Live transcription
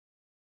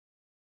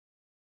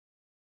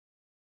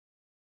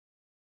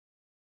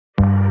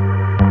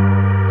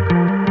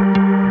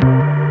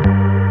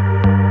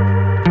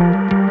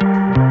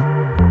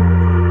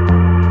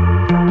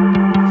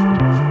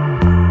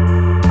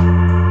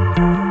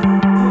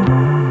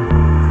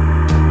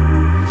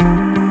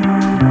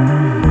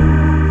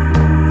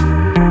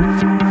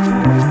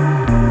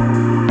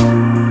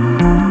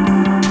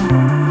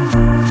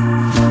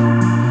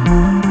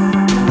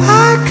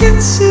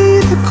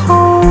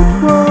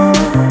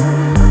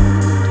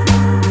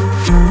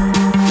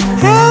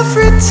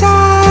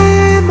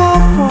time I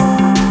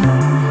want,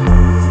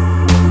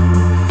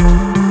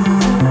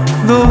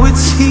 though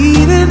it's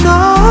heating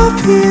up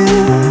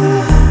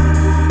here,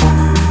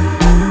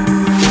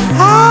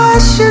 I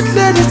should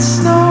let it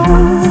snow.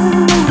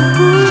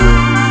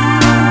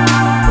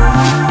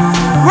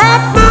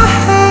 Wrap my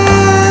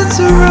hands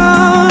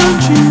around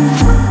you,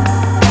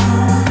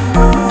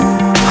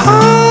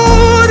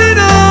 holding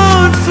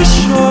on for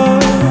sure.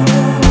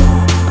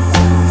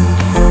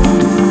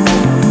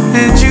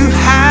 And you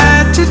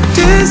had to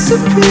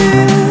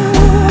disappear,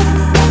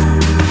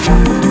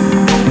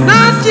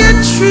 not yet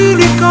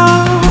truly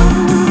gone.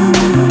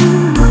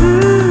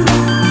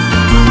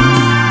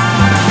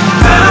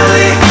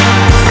 Valley,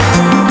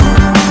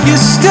 you're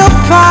still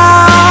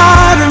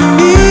part of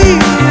me.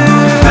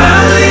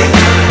 Valley,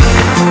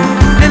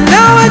 and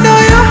now I know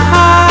your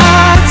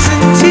heart's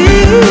in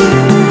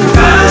tears.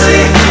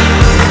 Valley,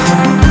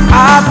 I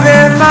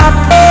bear my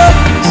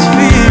burdens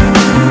for you.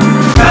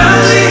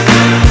 Valley,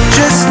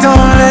 just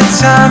don't let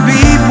time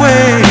be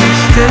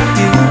wasted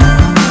here.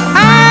 I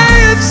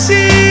have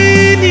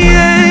seen the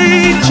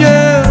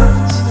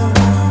angels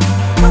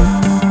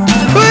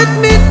put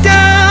me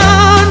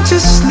down to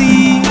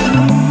sleep,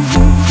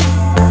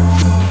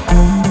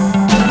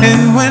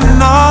 and when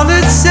all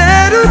had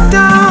settled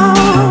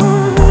down,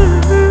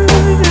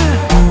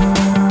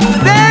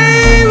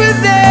 they were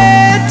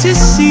there to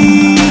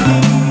see me.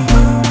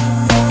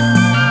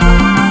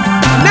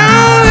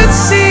 Now it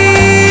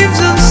seems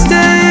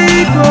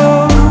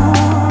unstable,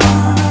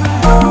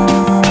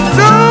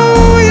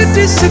 though you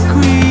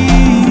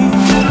disagree,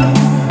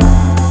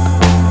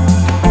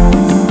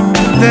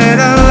 that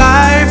our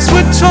lives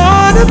were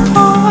torn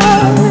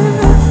apart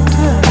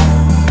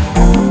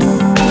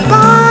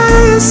by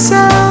a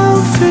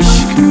selfish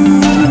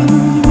greed.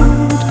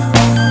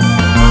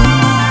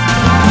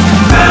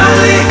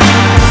 Valley,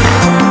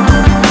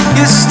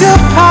 you're still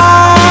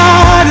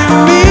part of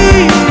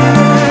me.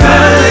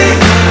 Valley,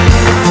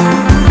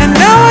 and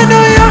now I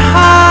know your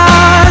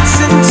heart's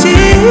in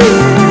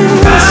tears.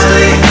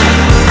 Valley,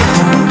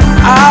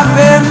 I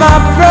bear my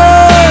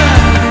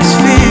burdens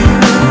for you.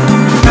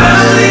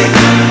 Valley,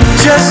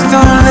 just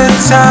don't let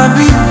time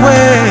be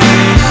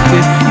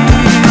wasted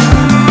here.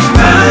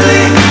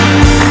 Valley,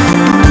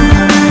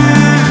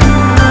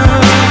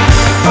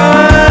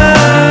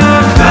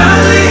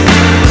 Valley, Valley,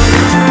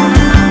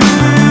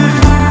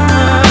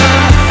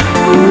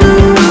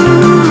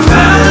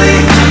 Valley.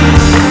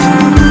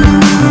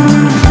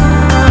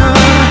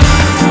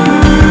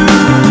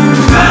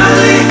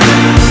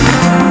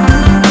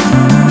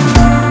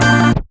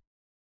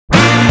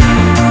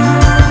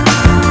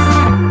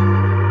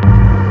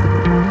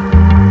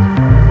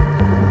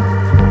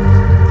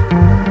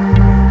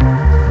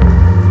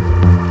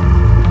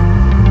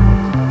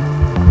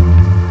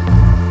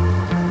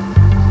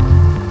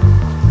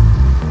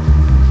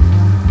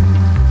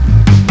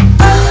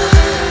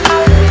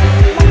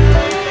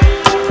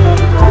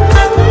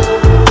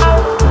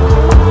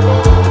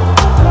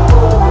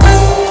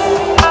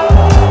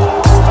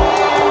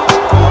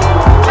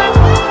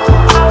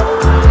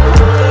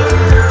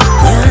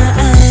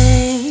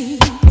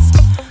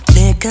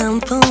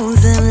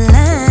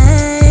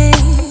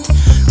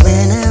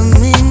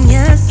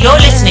 You're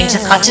listening to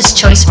Cutter's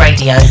Choice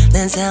Radio.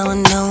 That's how I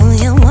know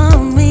you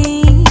want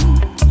me.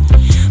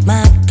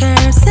 My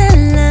curves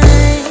and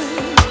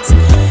lines,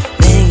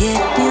 they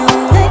get you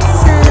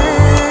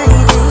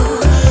excited.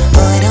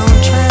 Boy, don't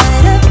try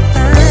to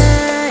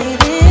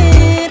fight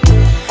it.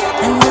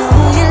 I know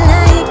you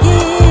like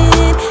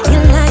it, you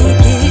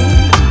like it.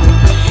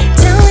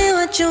 Tell me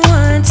what you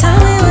want, tell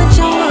me what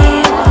you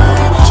want.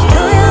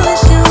 Tell me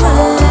what you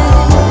want,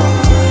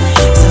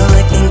 so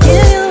I can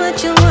give you what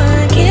you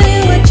want, give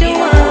you what you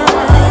want.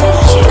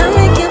 I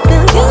make you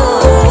feel good.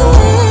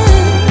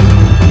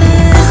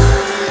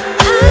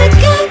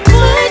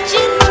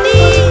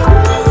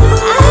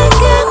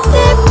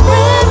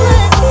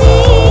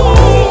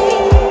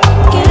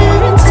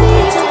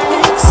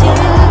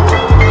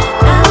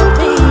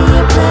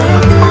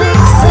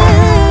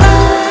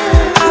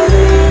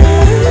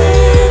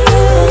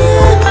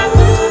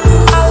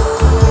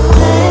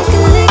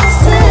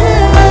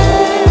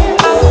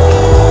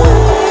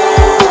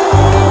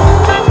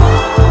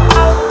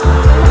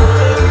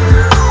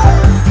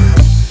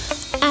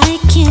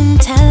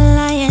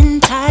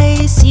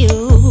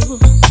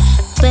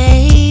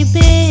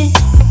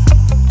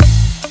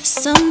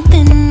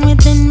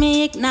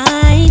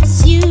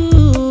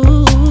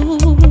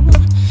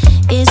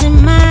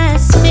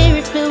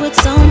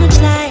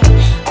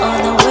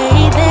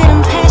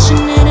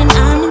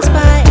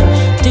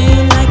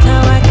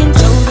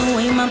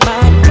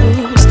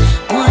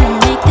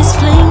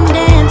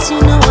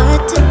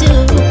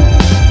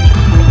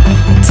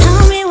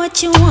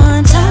 you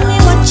want. Tell me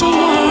what you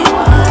want.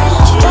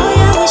 Boy,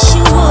 I wish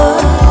you would.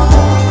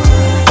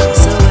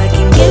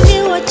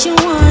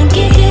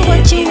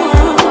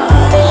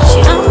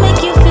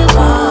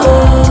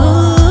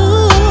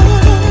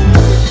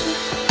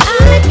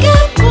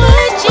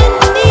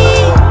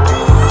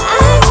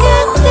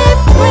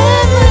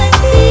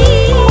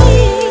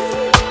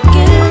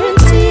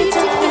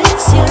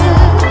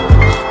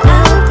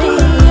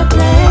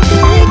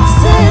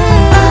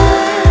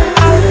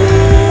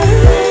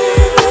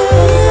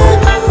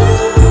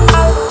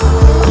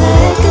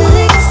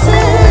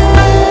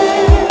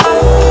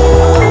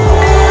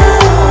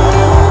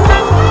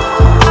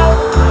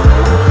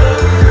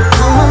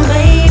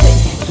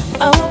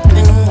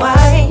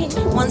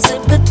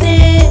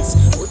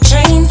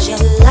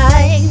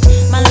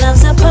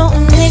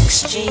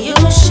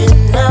 should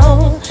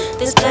know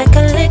this black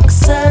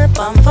elixir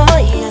bomb for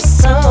your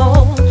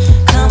soul.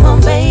 Come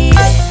on, baby,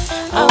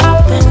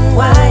 open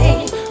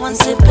wide. One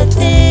sip of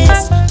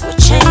this will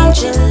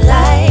change your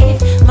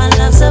life. My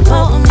love's a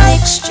potent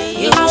mixture,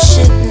 you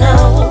should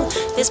know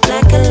this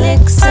black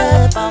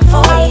elixir bomb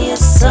for your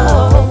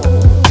soul.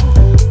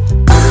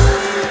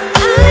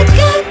 I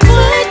got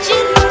what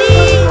you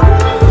need.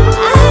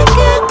 I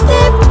got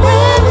that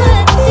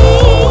remedy,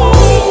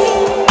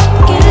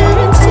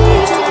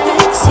 guaranteed to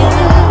fix you.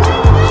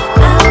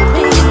 I'll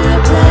be your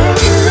black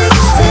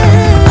elixir.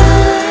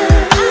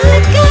 I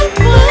got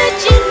what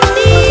you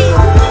need.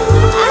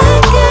 I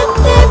got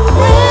that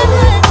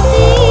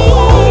remedy,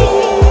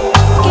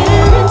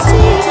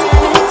 guaranteed to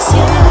fix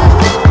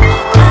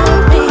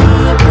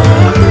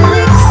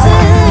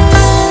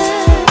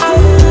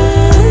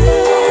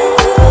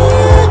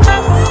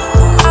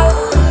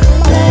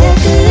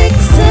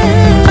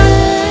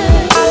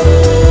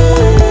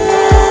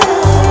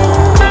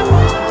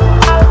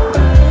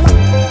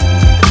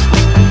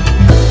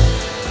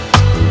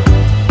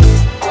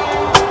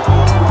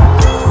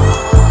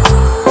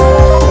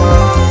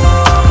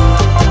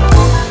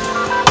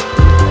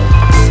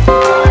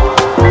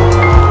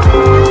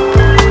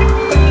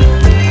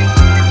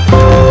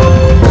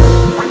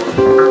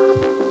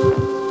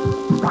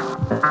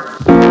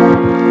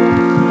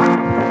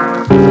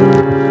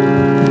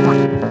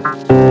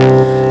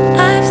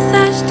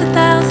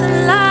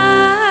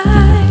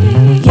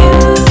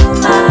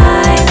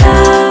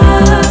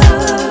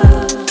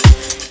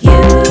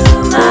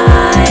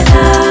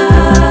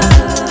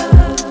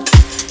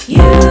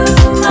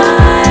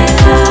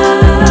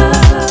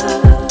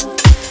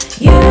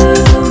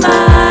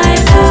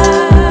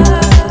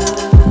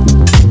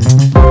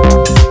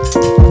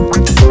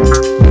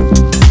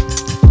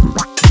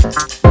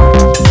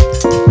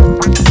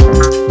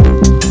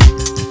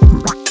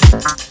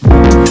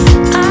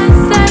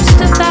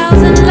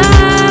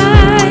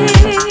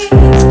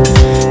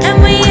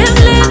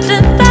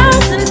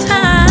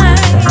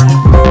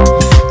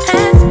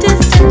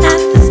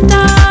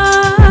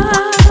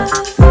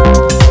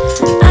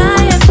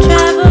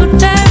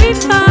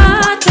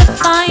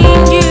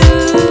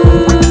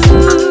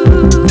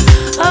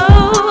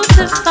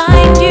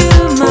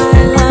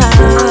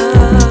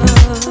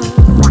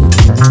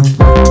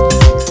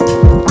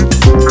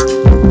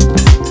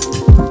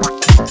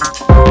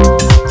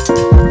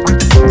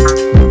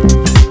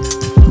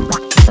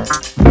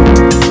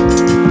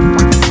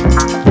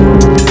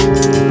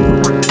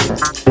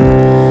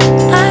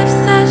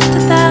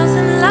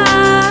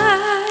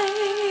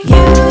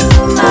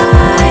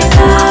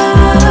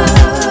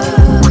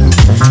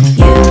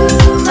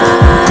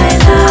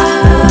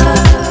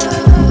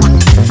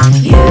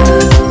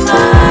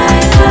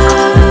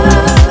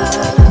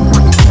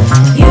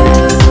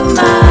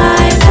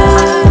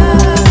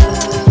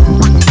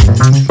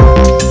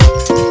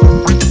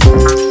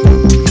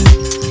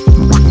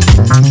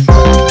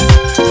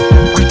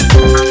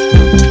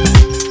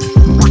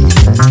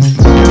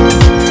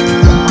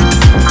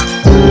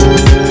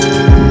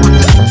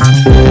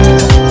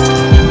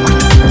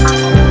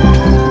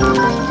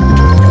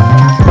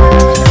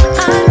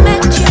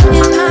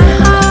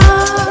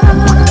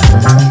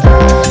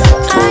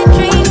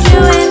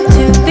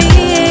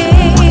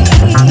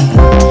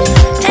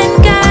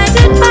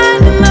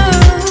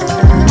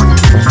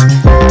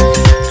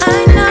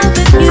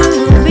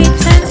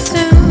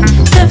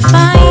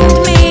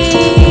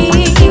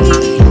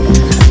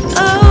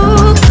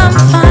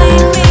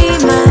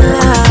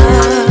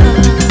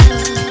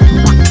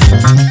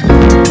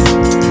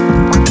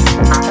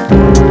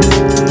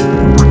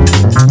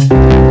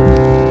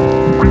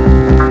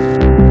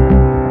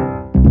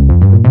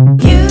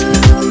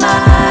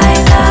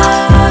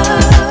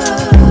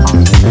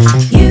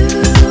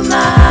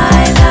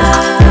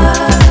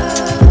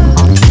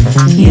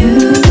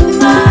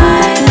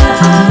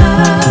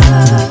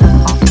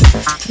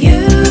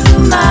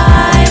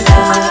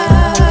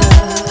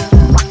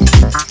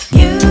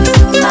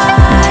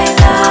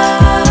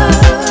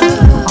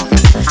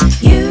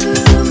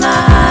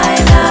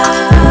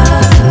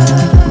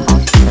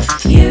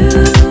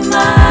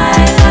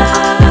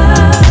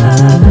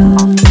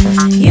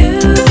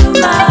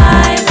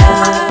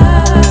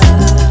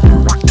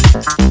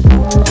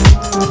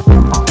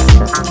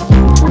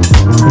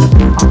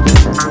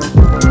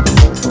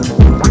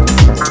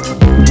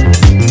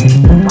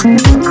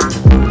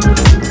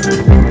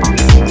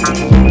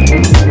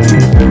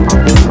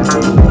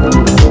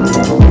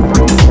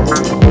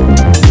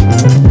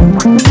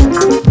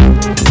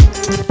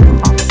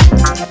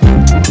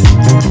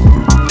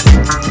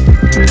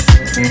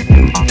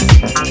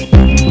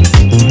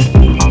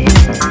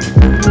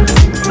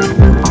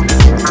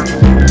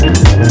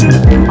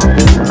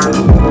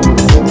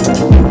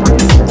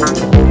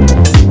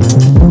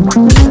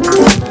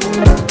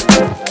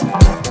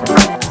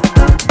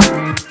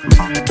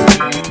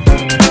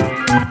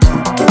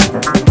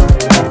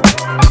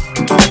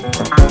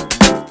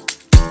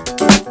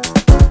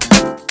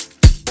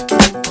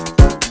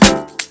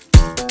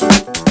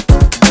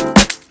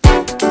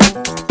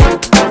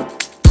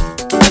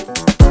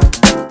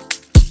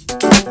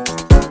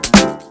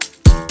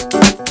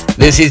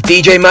This is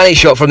DJ Manny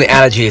Shot from the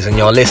Allergies, and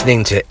you're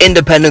listening to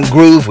Independent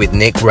Groove with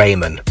Nick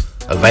Raymond.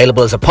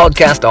 Available as a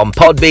podcast on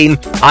Podbean,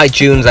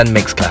 iTunes and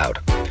Mixcloud.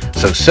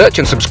 So search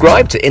and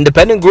subscribe to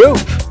Independent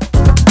Groove.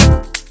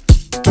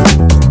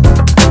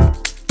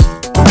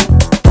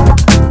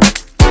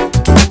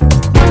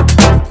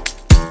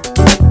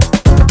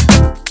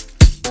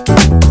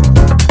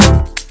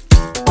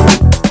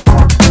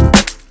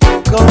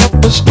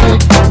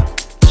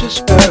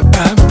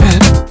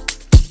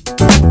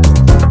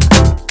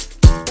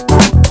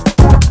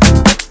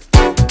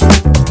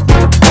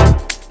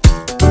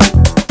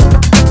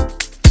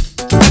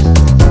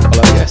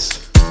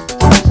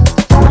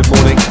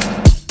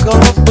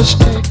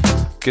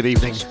 Good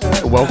evening,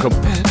 and welcome.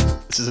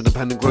 This is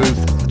Independent Groove,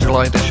 the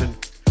July edition,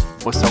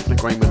 with myself,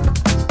 Nick Raymond.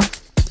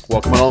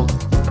 Welcome along.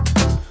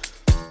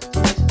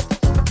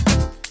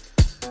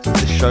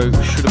 This show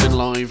should have been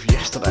live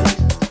yesterday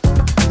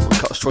on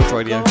Cutter's Choice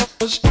Radio,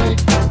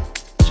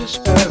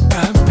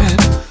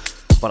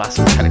 but I had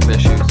some technical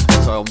issues,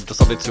 so I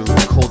decided to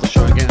record the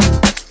show again.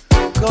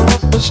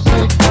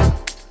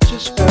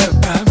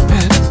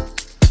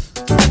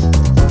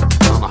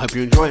 And I hope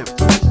you enjoy it.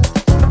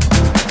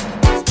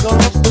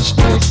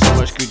 So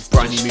much good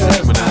brand new music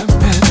coming out.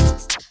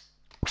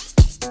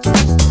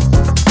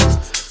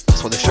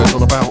 That's what this show's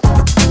all about.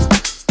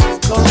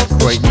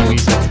 Great new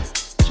music.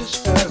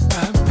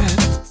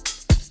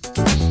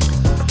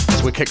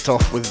 So we kicked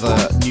off with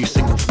a new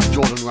single from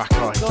Jordan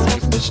Rakai, taken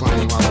from his brand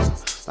new album.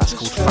 That's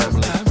called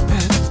Family.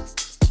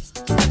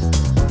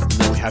 And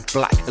then we had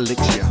Black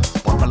Elixir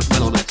by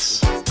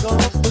Melonix.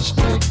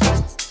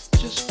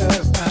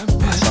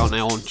 That's out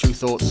now on True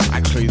Thoughts.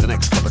 Actually, the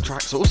next couple of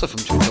tracks are also from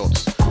True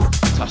Thoughts.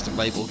 Fantastic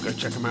label, go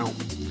check them out.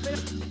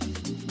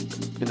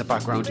 In the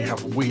background you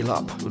have Wheel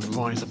Up and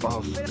Rise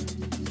Above.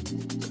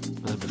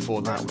 And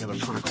before that we had a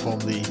track from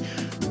the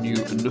new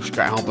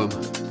Anushka album,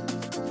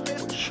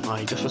 which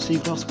I just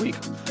received last week.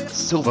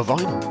 Silver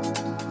vinyl.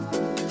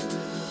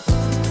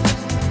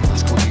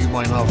 That's called You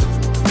My Love.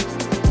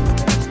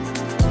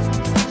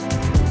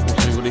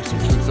 Also released on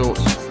True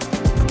Thoughts.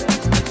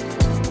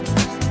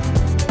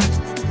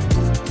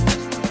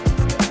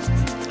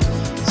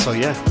 So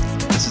yeah,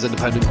 this is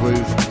Independent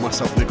Groove with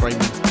myself, Nick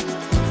Raymond.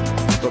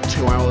 We've got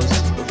 2 hours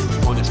of the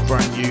finest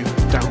brand new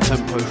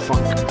down-tempo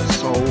funk,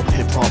 soul,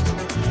 hip-hop,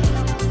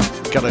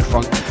 ghetto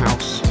funk,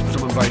 house,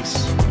 drum and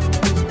bass,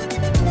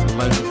 and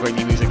loads of great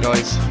new music,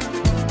 guys.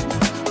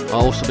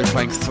 I'll also be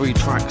playing 3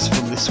 tracks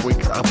from this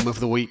week's Album of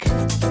the Week.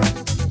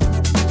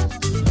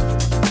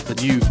 The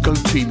new Go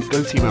Team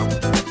album.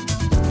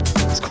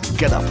 It's called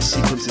Get Up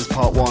Sequences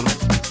Part 1.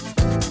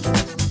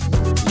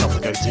 Love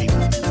the Go Team.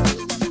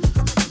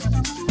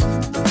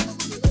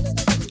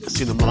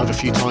 Seen them live a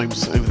few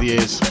times over the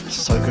years,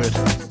 so good.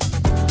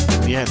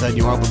 And yeah, their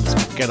new album is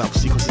called Get Up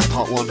Sequences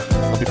Part 1.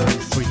 I'll be playing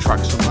 3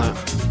 tracks from that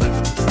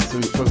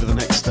over the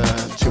next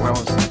 2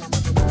 hours.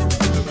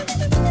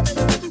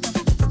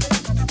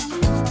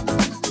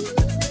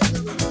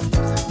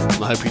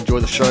 And I hope you enjoy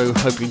the show,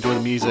 hope you enjoy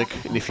the music,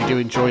 and if you do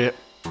enjoy it,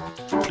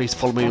 please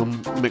follow me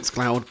on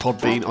Mixcloud,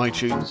 Podbean,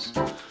 iTunes,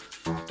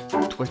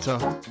 Twitter,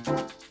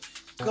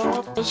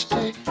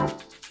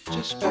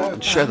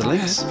 and share the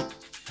links.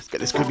 Let's get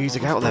this good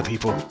music out there,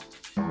 people.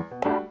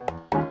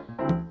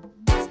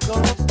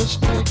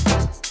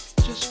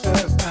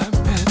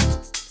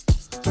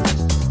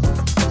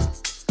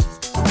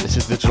 This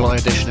is the July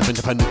edition of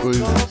Independent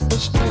Groove. A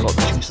lot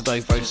of tunes today,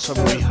 very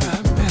summery.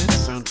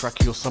 Soundtrack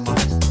of your summer.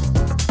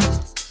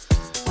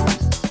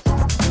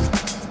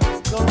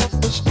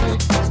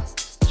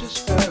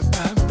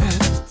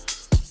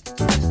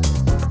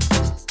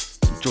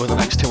 Enjoy the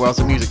next 2 hours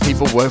of music,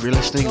 people, wherever you're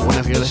listening,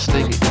 whenever you're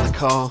listening, in the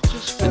car,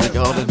 in the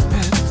garden.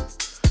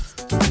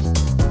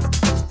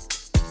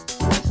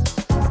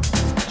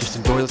 Just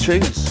enjoy the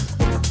tunes.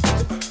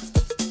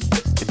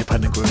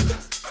 Independent Groove.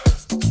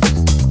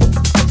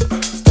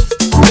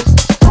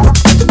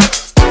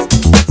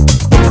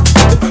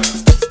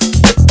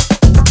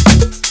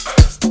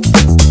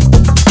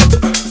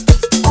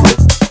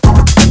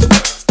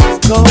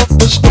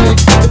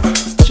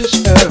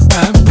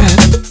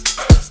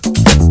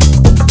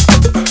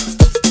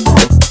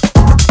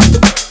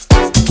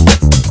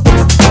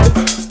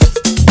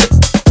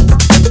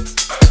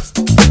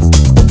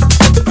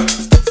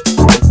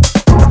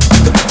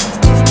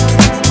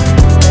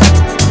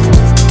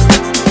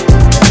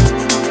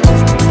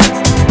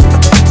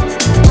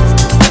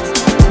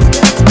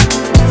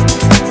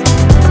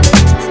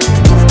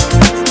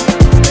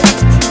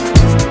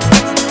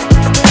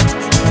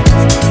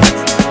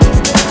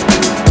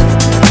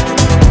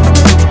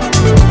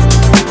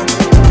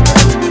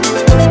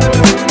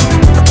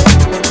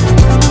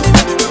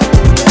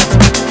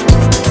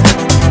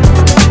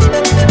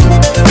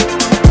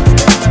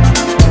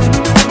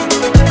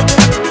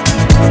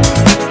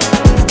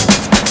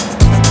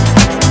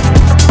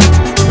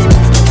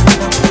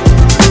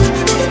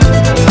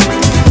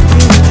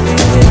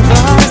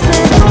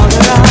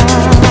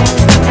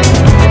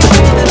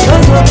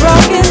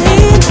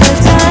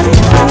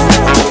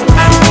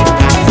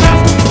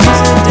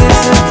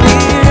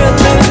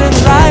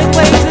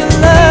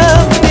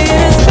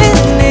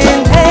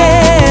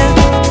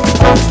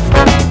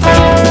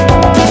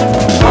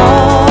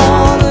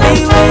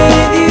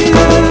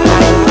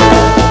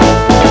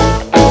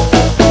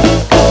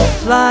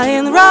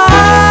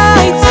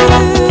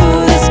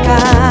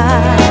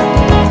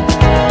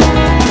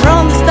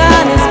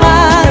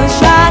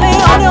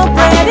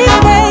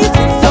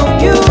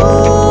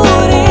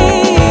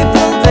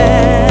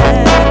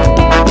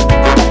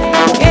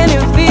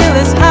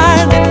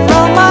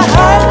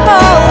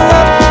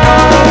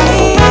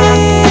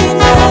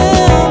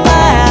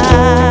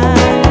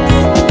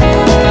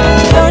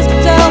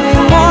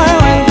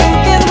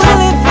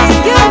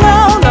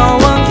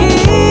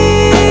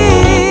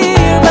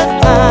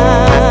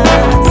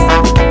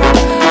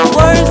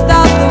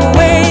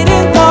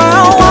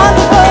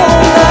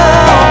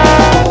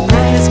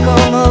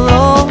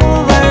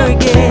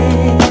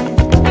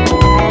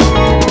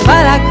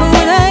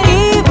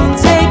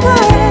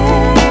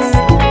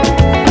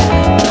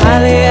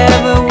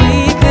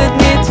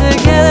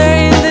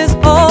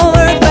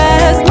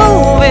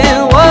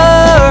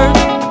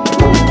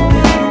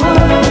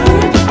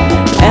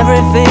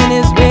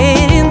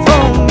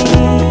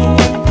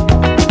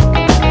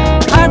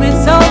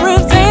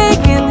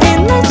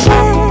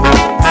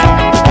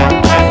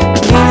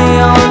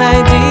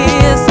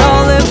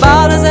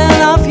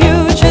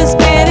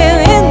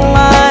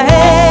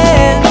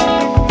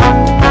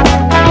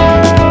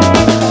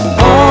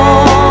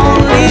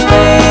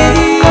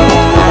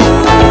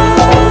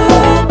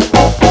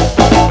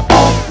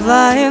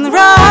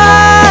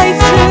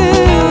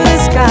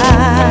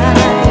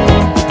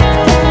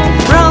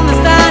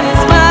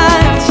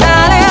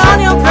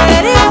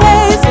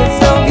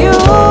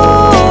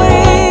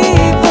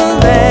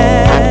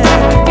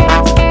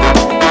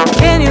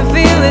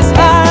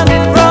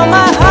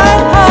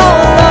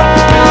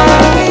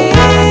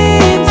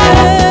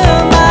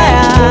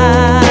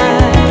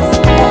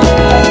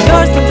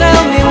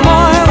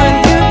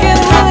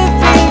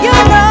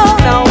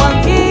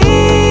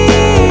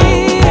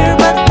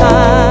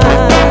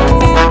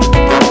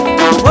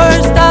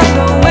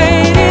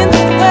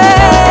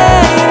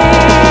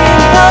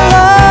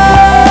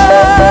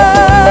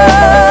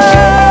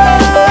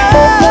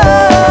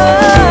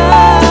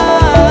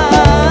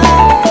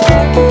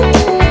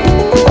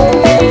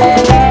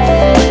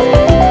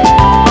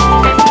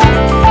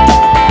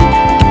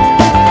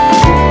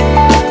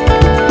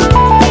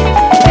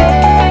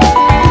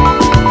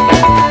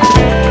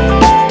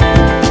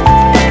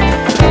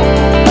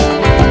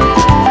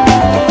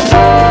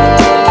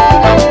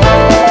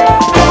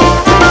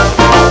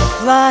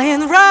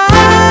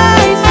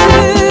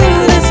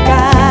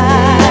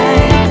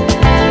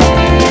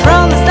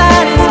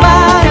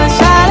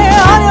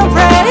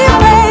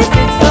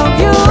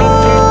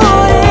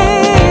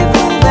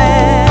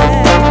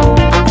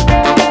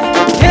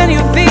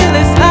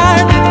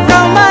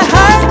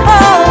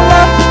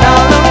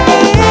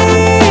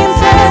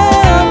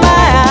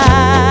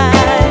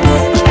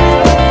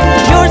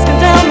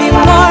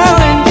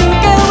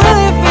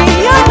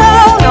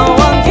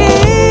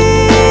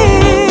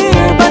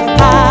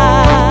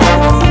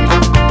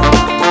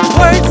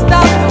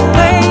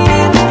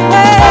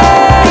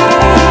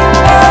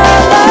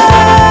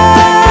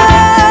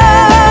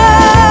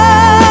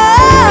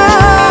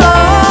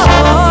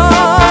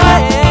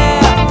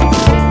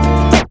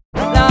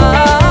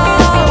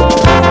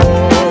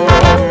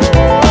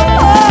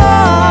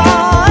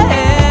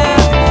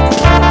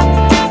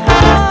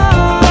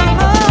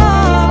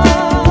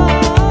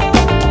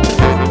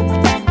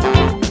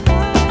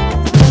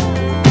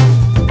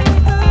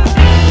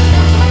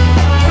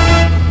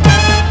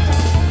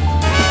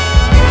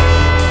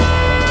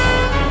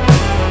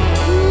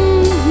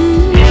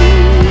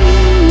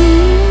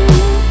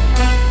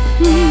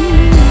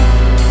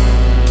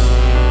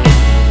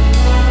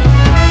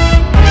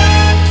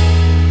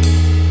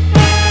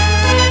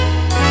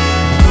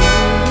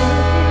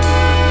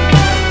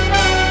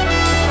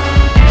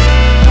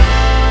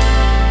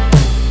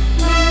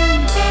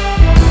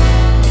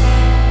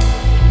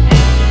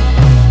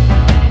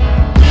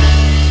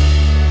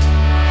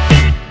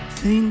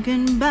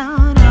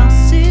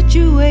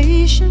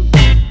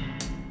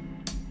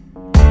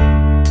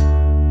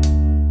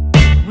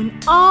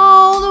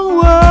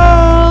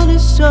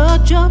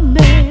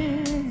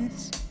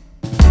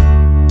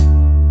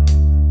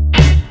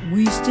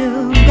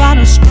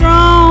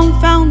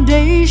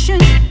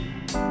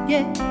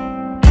 yeah.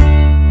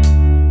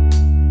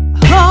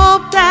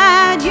 Hope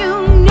that you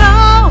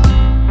know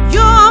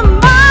you're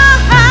my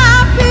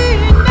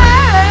happiness.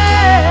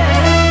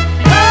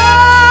 Oh,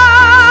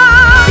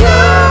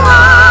 you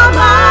are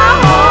my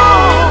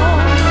home,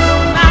 no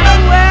matter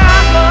where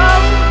I go.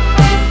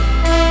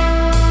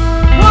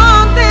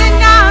 One thing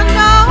I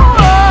know,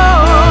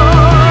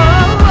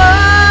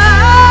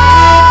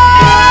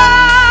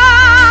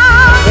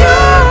 you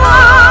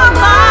are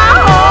my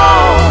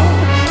home,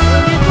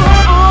 and it will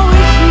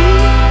always be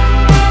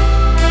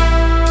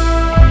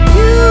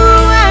you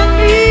and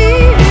me.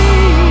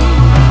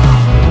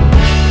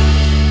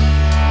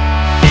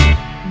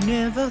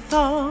 Never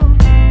thought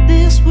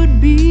this would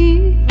be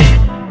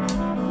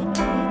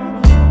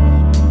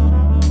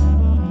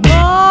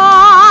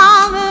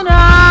more than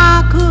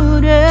I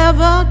could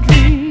ever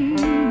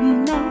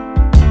dream of.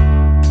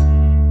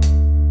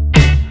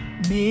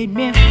 Made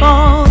me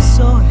fall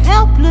so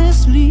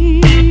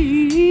helplessly.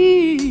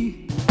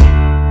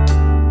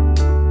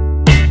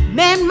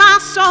 Made my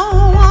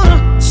soul wanna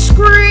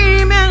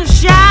scream and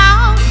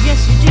shout.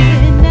 Yes, you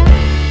did now.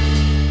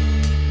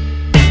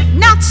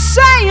 Not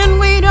saying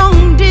we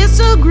don't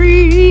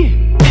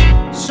disagree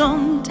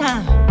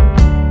sometimes,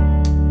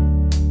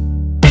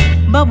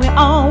 but we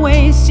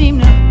always seem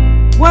to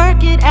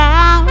work it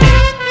out.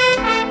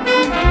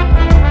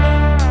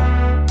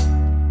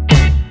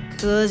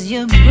 'Cause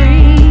you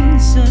bring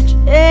such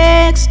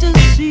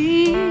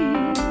ecstasy.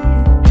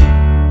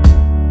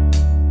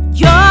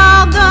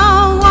 You're the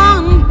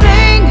one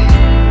thing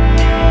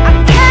I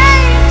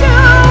can't do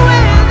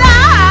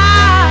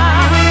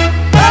without.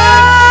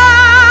 Oh,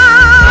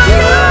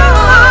 you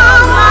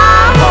are my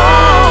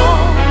home,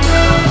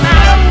 no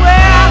matter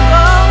where I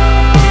go.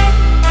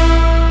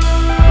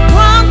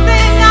 One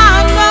thing I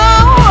know,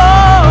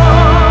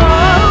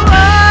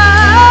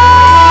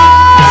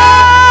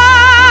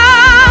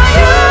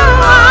 you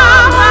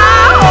are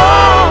my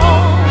home,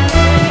 and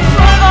it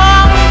will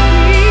always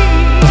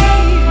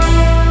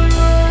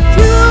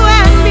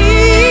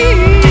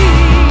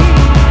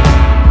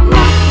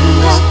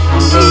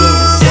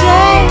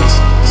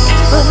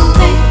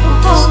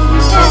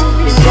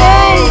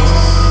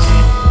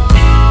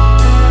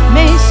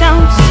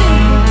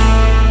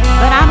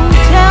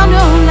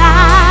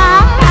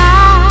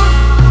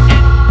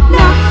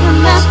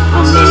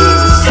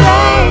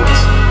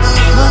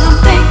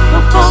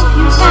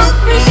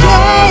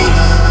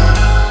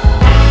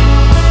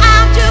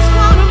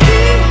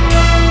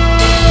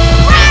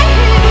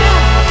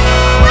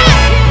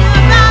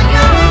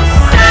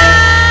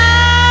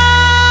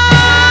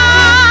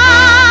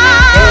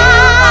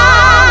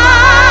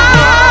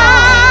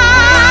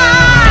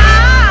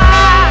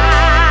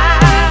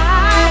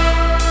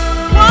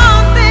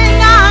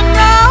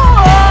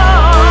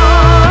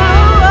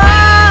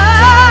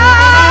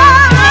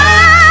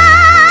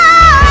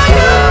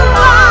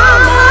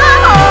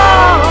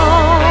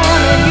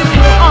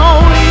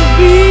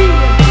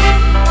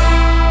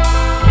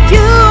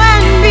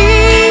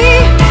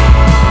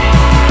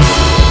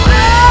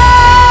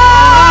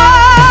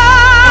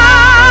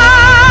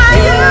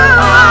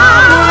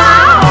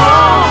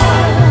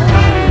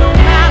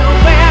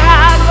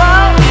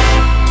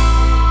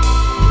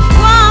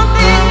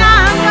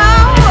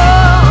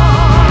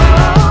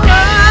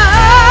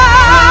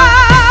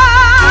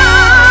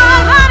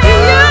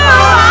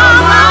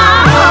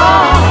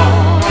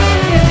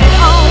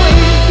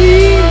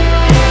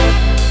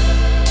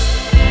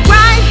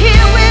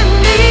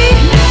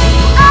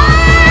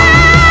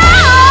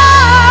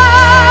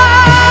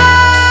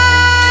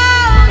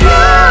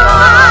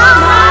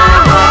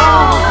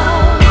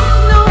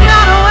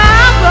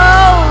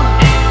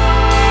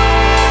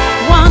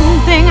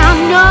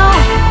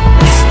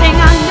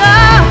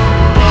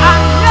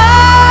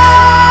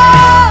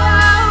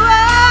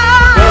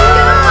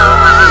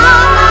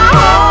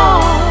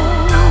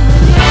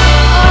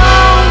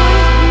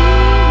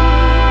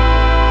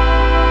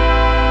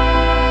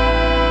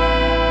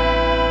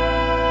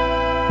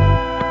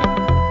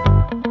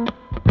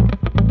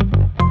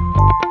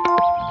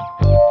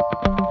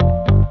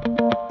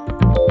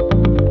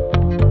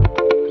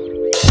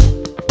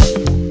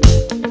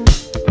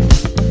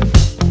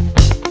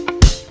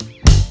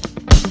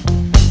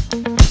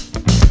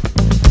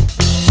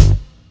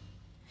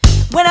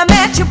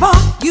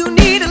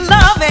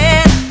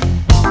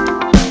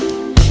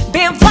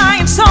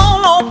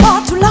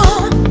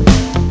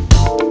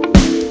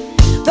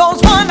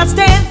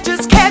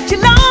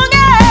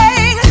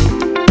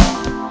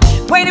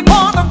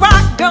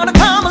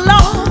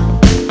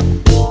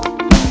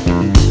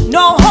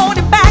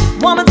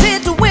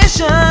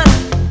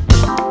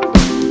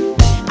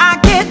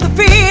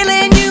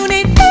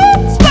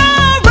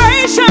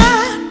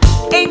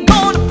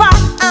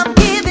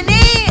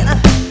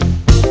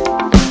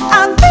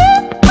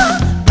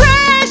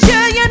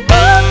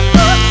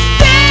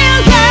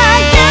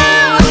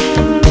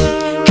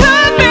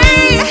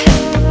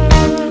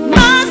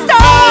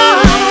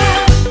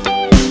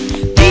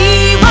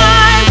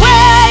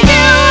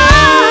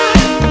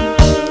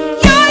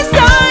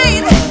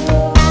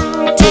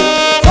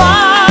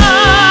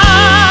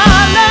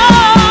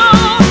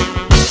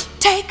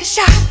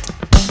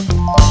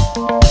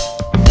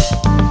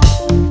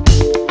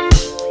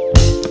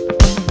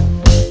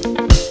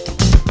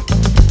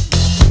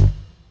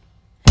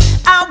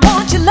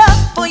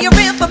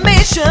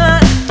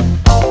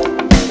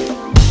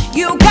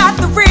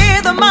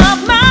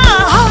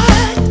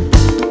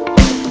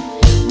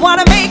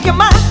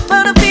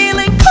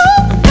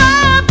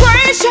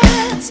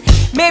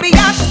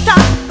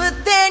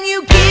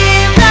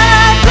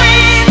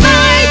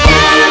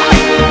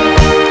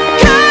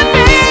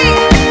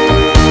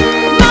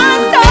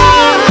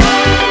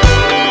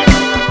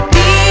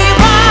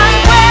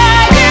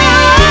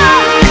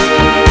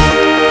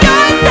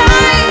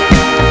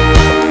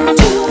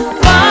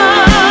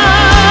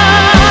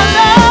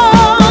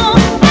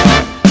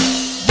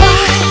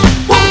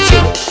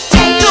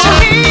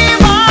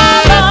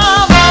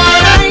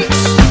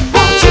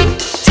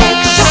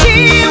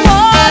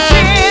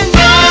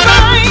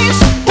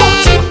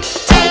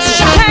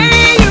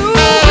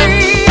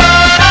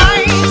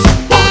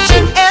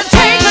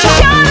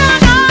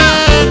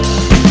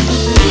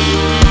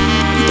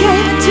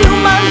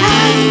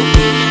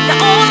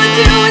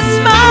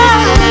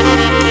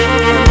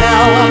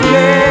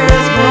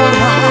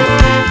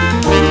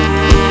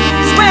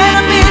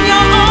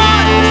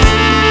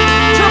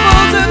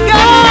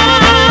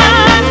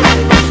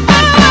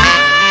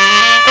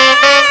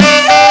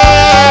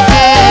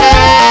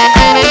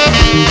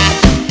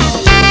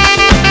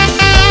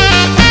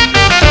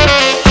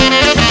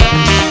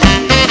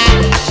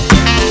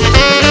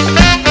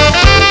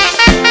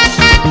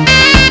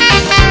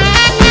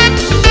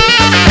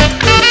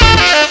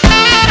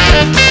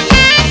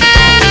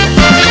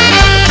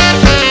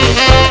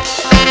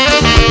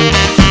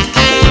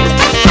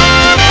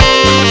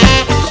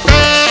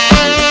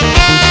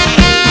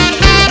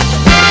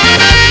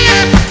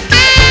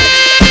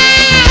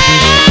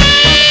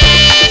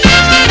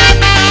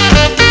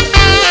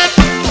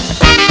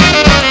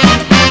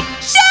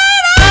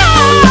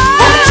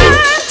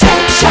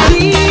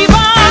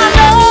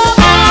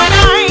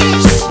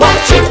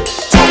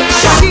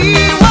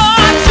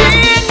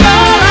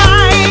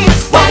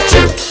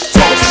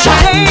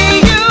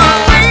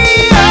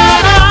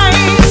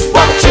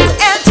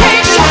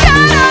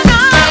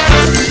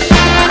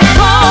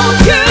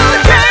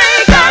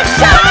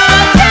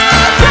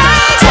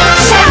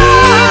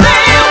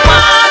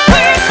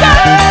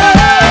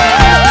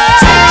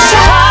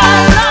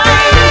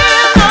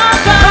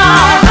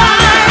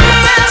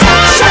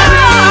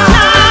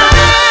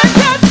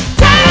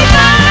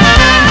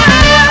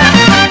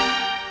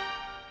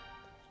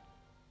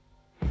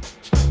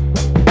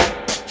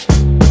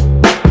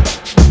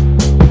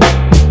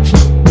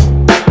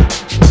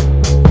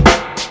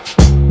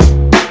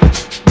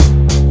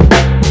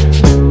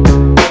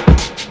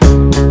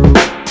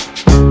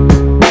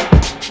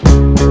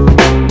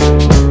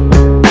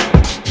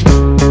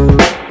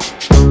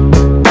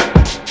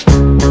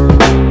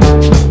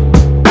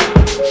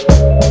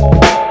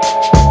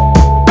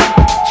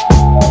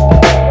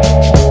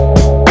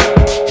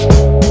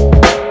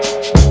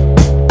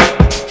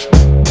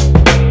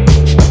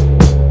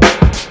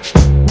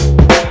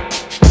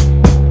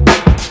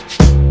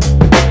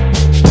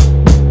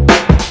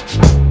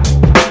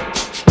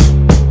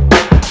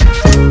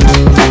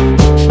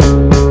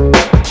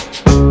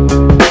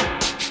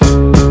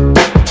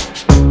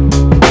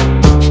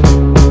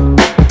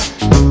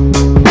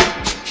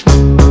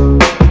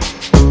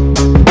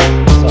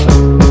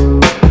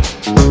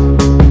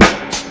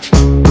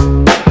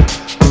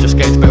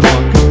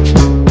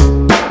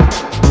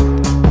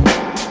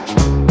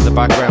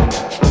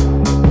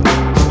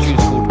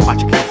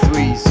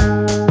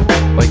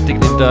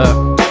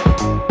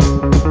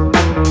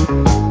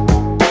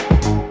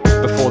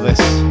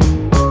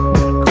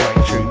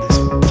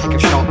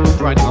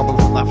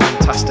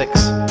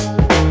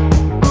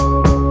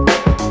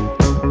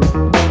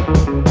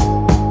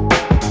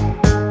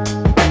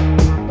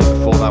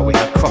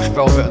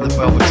Velvet and the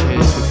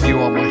Velveteers with You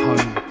Are My Home.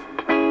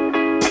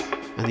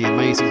 And the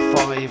Amazing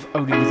Five,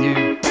 Only With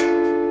You.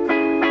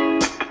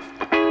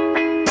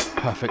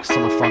 Perfect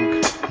summer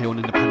funk here on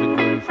Independent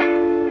Groove.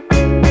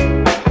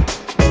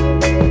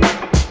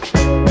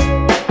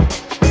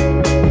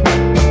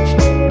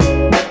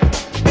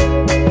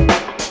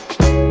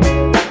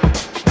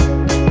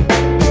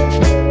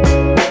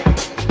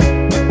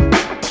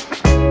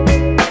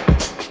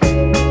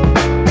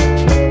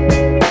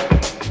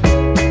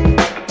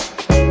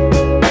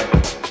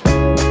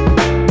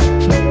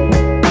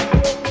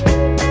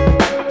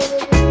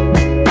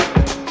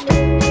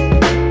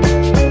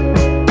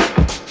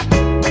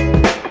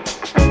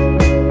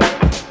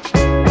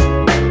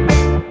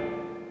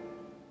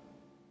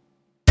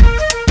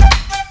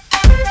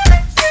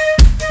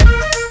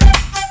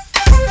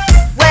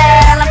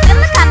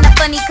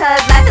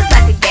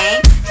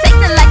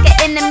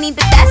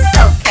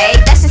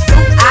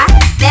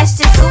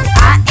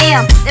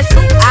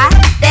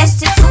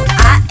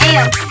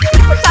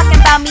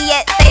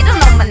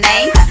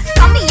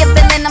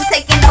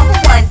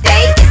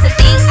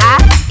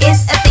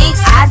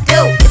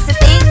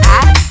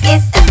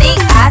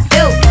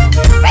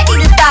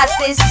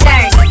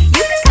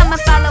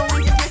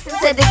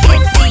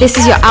 This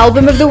is your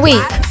album of the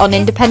week on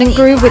Independent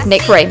Groove with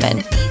Nick Raymond.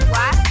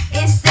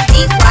 It's the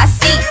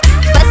DYC.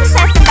 Buses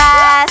passing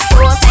by,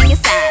 stores hanging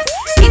signs.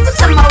 People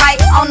to my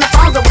right on the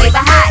phones are way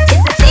behind.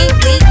 It's a thing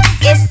we do.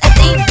 It's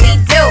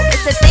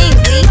a thing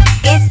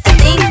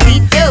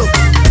we do.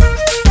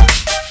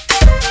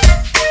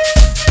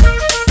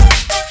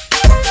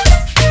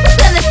 What's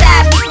gonna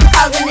stop me from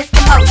causing this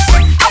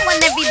commotion? I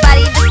want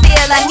everybody to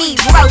feel I need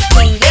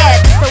roasting. Yeah,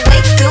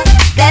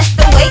 that's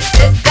the way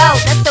to go.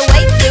 That's the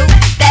way to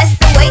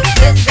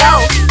go.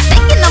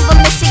 Taking over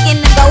Michigan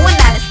and going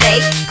out of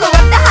state.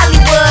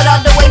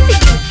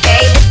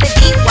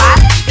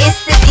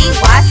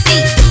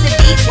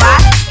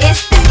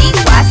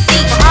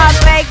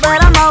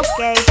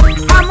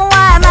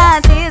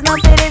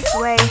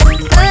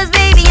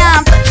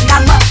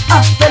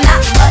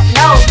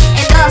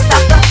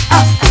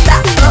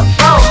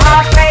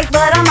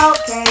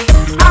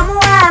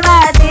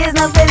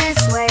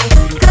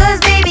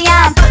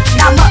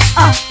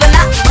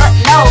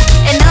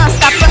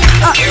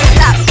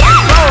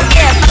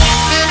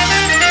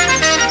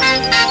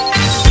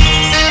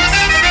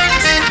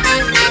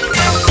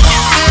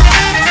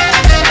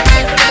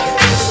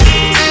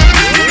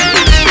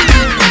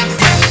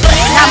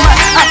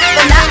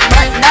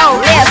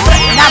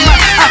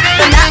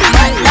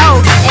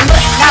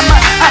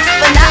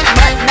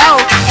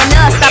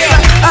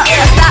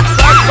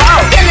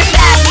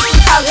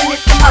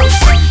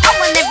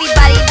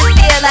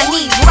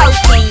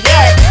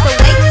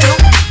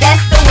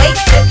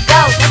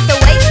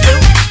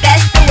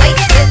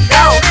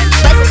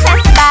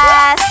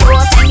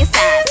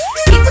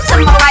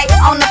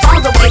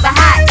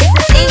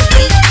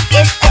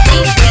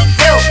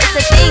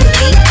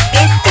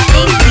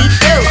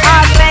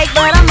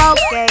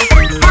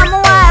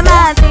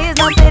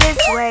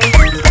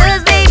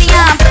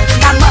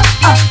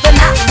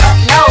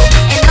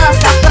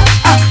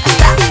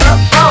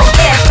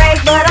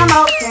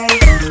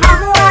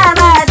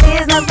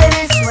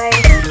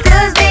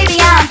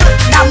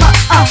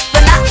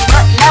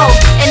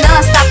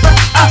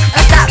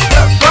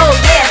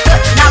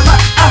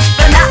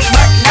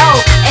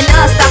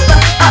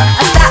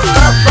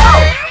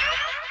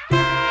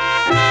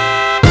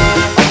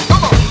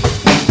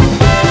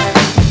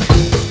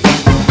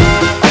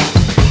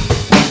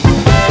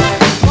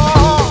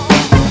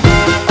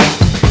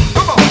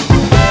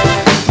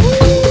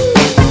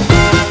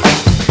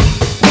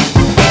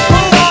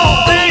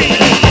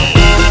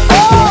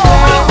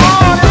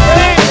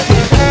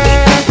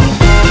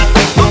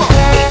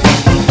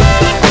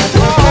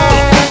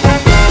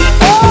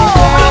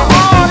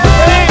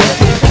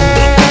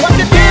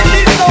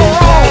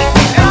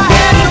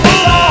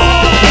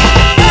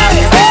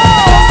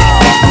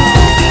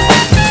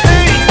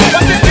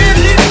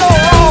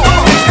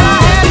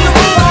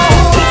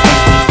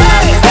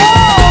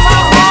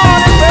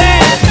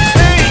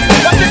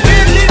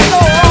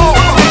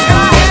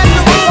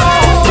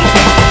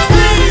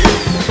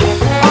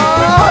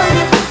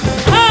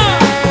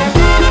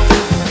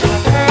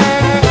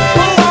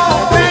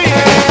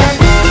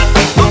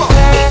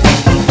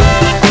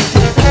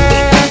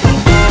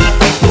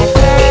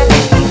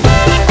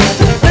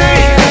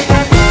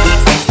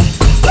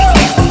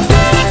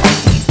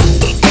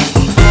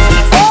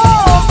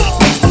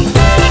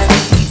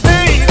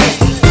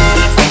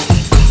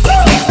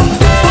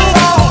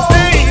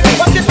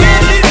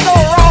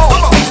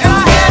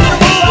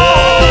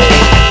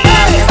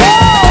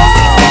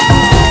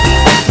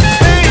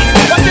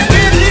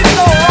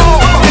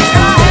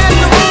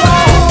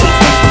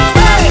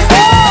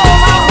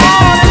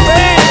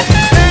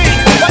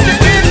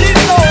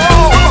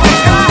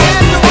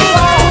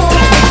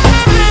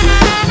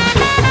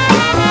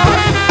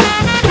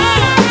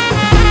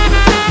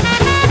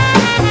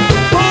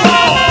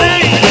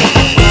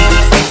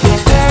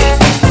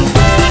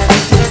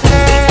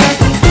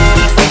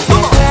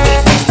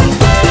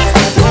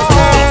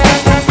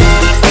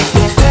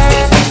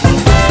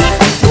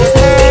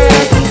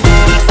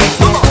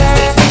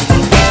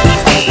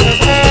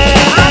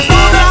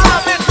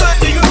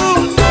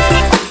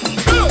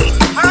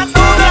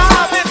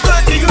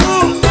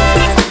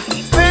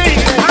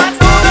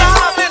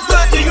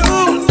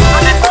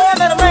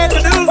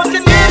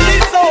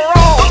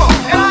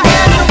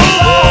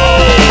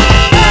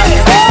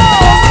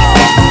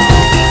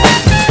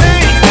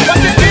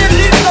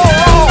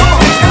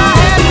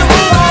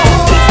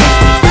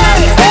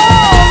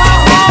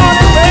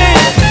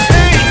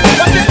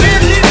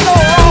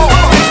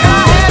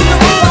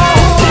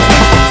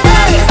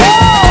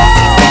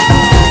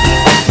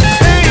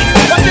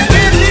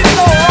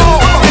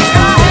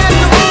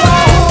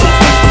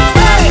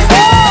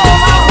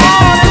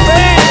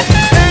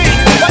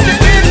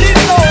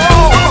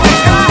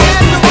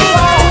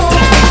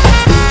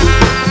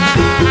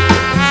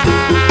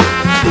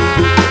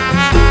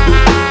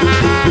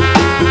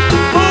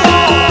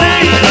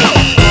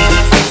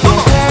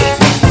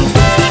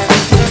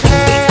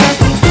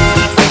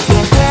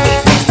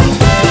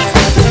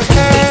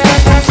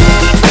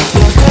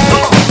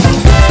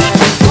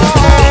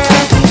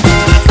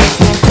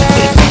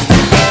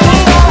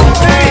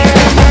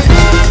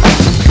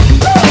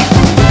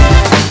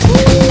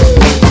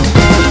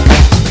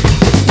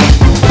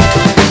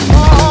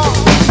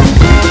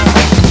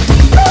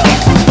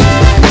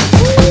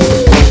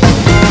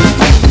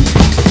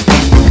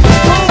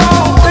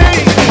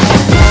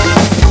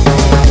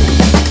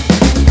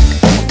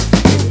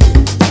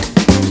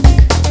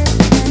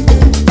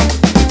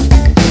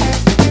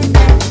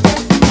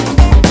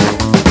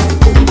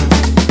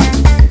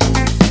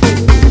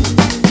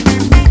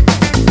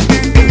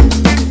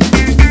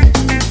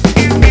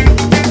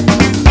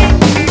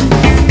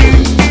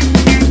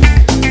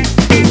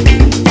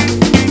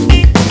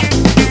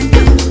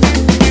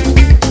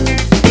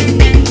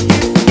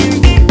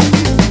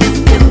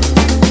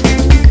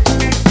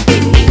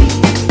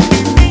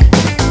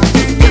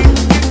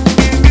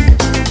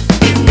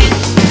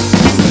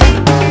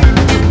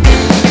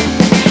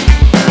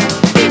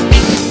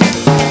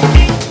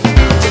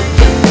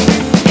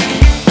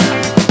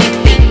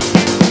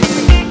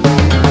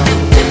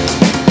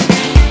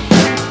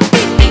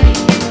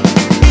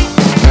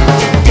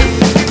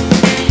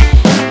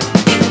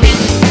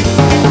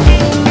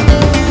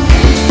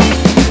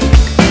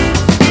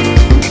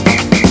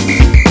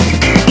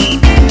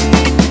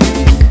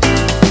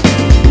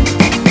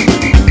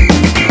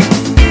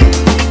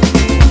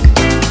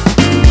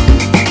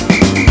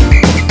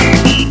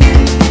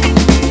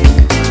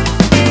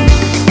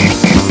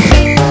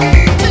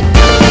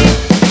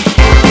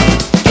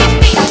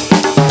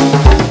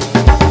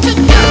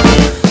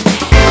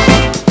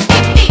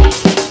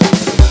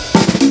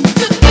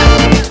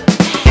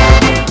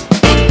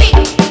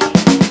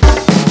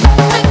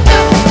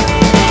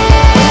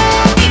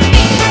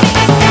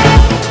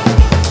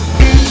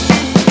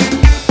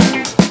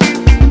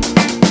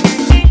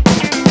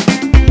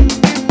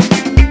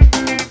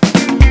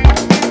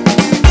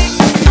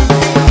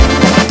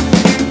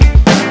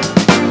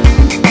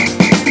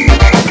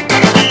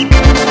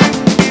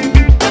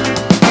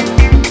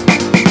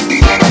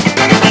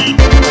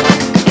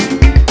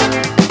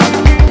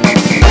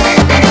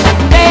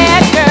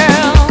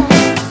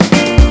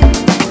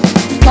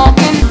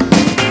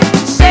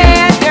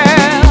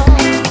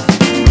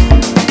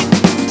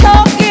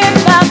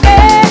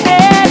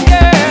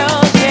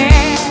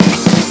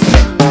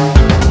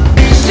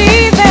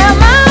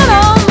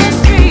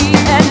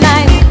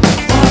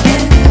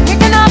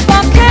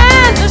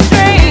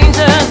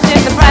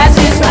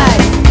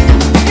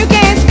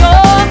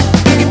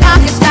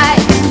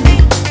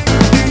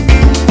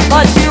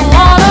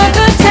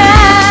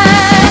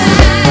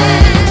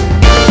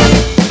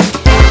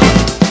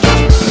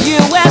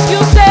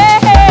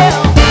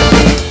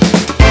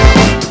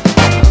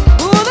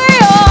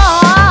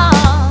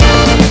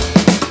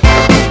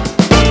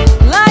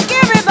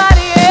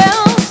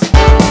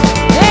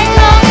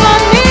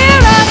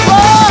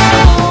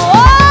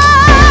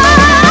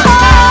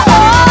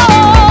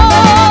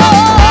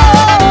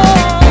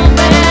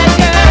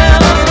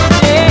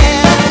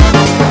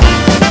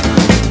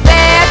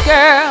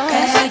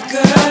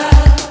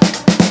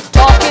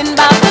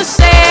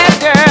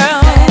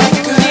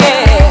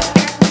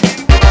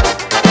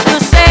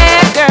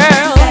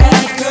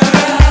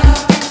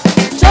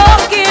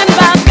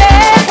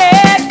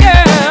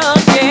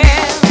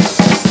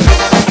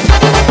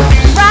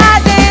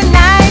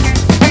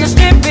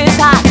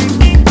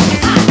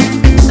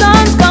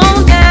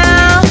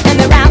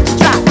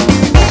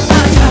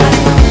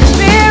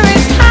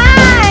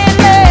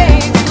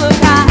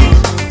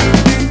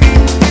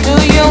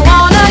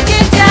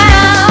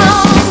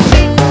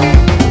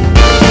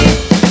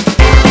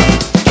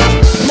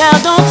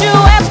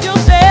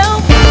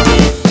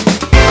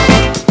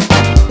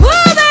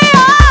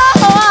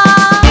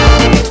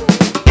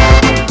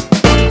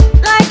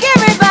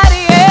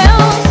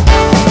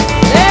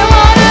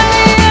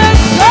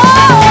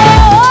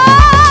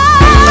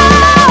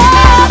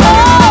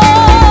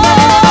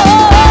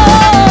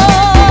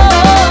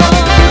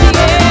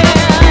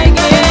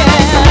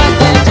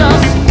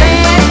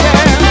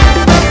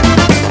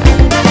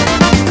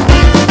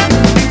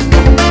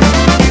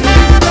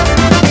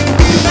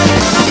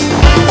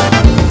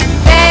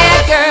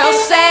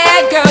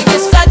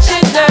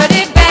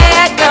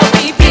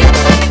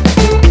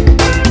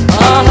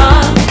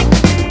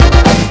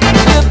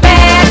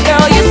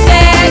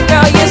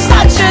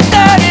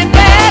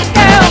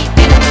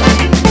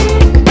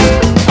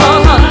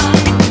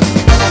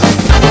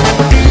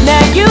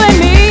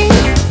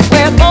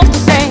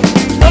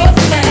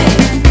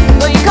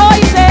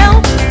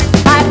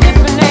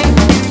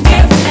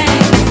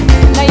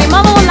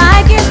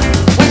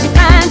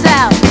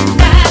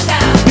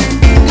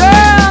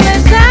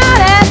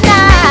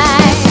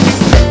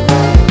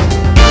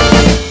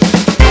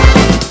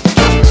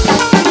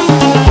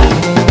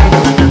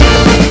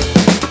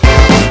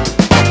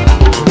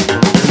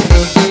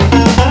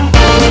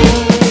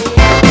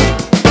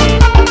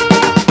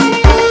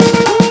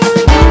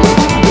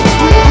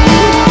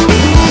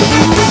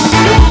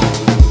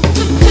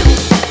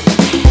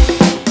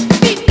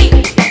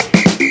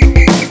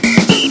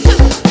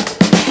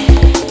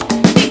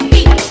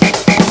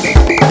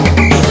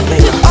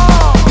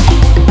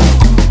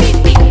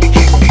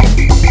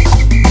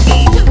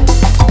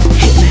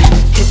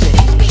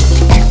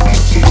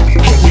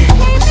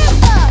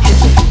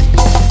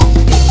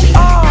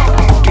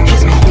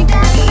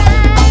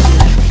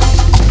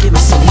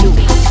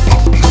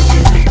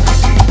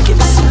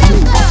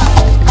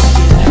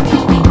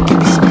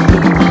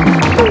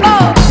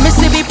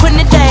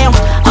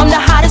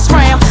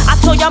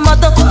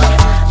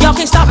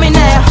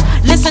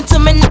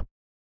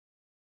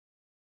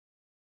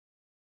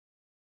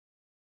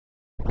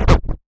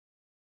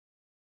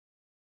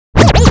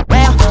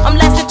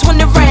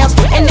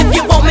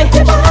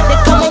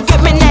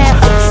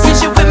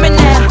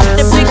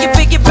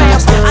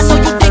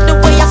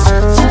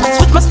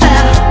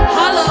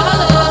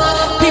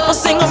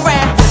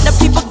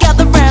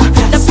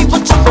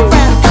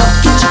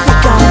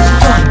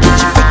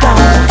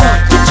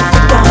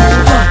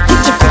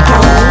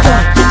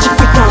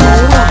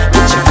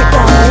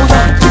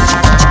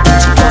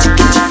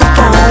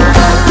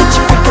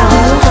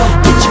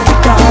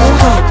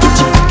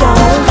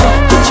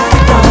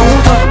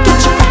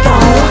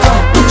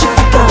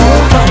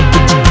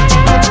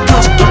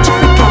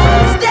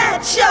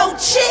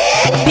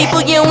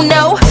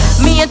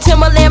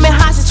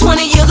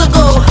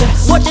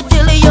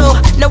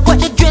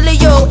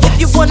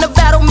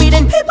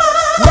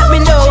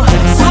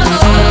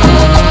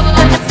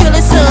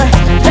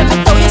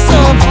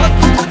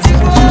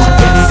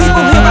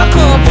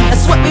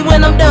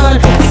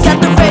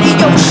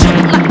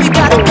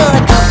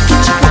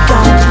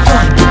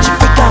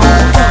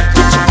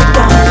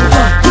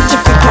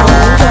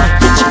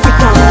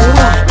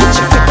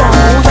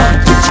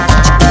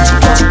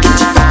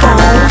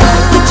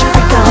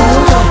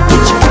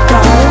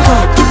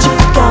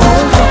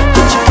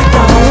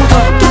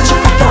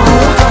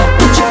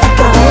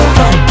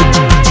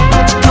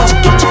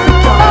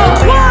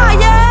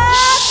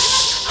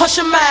 wash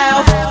your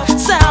mouth.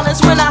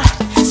 Silence when I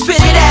spit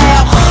it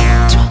out.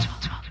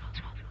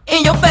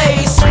 In your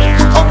face,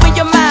 open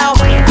your mouth,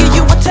 give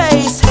you a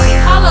taste.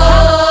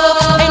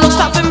 Hello, ain't no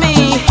stopping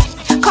me.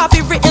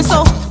 Copy written,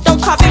 so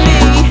don't copy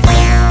me.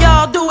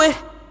 Y'all do it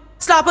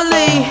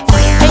sloppily,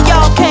 and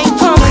y'all can't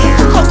come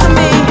close to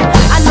me.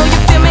 I know you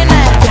feel me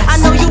now, I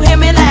know you hear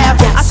me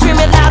loud. I scream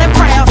it loud and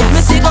proud,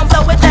 Missy gon'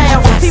 blow it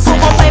down. People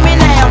gon' play me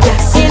now,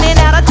 in and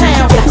out of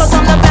town, cause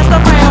I'm the best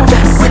around,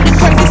 with the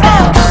crazy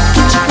style.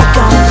 Get your freak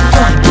on,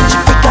 get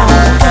your freak on,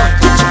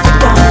 get your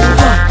freak on,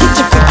 get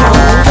your freak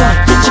on,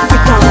 get your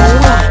freak on,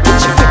 get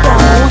your freak on,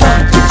 get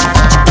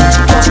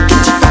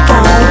your freak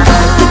on,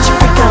 get your freak on, get your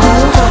freak on,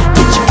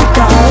 get your freak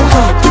on,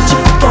 get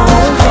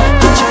your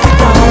freak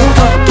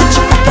on, get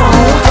your freak on,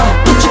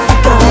 get your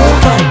freak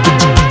on,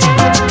 get your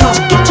freak on,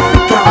 get your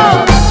freak on.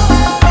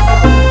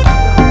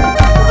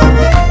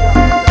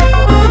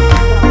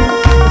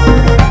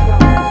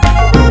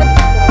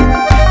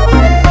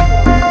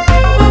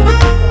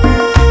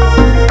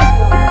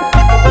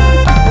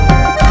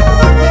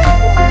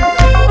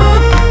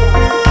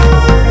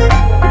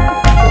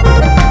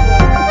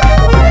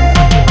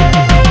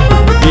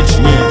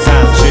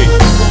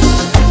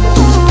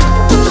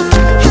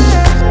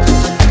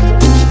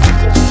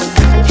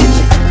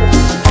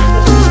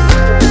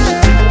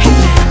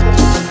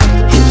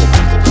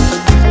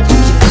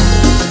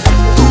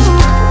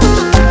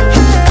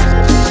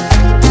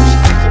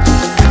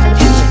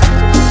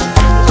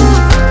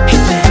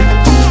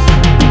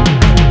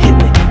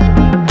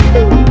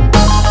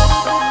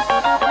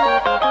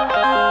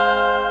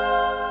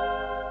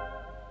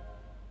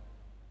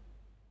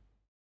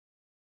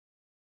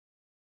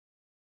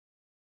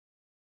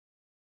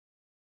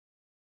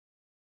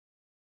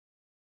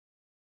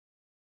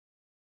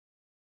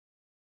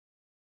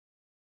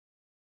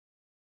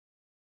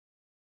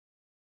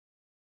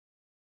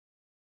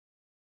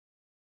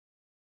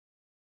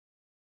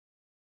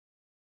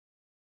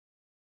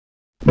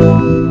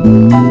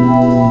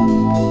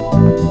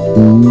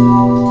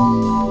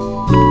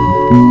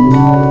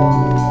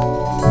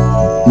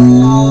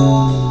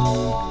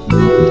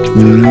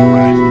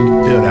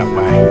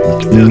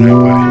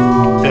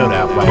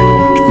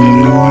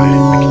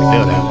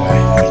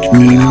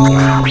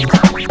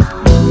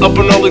 Up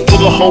and early for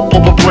the hope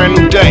of a brand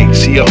new day.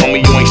 See a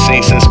homie you ain't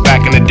seen since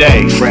back in the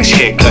day. Fresh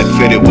haircut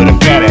fitted with a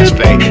fat ass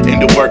fade.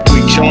 Into work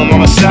week chillin'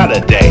 on a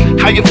Saturday.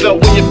 How you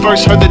felt when you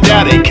first heard the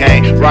daddy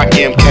came?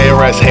 Rocky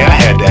MKRS, hey, I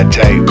had that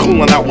tape.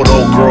 Coolin' out with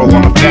old girl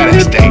on a fat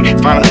ass day.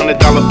 Find $100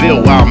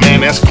 bill, wow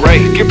man, that's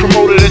great. Get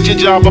promoted at your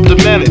job up to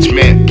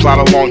management. Plot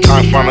a long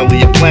time, finally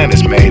your plan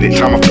is made. It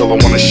time I feel I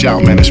wanna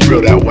shout, man, it's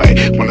real that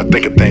way. When I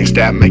think of things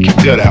that make you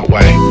feel that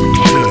way.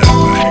 Feel that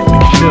way,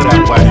 feel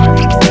that way,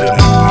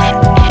 feel that way.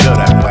 Feel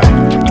that way,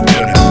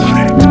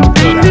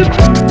 feel that way,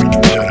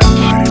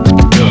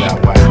 feel that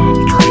way, feel that way, feel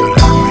that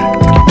way,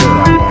 feel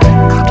that way,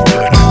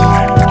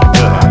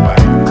 feel that way, feel that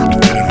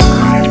way,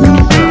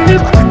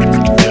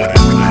 feel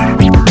that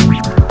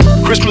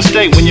way. Christmas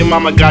Day when your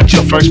mama got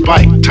your first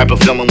bite. Type of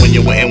feeling when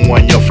you went and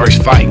won your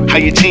first fight. How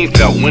your team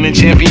felt winning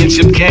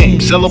championship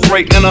games.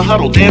 Celebrating in a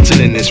huddle,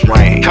 dancing in this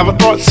rain. Have a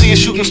thought, see a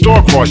shooting star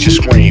across your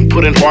screen.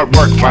 Put in hard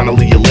work,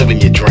 finally you're living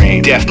your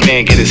dream. Deaf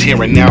man get his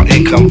hearing now,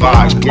 income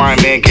vibes.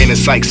 Blind man gaining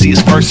sight, see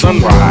his first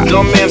sunrise.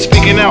 Dumb man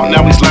speaking out,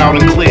 now he's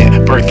loud and clear.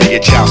 Birth of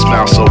your child,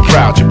 smile so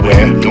proud you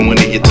wear. Going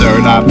in your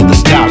third eye with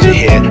nostalgia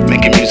here.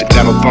 Making music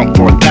that'll thump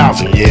for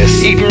 1,000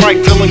 years. Eating right,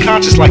 feeling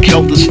conscious like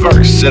health is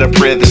first. Said a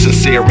prayer that's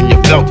sincere and you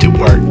felt it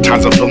work.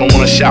 Times I feel I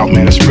wanna shout,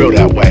 man, it's real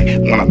that way.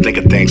 When I think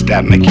of things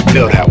that make you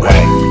feel that way.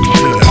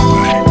 Feel that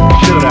way,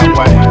 feel that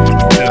way,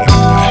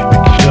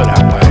 feel that way, feel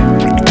that way,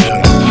 feel that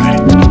way,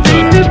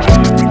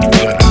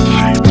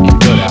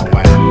 feel that way, feel that way, feel that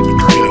way,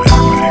 feel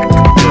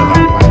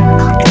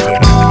that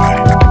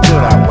way, feel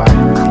that way, feel that way, feel that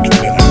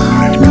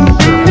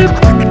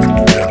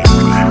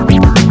way,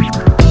 feel that way.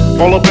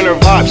 All up in her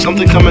vibe,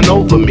 something coming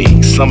over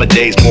me. Summer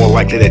days more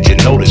likely that you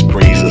notice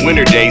breezes.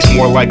 Winter days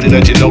more likely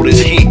that you notice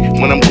heat.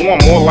 When I'm gone,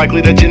 more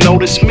likely that you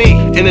notice me.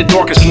 In the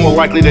dark, it's more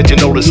likely that you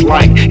notice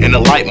light. In the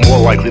light, more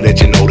likely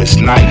that you notice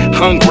night.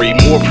 Hungry,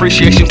 more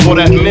appreciation for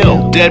that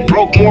meal. Dead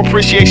broke, more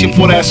appreciation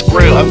for that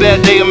skrill. A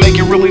bad day will make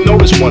you really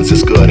notice once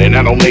it's good, and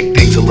that'll make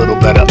things a little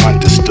better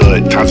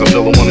understood. Times I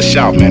feel I wanna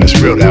shout, man, it's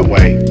real that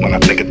way. When I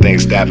think of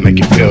things that make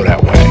you feel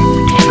that way.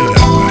 Feel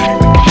that way,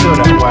 feel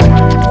that way,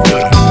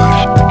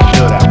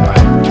 feel that way,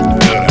 feel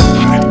that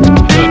way.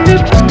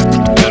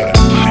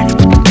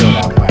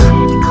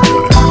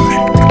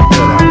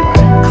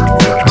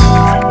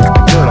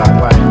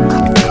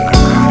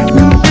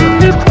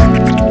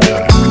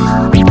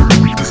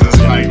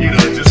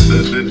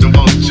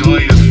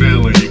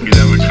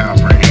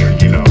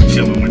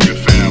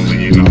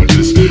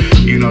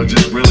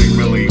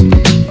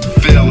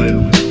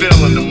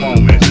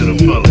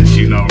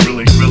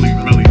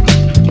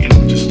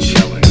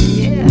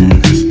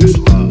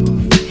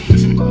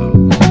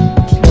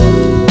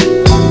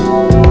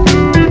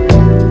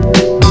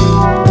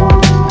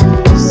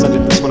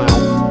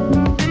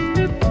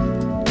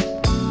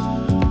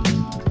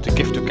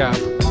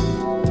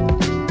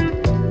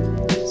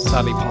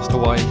 sadly passed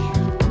away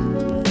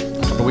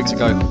a couple of weeks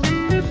ago.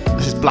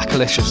 This is Black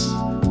Alicious,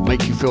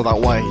 Make You Feel That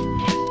Way,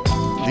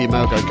 the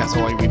Emergo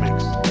Getaway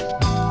remix.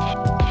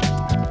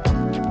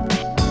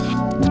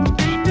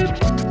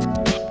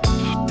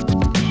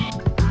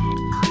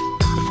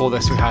 Before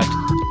this we had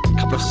a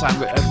couple of Sam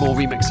Edmore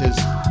remixes.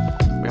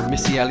 We have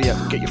Missy Elliott,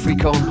 Get Your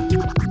Freak On,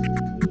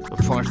 and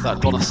prior to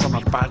that Donna Summer,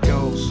 Bad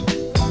Girls.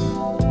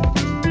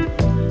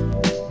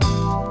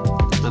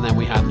 And then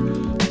we had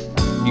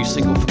a new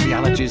single from The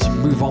Allergies,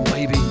 Move On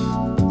Baby.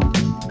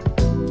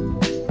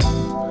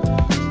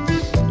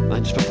 And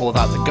then just before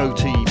that, the Go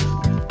Team,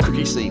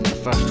 Cookie Scene, the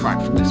first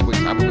track from this week's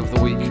album of the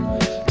week,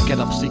 Get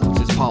Up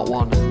Sequences Part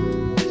 1.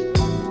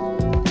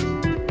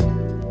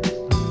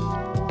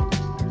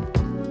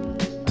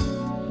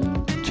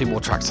 Two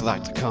more tracks of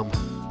that to come.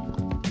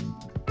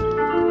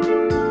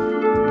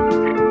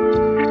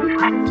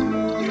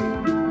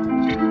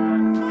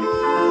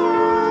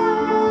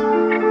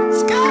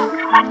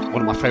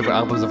 One of my favourite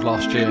albums of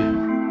last year.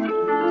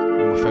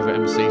 One of my favourite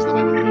MCs at the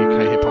moment in the UK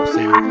hip hop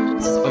scene.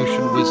 This is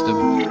Ocean Wisdom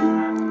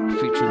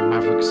featuring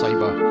Maverick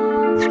Sabre.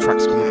 This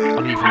track's called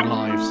Uneven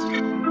Lives.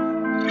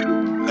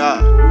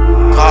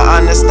 Can't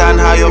understand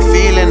how you're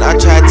feeling. I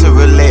tried to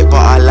relate, but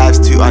our lives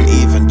too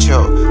uneven.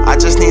 Chill. I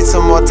just need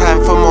some more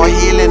time for more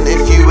healing.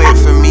 If you wait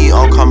for me,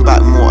 I'll come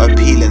back more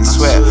appealing.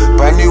 Swear.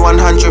 Brand new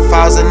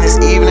 100,000 this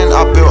evening.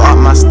 I built up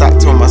my stack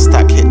till my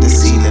stack hit the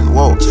ceiling.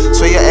 Whoa.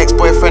 So your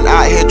ex-boyfriend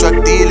out here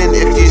drug dealing.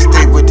 If you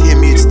stayed with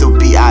him, you'd still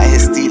be out here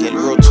stealing.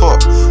 Real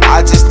talk.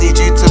 I just need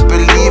you to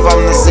believe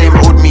I'm the same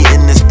old me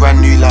in this brand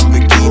new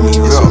Lamborghini.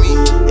 Real.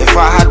 If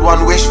I had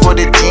one wish for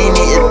the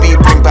genie, it'd be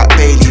bring back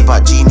Bailey,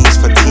 but genies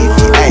for TV.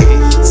 Ay,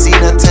 seen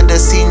her to the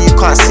scene, you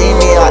can't see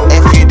me. I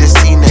F you the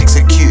scene,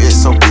 execute it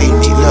so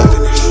cleanly. Look,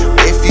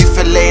 if you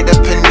fillet the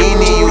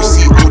panini, you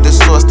see all the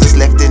sauce that's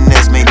left in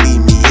there's may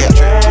leave me.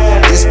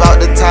 Yeah, this about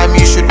the time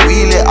you should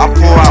wheel it. I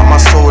pour out my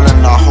soul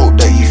and I hope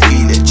that you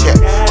feel it. Check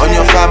on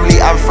your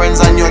family and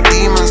friends and your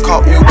demons,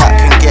 cause all that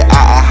can get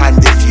out of hand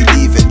if you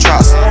leave it.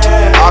 Trust,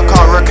 I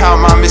can't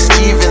recount my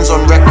mischievings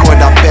on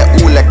record. I bet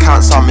all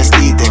accounts are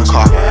misleading.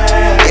 Car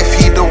if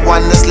he the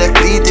one that's left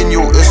bleeding,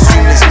 you'll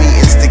assume it's me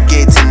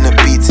instigating the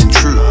beating.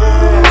 True,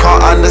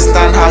 can't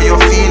understand how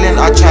you're feeling.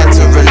 I tried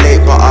to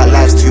relate, but our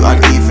lives too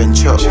uneven.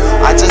 Chill,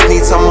 I just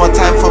need some more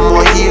time for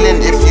more healing.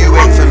 If you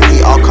wait for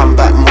me, I'll come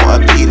back more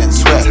appealing.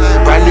 Swear,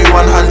 brand new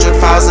 100,000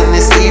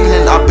 this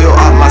evening. I built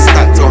up my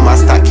stack till my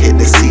stack hit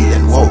the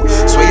ceiling. Whoa,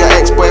 swear your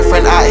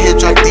ex-boyfriend out here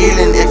drug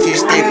dealing. If you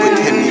stayed with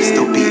him, you'd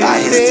still be out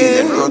here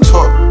stealing. Real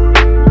talk.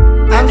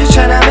 I'm just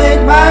tryna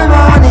make my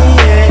money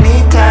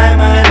anytime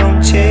I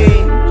don't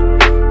change.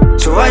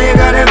 So why you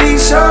gotta be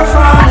so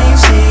funny?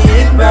 See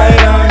it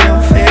right on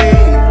your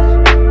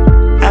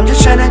face. I'm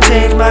just tryna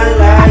change my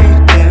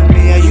life. Tell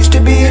me I used to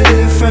be a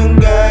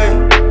different guy.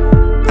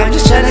 I'm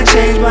just tryna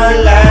change my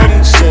life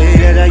and say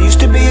that I used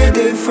to be a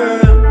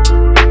different.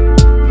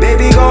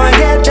 Baby, go and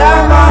get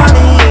that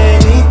money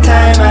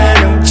anytime I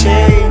don't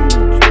change.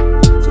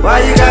 So why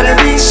you gotta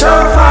be so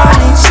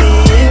funny?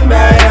 See it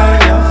right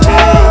on your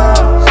face.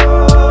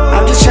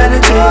 I'm just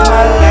tryna change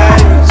my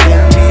life.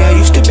 Tell me I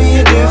used to be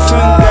a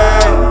different guy.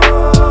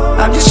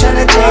 I'm just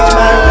tryna change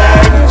my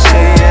life and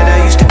say that I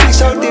used to be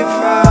so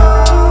different.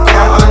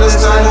 Can't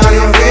understand how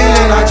you're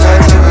feeling. I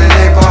tried to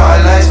relate, but our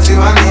lives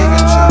too uneven.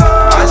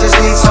 I just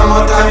need some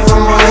more time for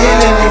more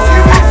healing. If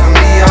you wait for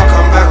me, I'll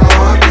come back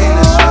more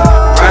appealing.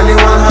 Brand new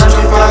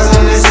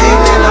 100,000 this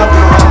evening. I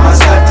built up my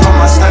stack till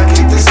my stack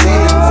hit the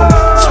ceiling.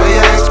 Swear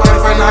your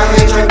ex-boyfriend out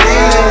here drug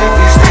dealing. If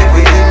you stay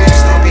with him, you'd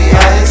still be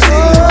out here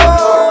stealing.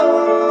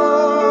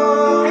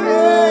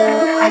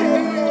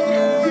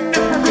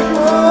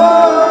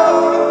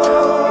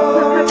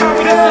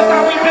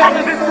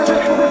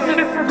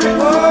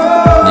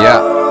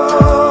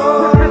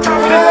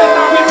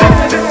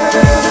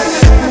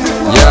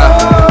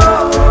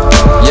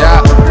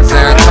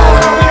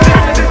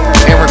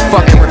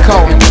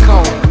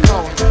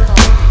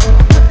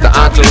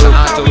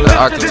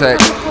 Architect,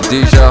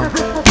 DJ,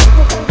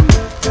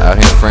 out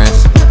here in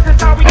France,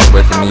 all the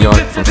way from New York,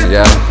 from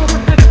Seattle,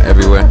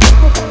 everywhere.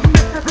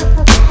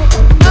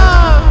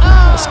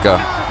 Let's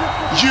go.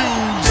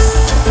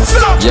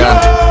 Yeah.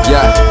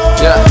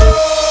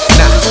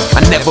 Nah,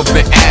 I never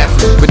been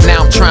average, but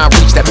now I'm trying to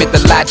reach that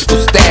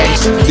mythological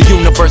status. The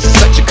universe is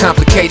such a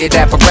complicated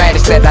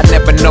apparatus that I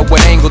never know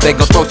what angle they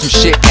gon' throw some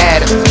shit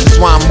at us. That's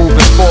why I'm moving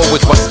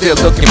forwards while still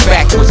looking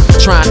backwards.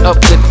 Trying to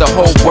uplift the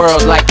whole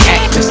world like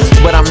Atlas,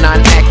 but I'm not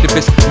an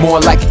activist, more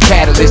like a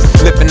catalyst.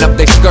 Lifting up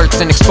their skirts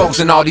and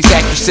exposing all these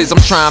actresses.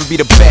 I'm trying to be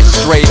the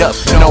best, straight up,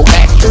 no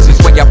actresses.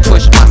 When I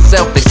push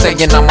myself, they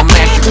saying I'm a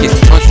masochist.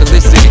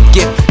 Unsolicited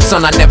gift,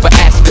 son, I never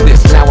asked for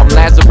this. Now I'm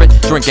Lazarus,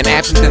 drinking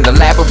absinthe in the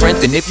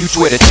labyrinth. And if you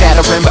Twitter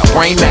chattering about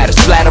brain matter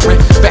splattering,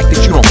 the fact that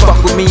you don't fuck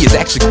with me is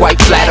actually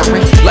quite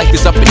flattering. Life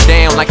is up and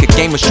down like a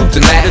game of shoots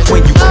and ladders.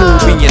 When you cool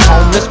being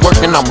homeless,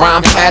 working on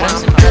rhyme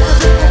patterns.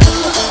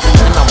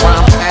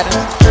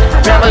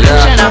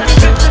 Revolution up.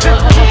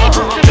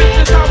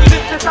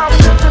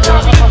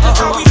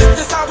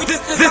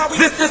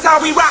 This is how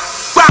we rock.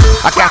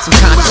 I got some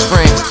conscious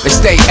friends, they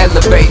stay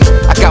elevated.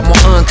 I got more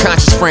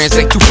unconscious friends,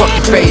 they too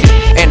fucking faded.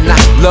 And I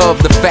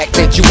love the fact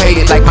that you hate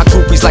it, like my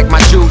groupies, like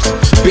my juice.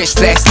 Bitch,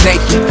 that's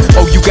naked.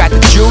 Oh, you got the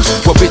juice?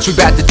 Well, bitch, we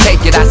bout to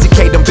take it.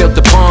 ICK done built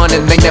the bond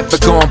and they never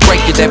gon' break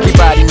it.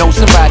 Everybody knows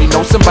somebody,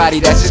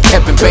 that's just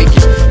Kevin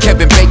Bacon.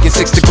 Kevin Bacon,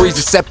 6 degrees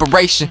of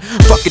separation.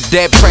 Fuck a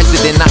dead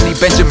president, I need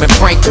Benjamin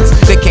Franklin's.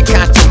 They can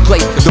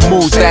contemplate the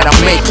moves that I'm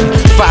making.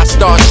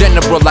 5-star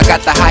general, I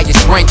got the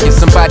highest ranking.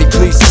 Somebody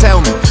please tell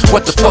me,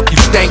 what the fuck you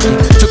stankin'?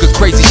 Took a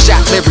crazy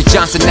shot, Larry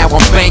Johnson, now I'm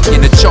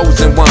banking. The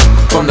chosen one,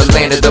 from the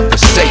land of the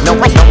forsaken. No,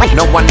 I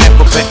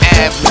never been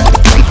average.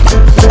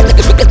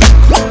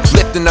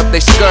 Lifting up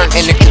their skirt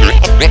and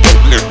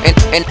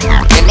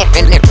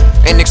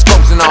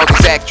exposing all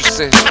these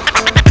actresses.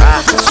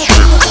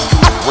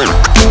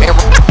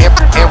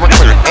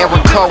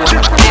 Aaron Cohen.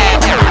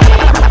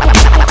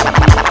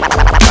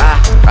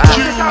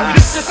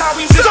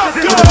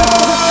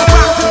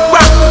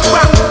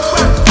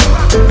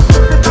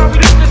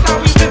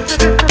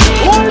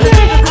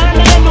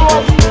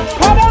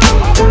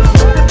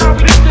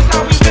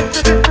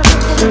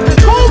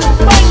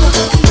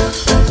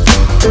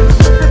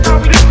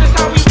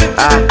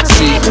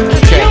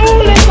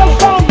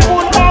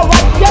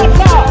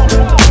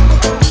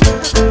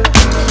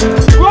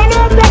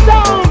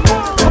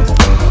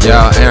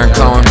 Yeah, Aaron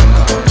Cohen.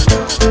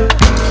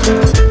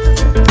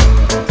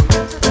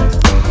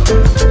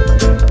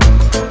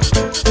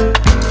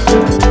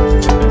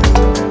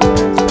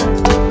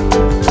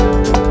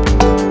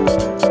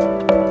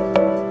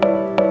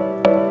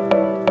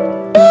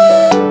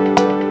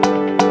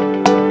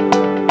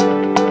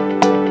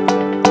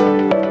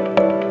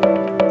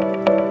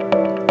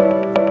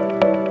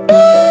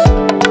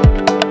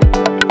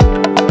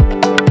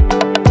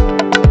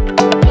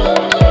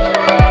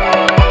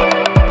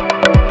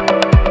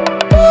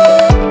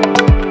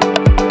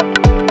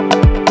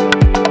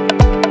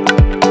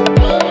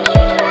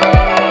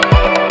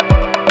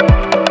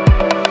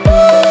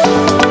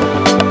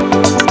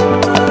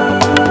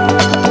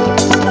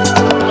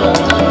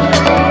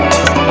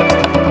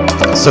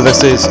 So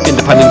this is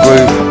Independent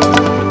Groove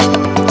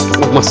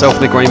with myself,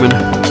 Nick Raymond.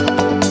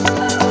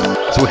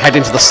 So we head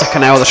into the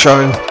second hour of the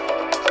show.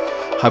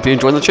 Hope you're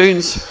enjoying the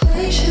tunes.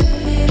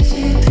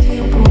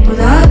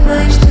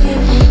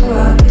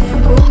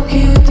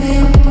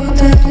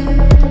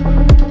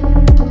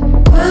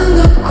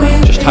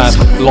 Just had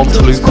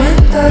Lontaluke,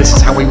 This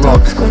Is How We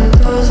Rock.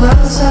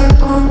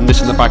 And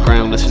this in the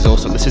background, this is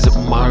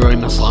Mario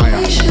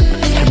Nasaya,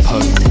 Tempo.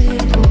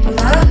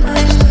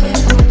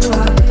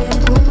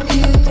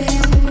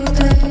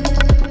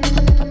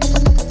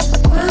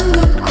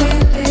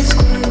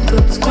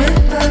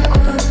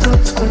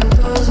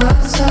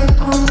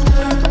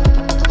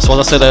 So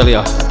as I said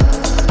earlier,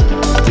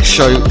 this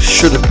show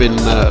should have been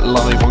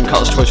live on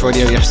Cutler's Choice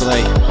Radio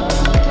yesterday,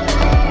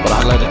 but I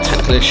had a load of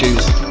technical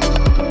issues, so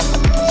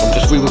I'm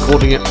just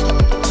re-recording it.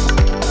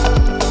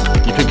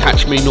 You can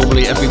catch me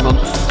normally every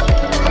month,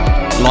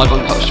 live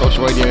on Cutler's Choice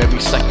Radio every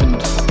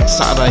second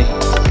Saturday,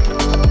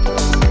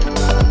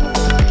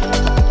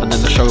 and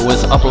then the show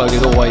was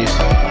uploaded always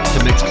to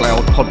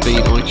Mixcloud,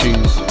 Podbean,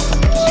 iTunes, so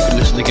you can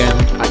listen again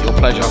at your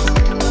pleasure,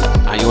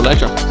 at your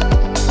leisure.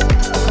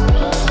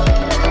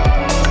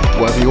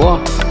 Wherever you are.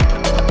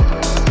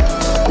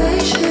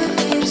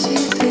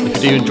 If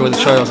you do enjoy the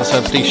show, as I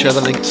said, please share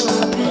the links.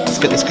 Let's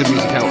get this good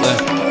music out there.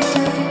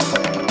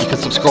 You can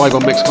subscribe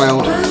on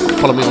Mixcloud,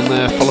 follow me on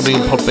there, follow me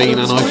on Podbean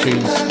and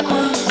iTunes,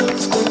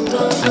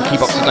 and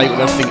keep up to date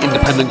with everything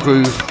Independent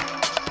Groove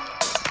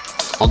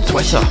on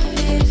Twitter.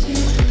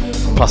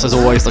 Plus, as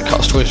always, the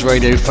Cutler's Choice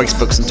Radio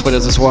Facebooks and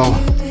Twitters as well.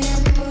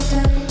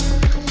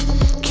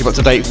 Keep up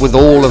to date with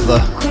all of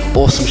the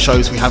awesome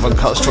shows we have on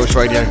Cutler's Choice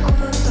Radio.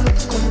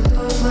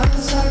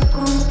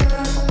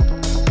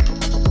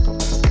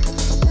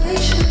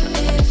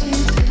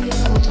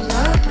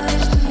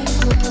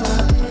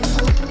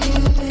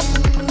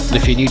 And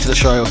if you're new to the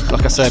show,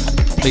 like I said,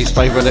 please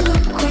favourite it,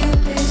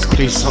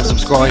 please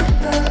subscribe.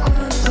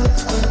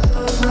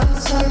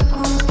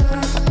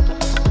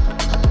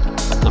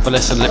 Have a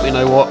listen, let me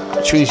know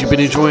what tunes you've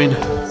been enjoying,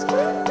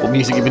 what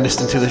music you've been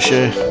listening to this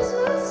year.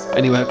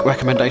 Any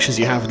recommendations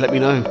you have, let me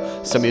know.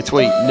 Send me a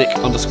tweet,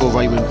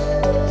 Nick_Raymond.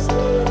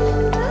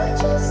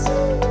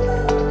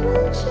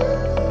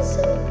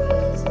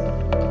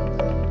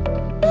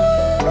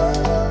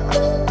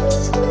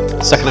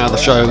 Second hour of the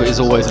show is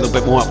always a little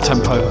bit more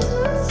up-tempo. A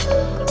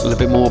little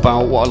bit more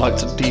about what I like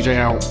to DJ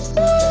out. So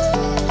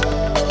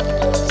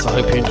I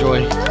hope you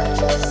enjoy.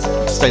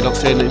 Stay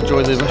locked in and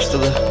enjoy the rest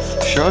of the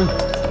show.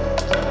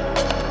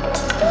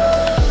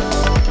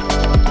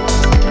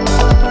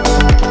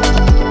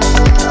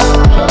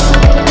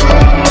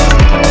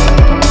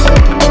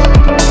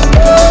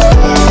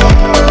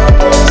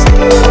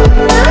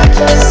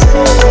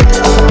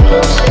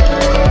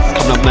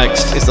 Coming up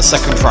next is the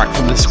second track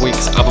from this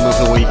week's album of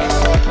the week.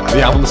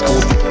 The album is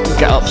called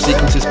Get Up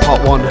Sequences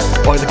Part 1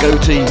 by The Go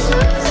Team.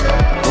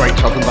 Great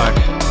to have them back.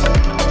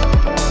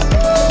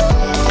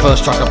 The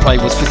first track I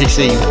played was 50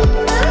 Scene.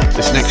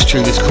 This next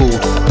tune is called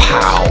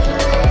Pow.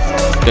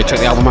 Go check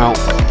the album out,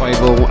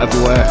 available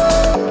everywhere.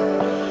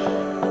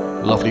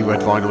 Lovely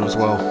red vinyl as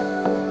well.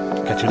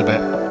 Catch you in a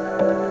bit.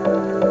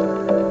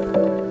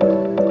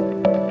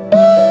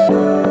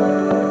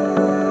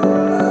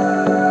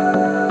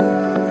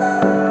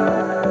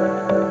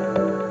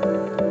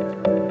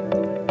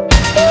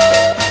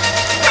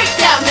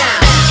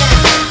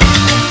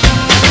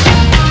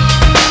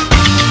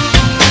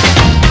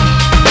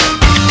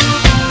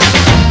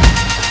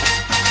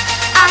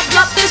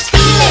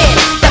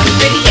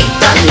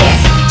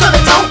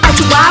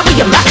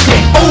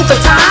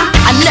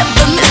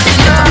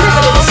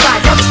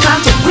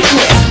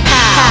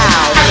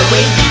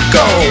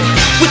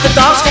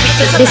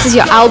 This is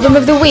your album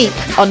of the week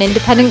on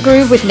Independent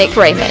Groove with Nick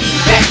Raymond.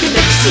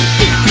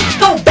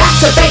 Go back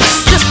to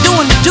base, just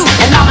doing the do,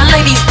 and all the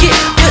ladies get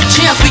good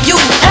cheer for you.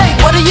 Hey,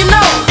 what do you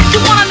know?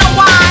 You wanna know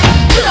why?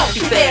 You don't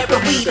be fair,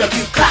 but we love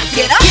you. Clock,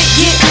 get up,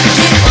 get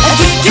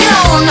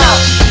on up.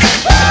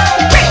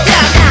 Break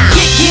down now.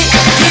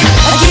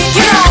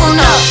 Get on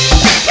up.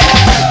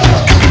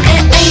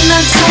 It ain't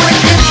nothing to it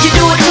if you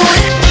do it to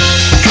it.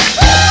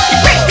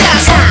 Break down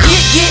now.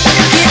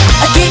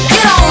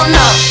 Get on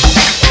up.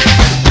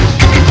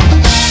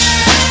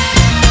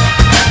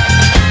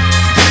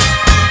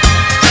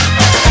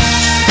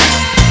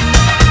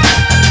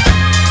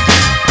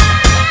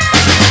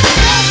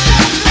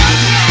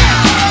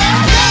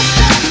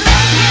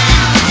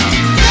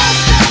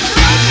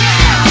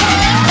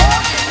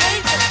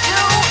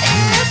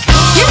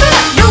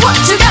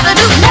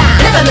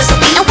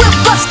 And we're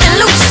bustin'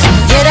 loose.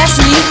 Yeah, that's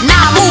me.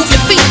 Now move your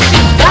feet.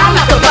 I'm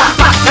not the rock,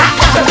 rock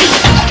the beat.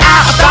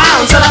 Out of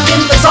bounds, till I'm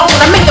in the zone.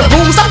 I make the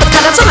rules up the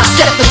cut until I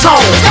set the tone.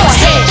 Go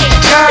ahead,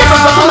 girl. If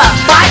I'm from my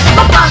bike,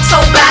 my butt's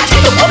so bad, you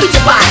don't want me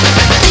to buy.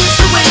 It's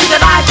the way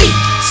that I be.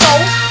 So,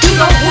 you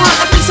don't want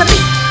a piece of me.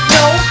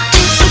 No,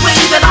 it's the way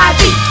that I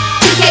be.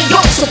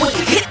 TKO, so when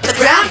you hit the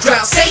ground,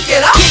 shake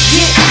it up.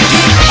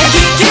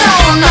 Get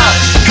on up.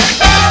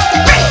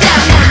 Break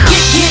down now.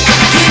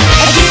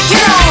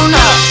 Get on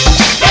up.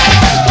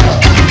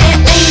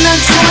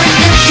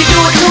 If you do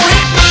it to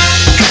it,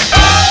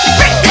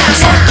 break down.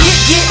 So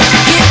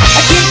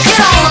get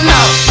on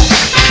up.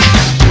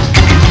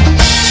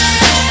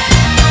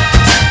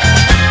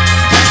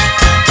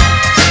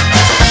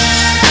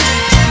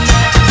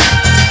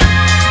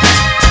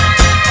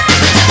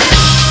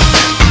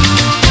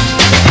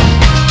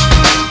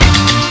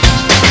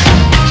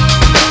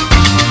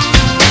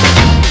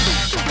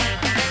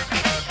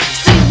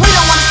 See, we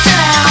don't wanna sit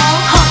down,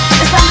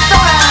 it's time to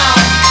throw down.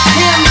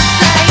 Hear me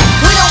say,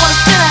 we don't wanna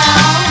sit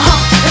down,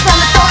 it's time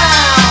to throw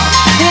down.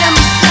 Hear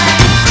me say,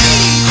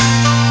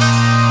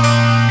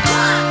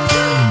 1, 2,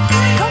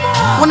 3, come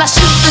on. When I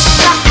shoot the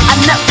shot, I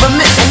never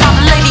miss, and all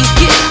the ladies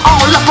get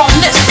all up on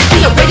this.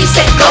 Be ready,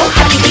 set, go,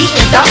 how do you eat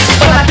and dust?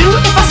 What I do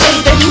if I say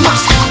then you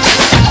must.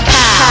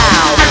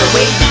 How the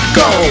way we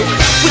go,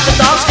 with the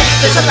dogs,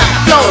 there's a lot of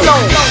flow.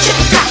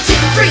 Chicken top,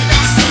 chicken free,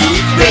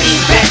 see, ready,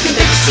 back in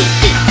the seat.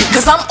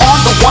 Cause I'm on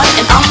the 1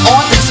 and I'm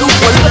on the 2.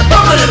 Well, the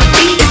bubble of the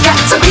beat, it's got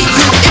to be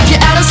you. If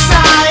you're out of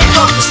sight,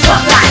 come the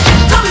spotlight.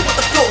 Tell me what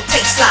the floor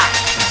tastes like.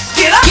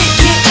 Get up,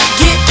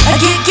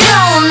 get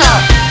on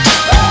up.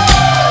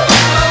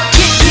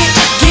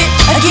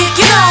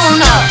 Get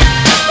on up.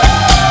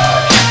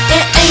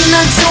 It ain't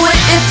nothing to it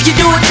if you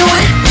do it to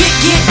it.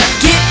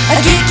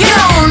 Get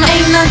on.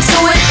 Ain't nothing to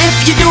it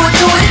if you do it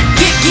to it.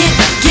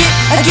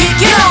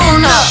 Get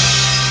on up.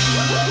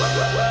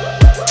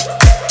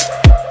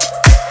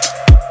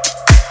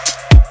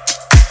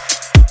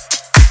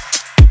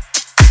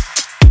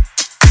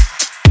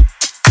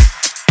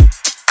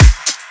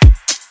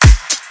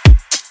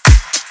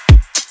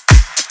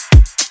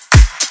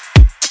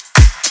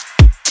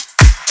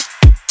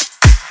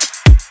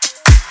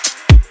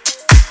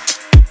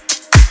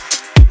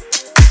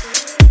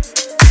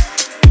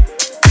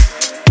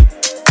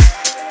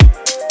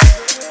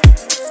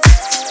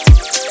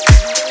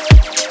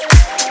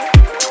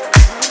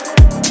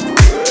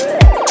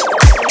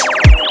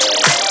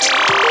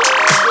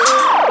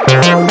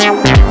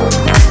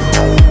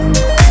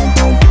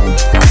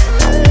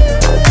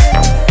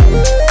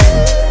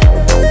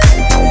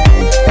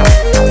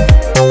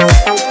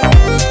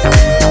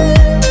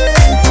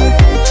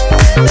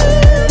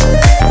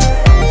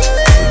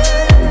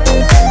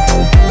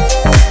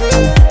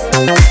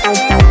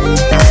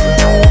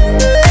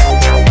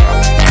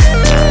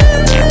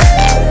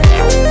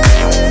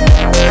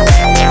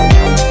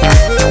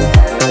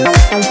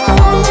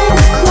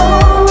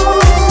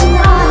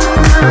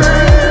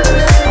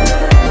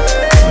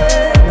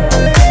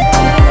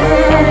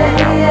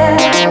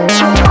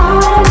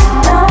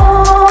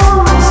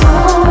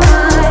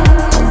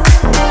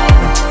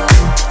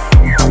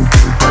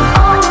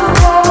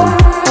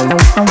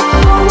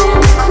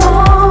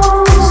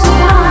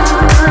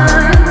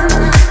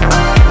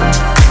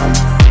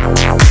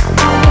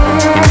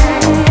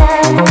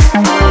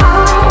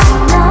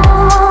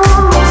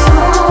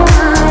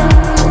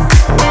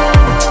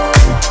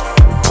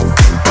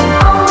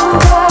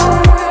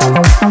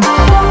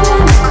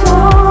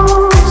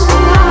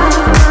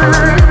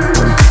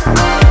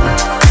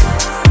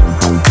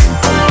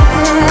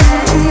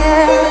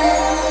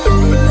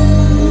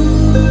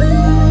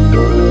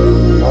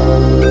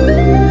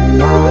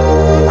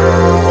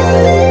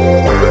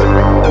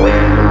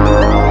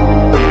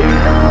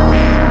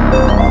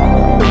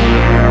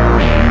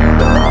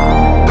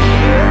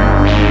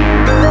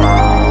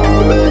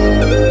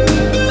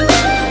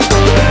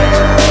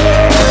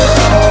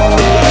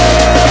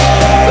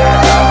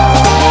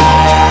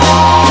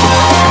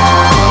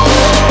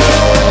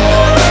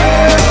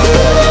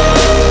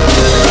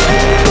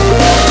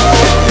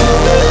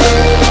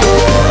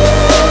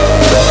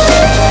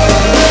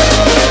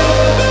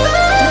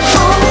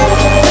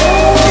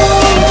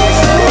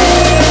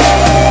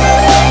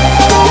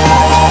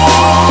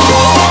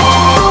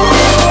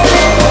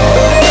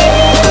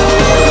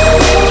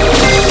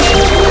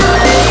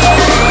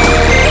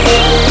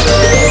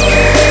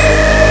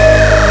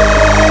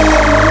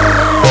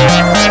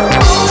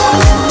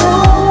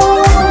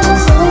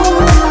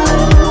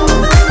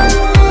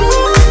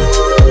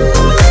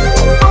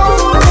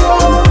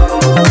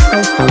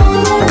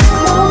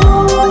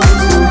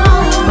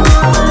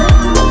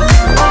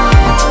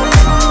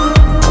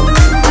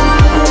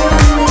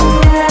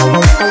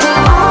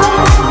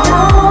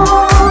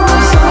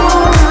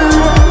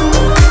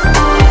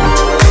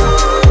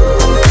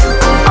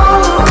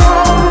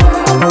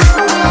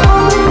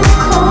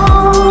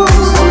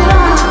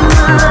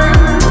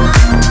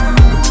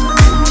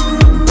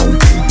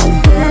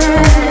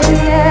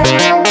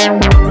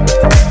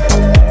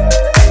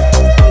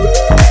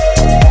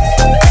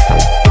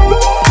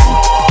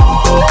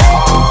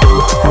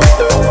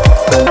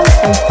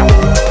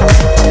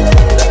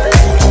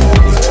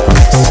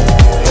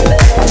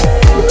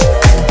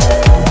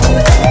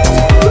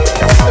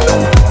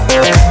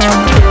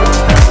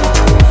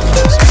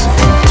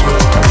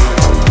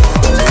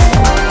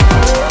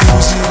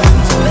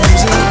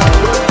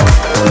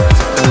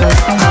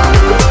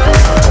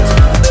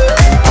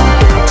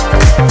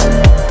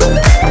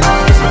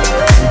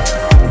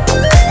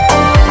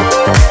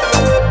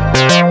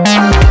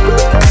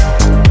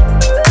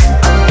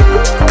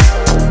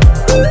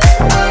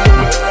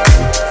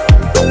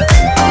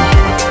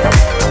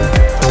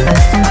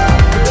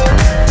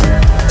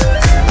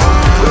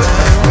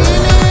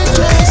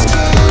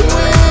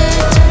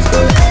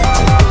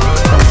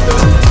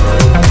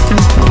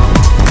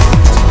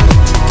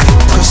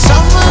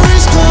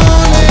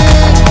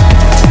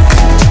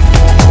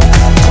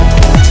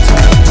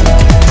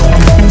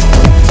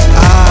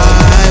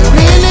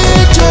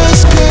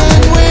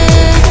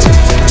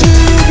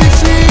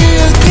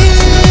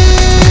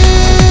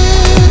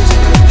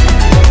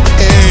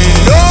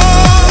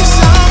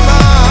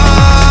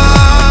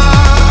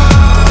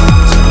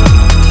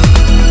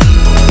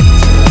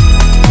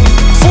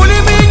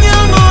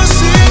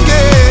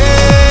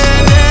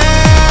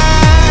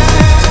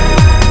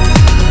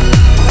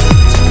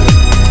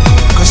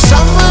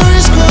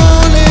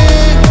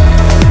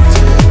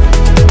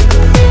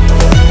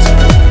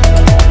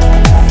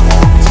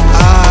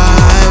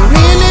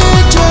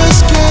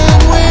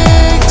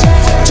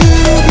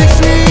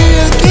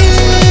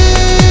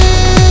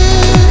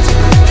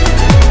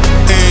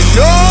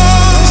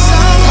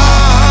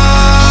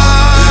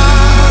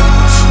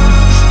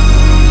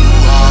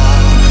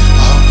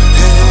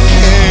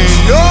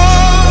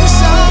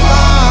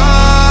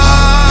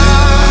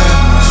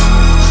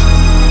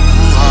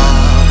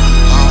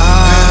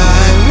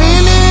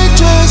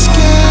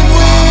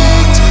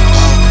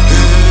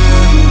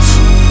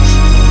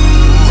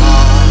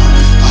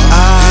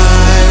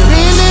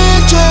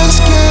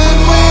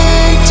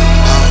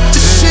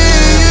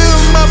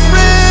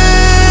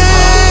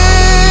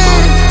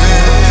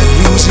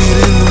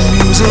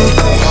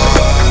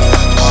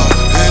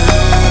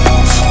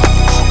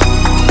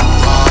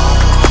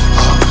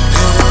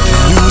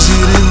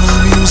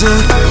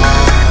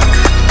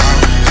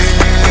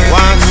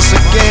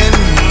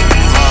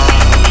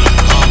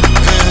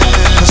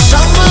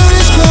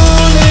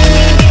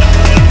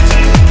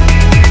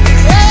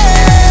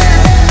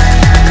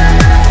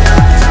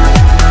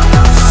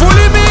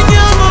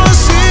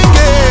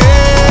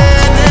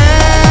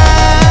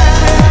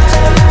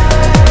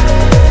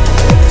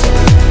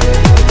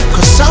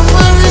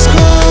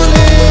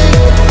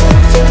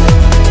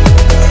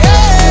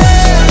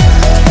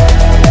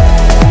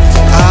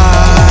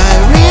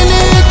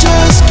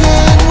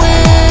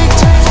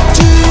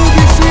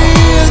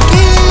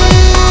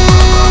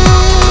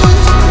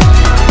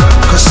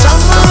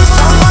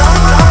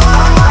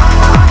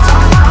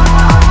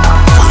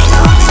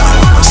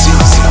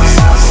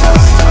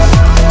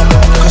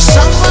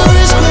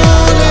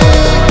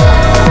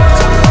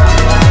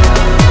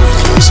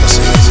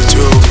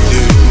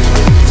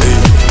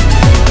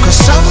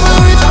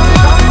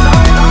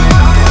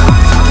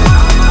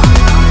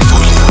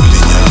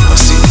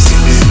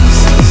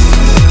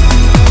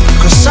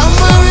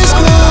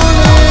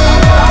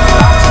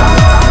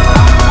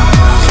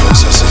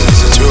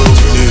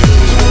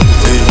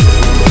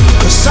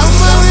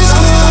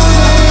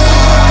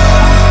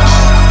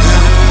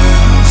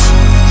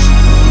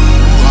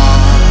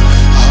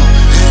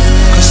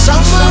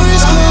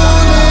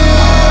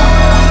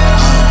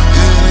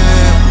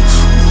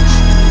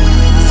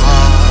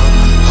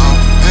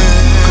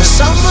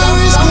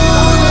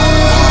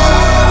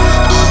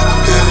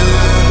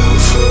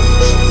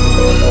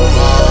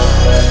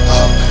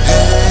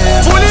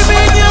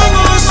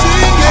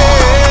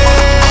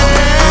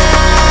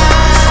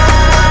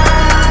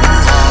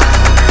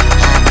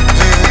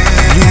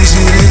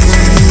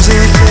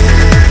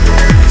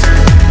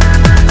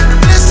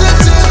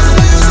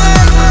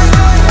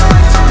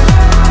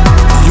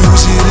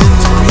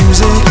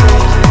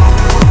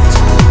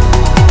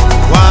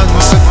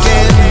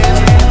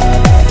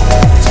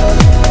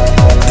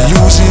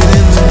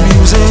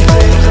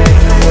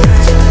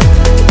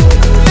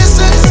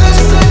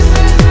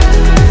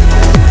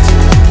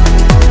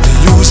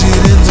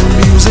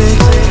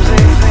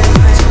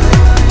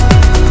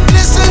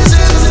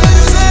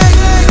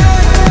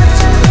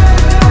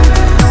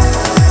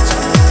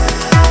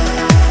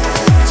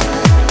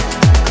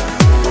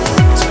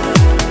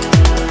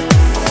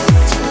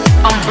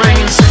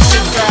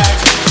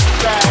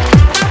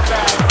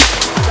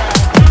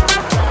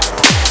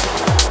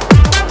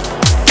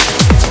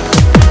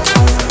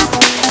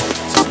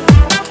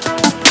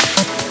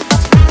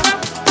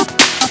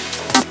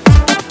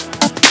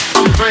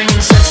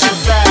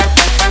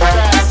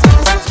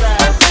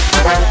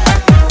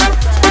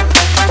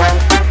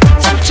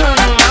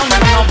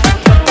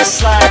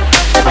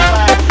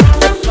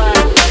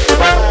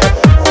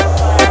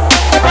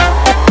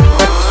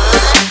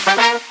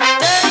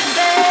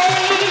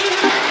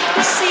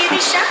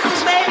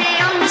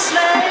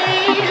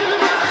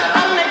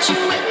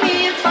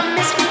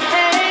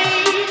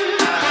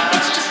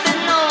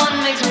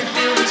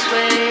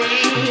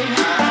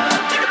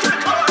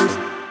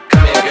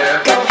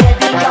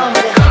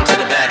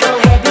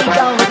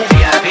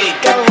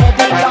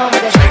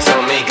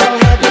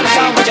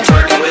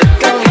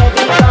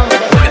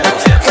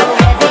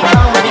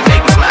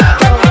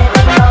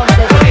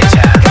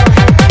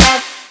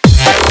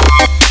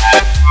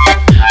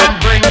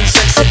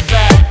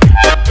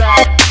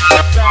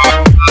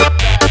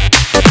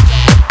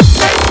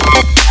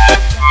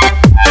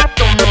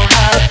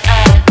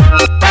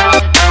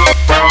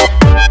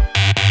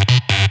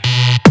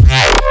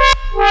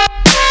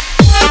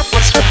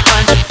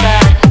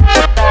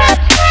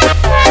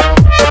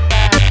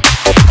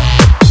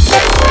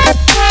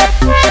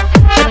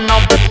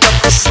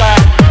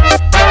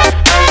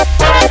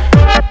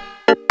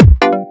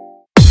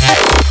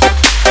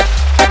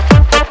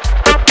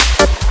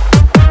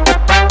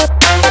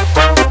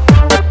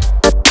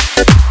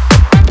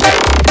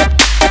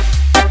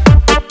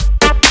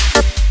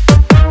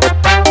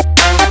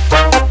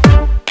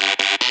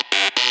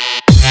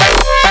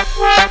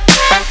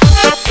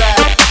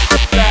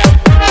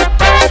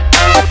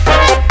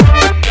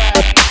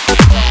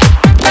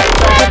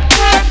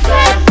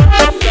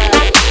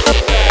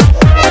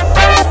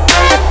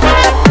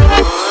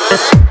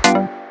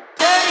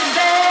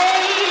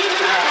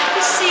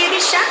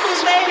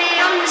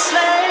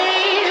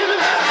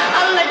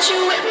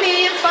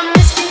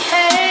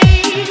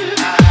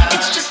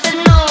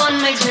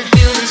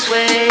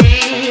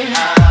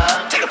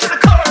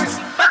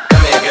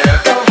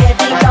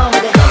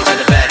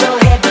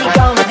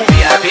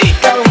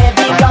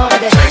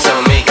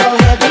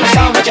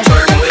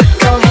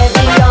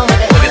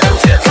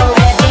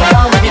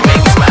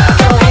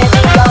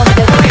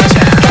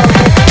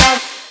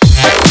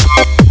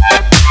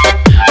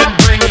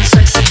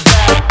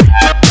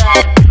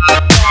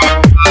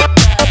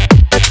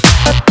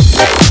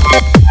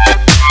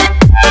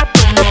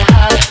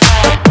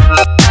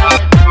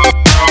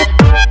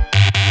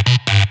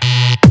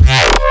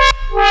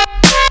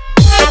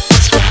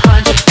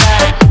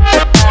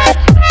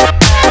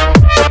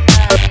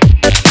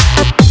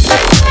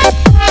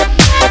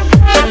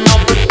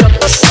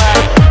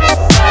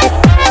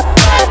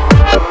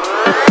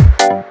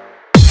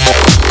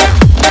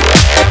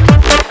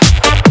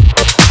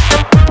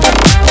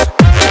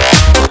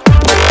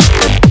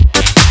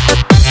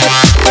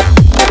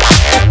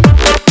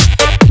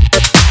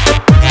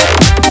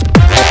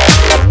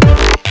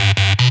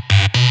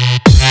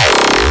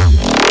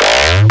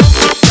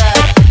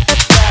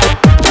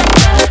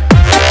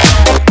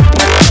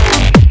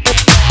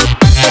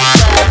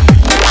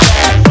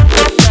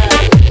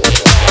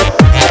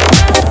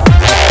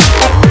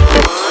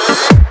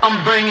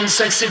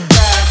 sexy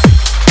back.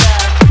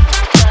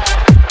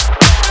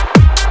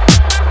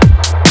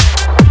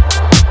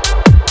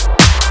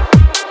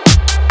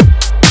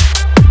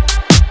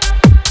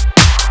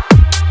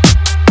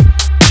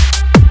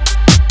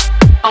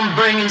 I'm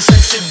bringing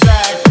sexy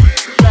back.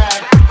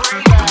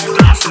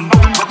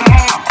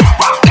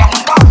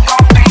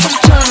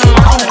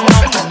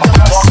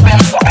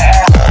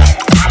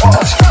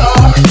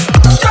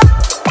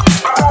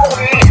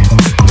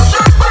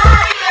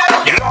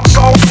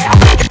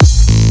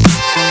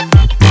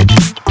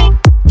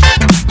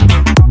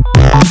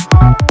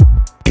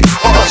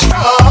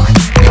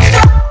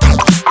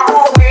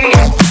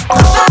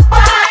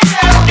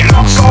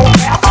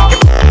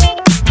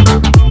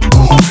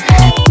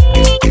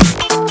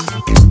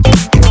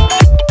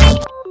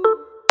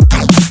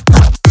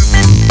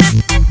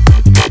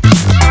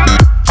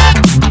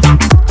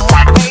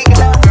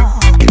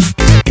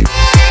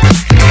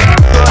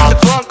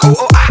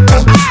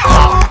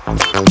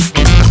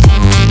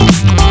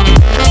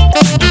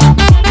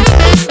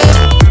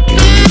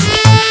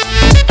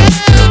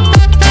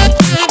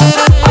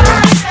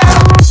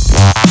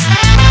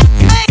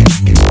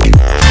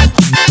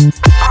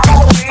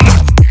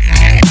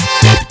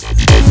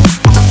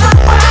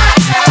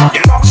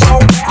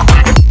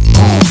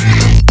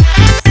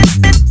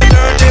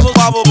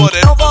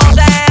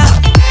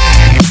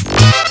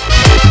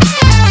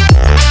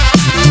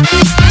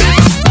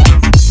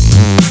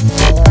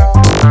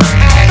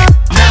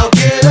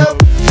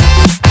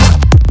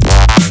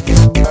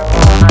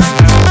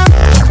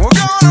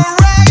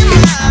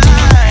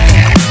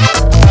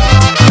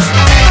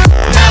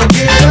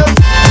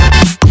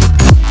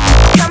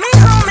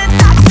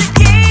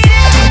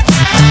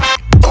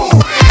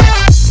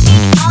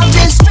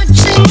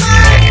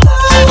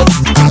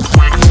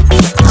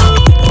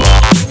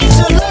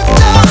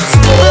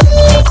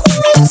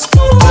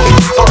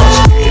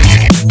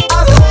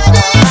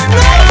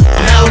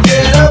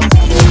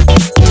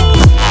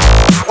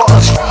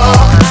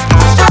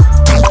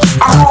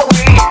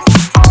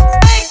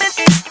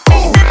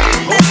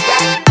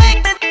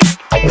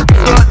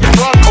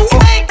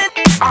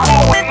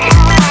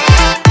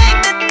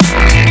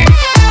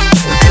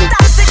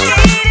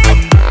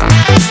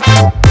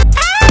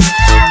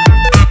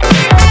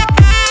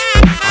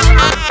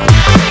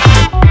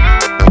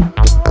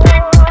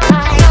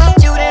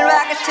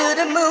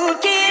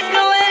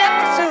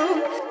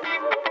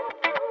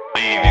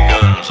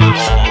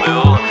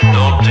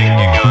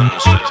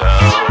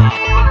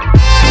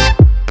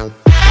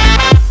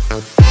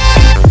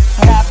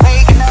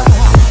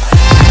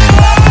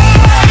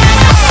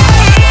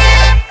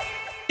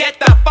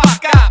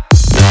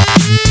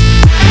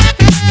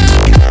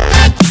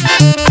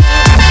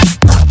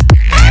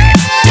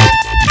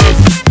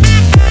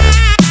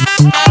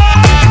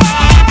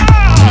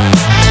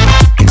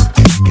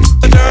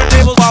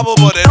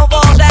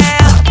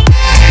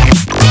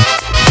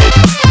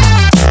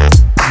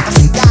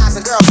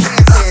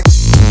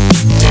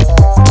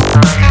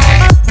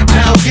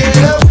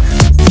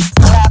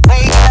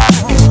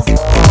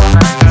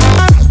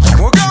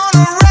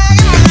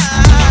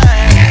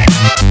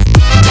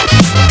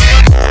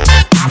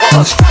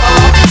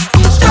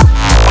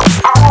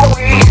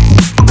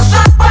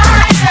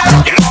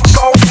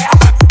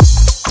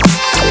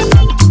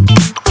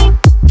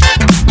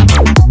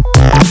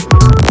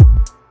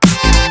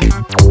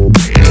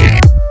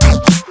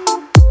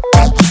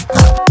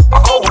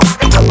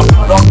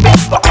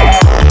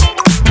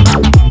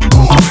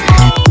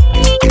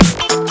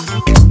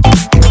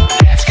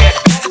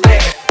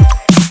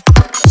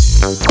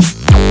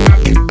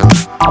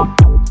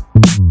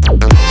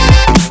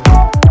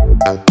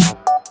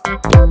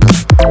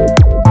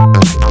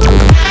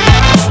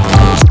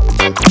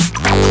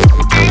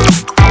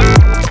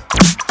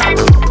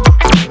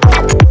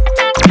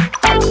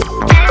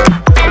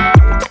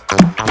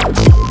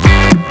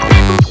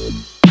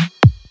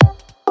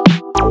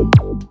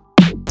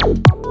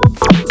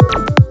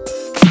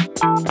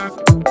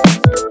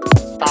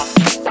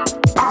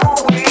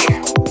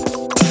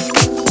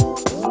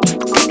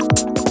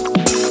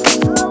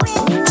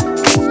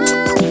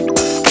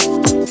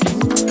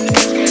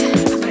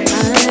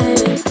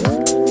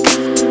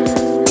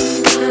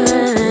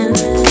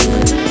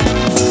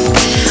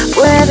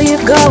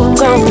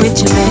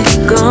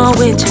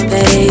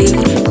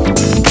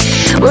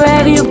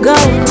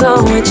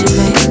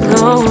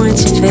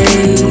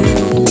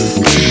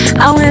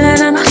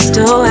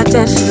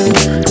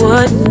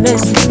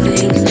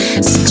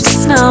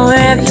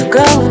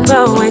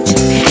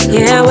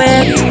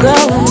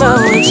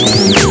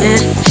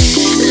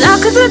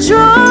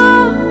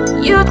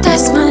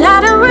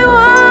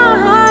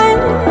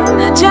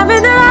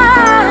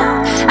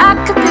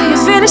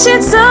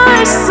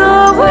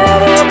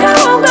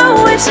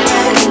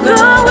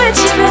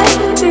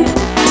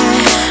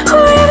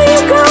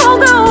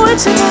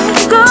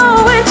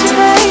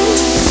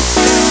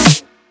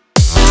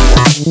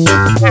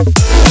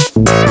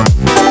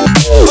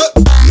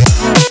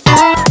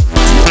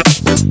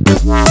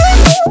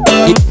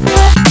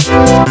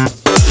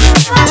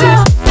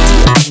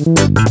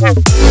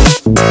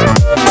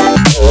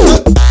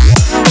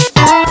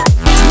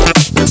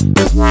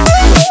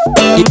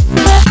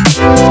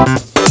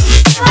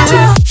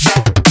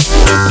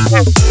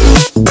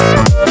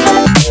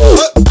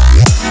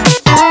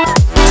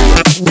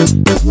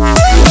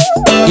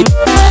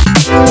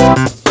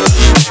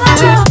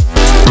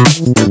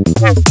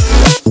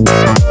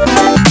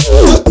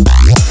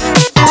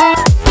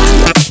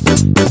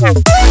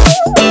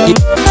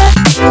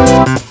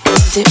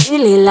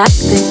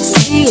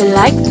 your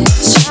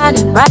likeness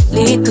shining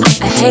brightly through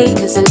the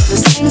haze and the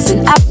things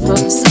and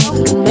afros,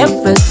 smoke and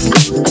mirrors.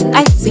 When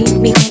I see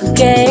me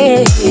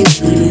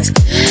gaze,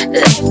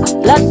 let my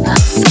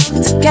bloodlines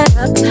come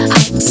together. I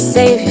will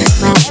save you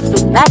from my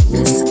every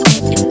madness.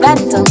 In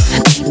random,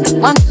 be the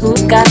one who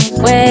got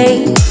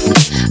away.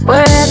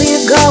 Wherever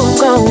you go, I'm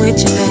going with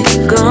you,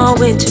 babe. Going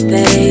with you,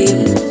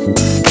 babe.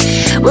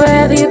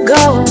 Wherever you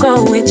go, I'm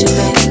going with you,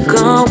 babe.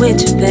 Going with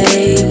you,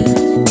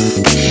 babe.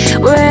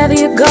 Wherever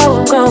you go,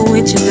 I'm going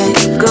with you,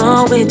 babe.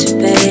 Going with you,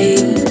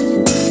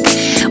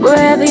 babe.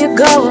 Wherever you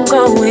go, I'm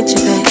going with you,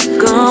 babe.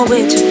 Going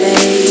with you,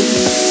 babe.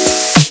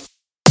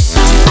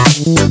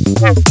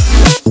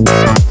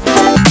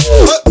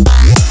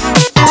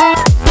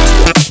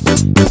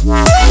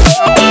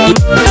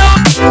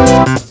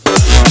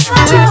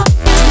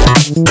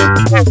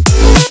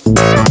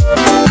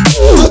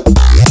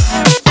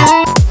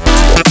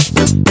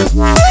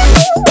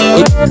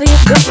 Wherever you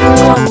go, I'm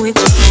going with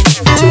you.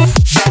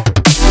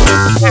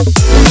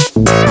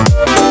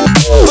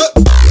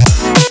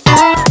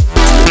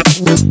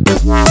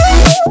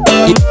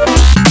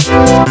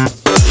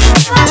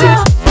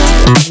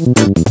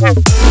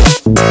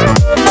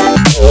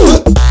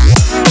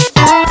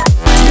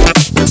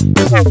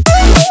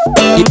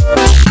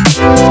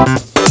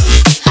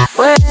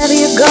 Wherever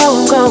you go,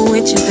 I'm going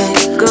with you,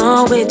 babe.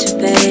 Going with you,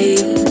 babe.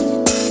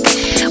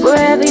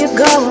 Wherever you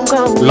go, I'm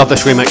going with you. Love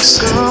this remix.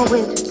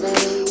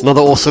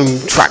 Another awesome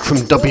track from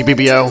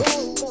WBBL.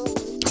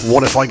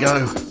 What If I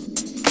Go?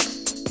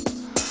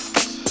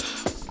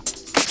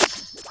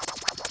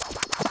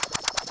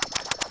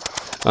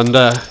 And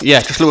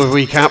yeah, just a little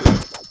recap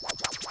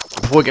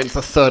before we get into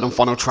the third and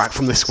final track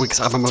from this week's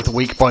Album of the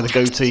Week by the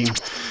Go Team.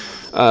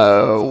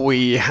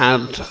 We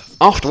had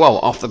after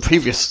the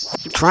previous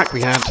track,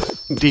 we had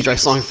DJ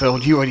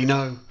Seinfeld, You Already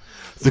Know,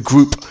 the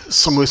group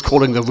some was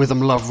calling the Rhythm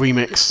Love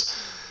remix,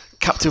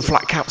 Captain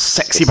Flatcap's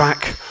Sexy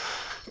Back,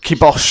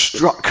 Kibosh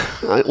Struck,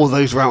 all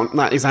those are out.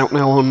 That is out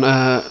now on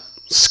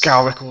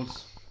Scour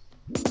Records.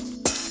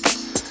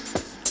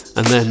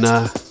 And then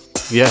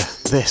yeah,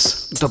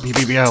 this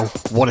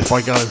WBBL, What If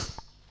I Go?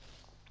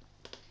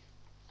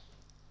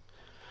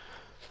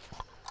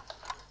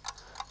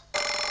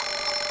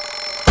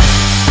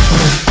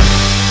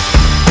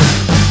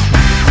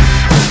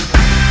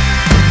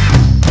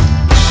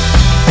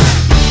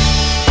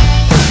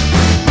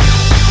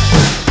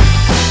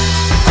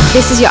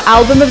 This is your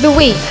album of the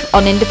week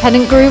on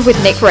Independent Groove with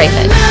Nick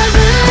Raymond.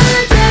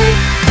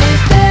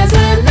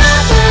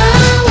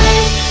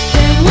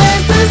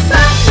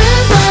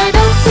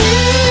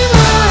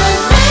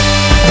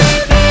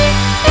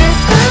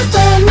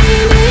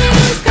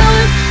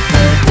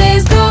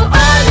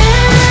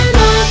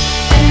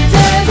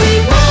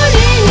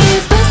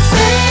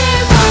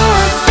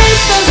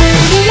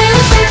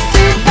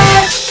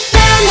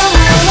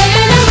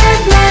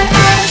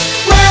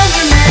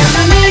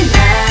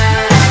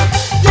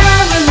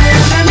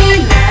 Remember me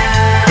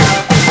now.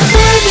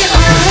 Baby,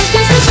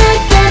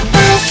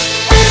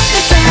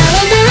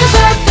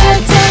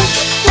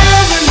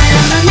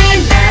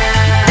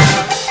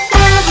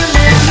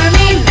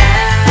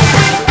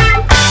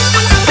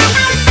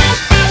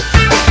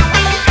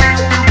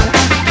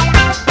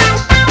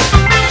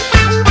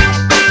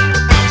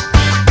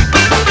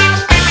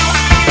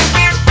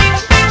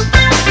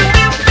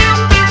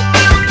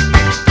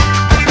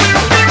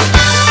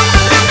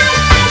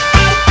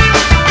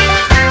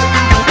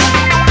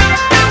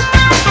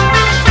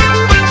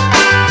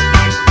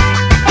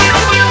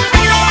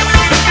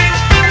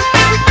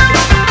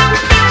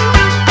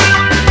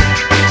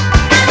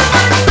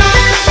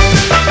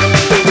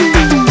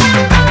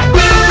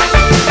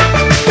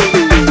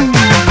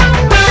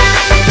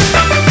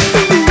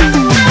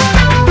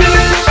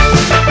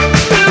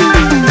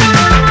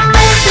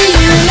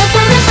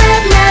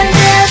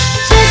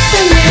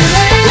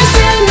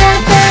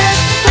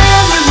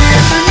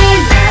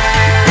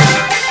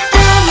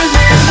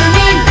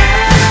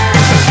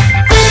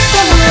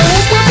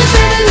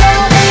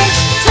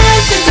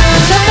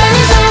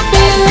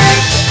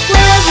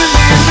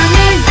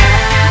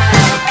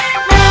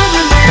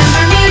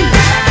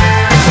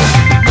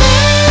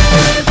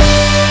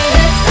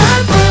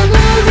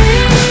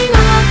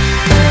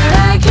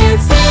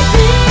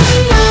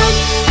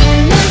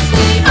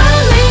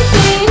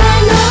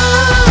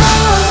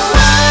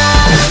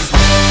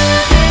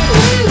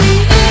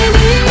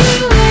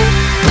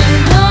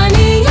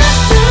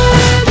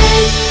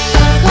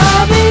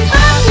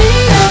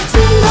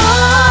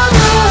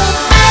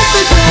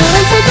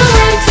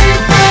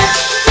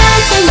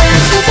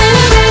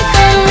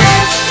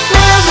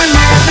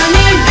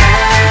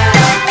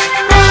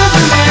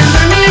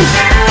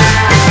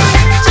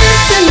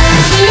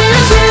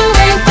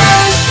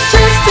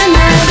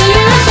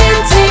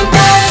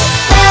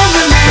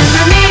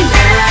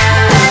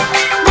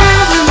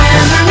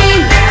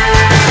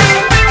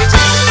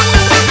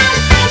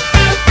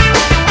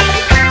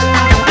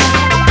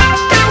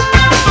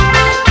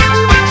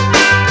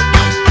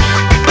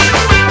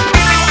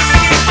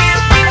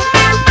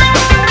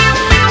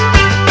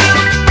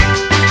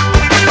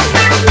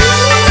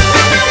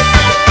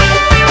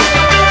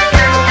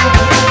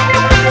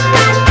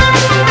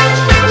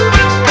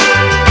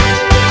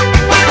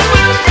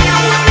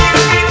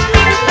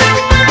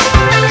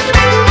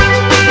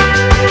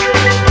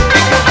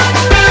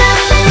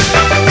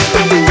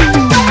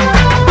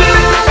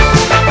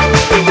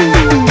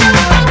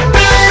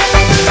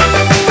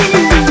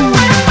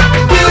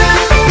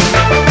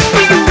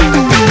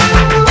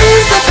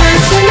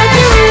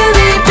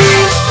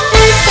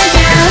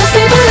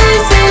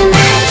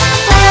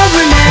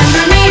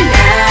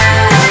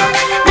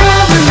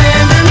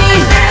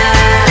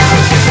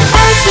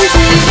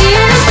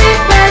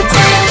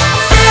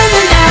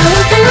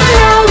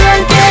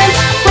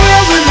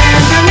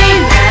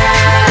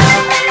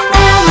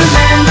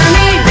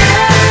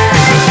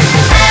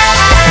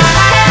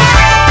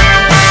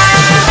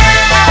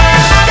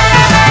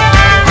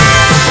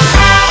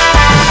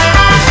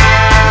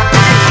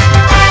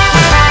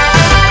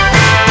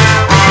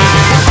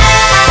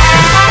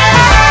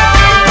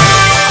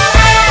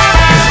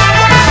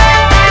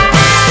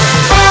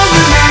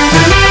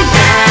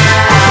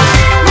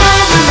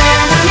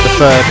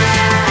 third.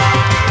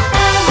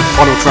 The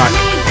final track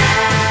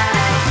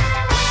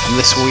from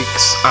this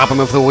week's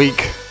album of the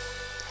week,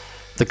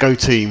 The Go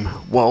Team,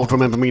 World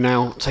Remember Me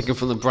Now, taken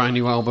from the brand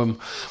new album,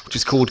 which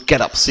is called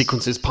Get Up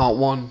Sequences Part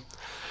 1.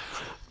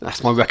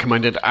 That's my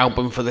recommended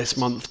album for this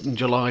month in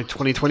July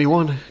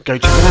 2021. Go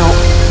check it out.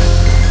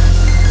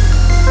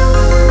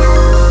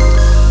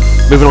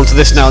 Moving on to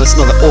this now, this is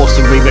another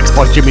awesome remix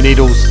by Jimmy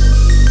Needles.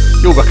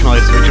 You'll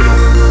recognise the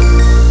original.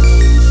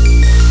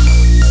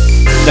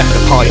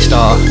 Definite party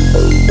star.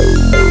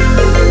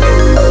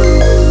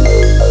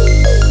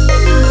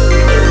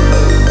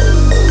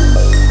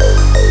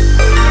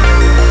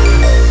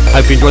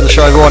 Hope you enjoyed the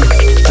show, everyone.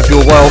 Hope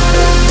you're well.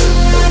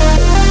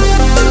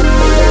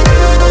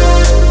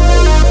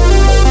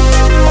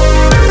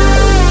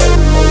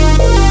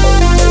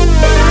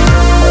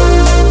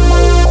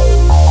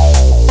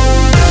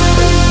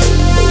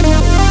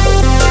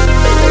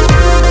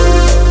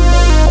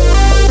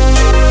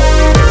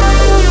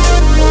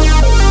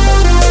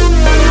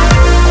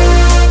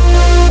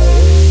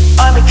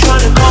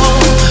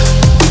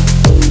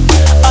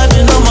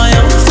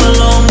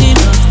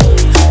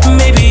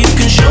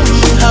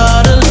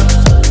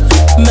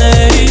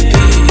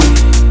 Maybe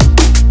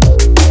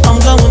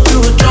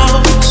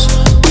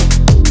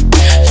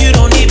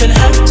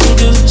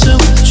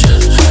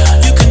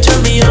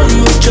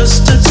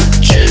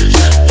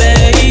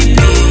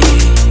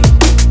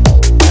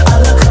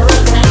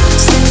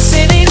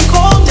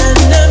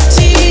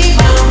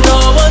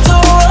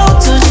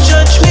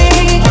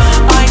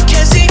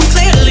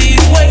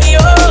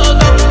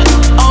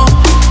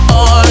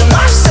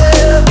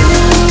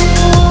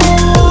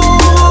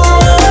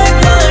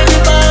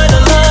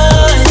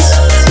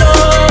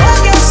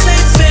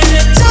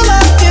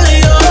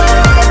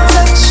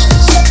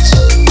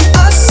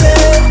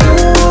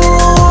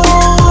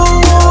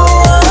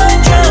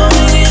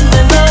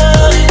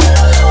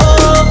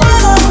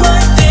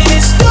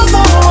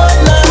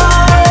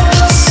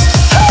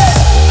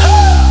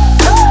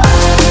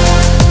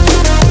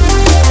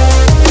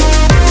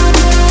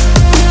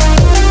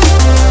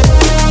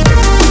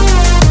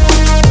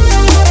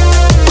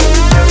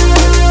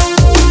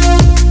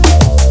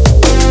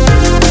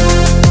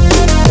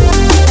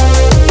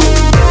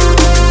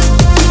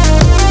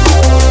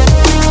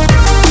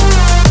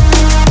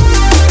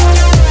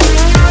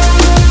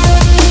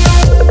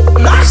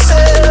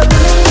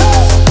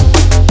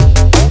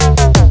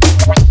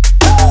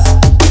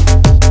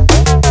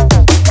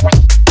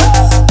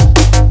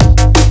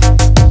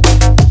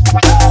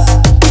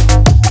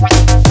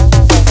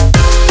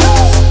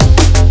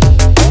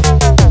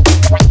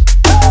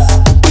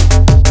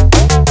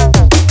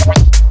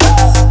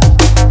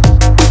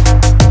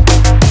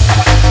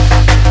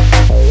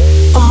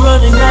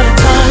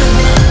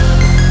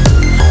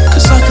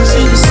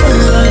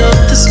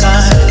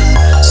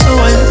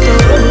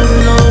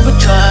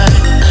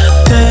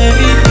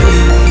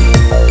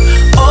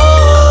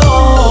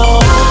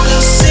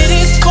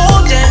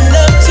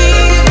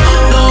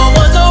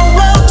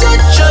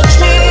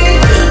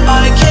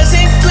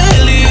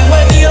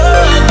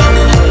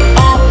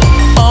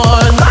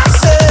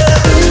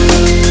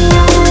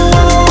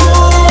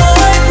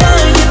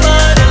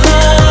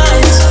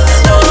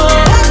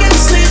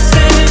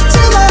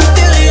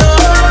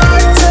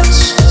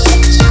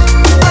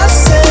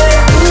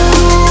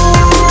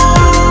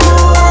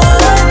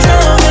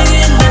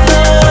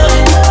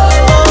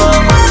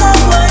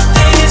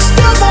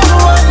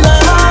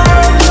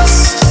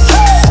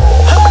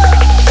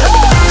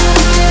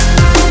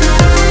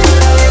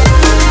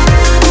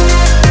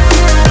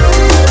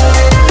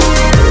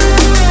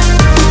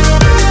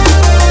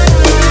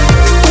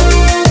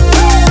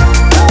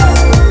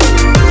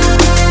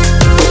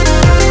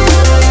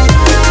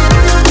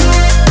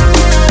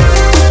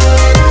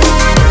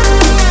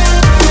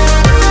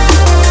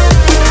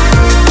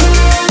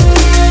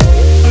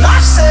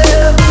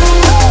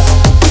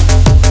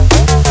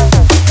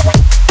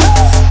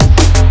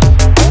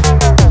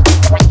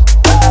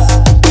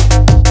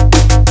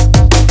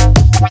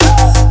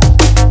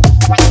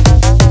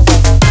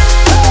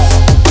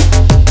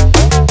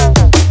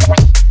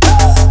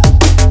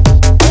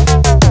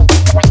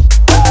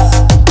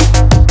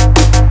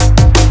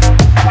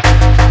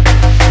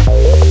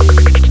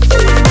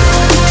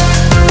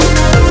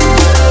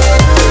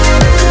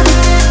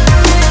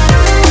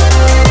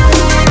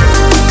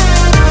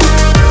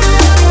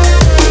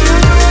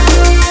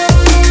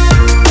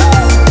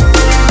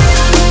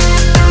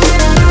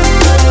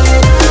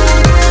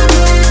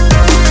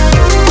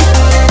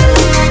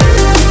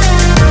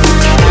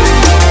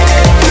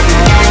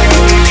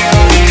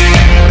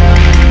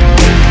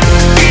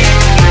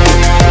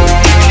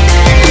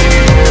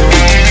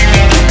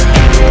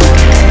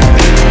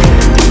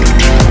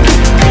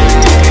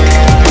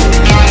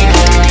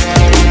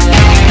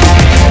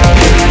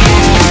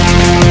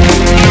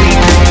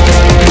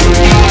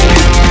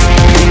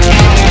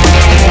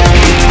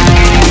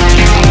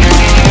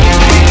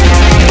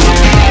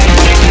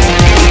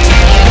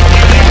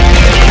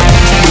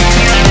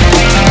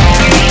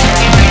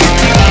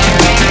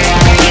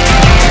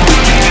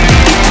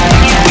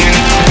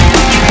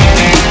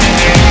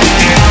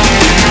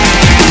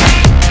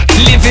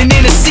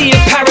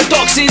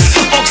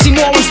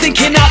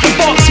thinking out the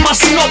box. My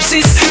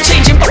synopsis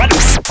changing by the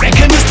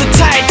second as the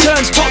tide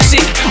turns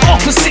toxic.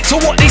 Opposite to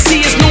what they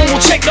see as normal,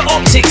 check the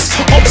optics.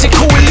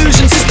 Optical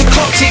illusions as the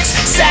clock ticks.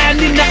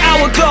 Sand in the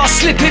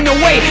hourglass slipping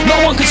away, no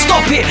one can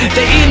stop it.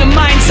 The inner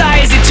mind's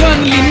eye is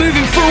eternally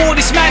moving through all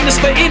this madness,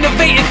 but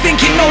innovative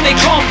thinking, no, they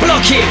can't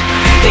block it.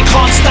 They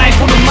can't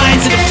stifle the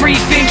minds of the free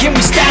thinking.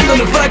 We stand on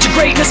the verge of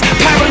greatness,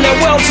 parallel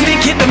worlds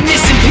linking. The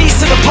missing piece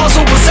of the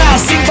puzzle was our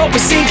sync, but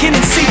we're sinking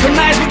and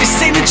synchronized with the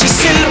signature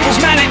syllables.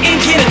 Man are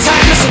inking and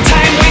timeless, and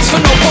time waits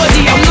for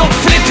nobody. I'm not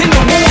flipping, the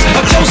walls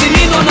are closing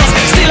in on us.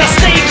 Still I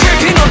stay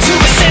gripping onto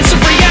a sense of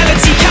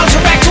reality.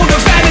 Counteract all the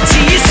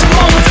vanity, it's a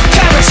moment of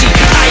clarity.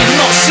 I am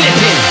not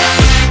slipping.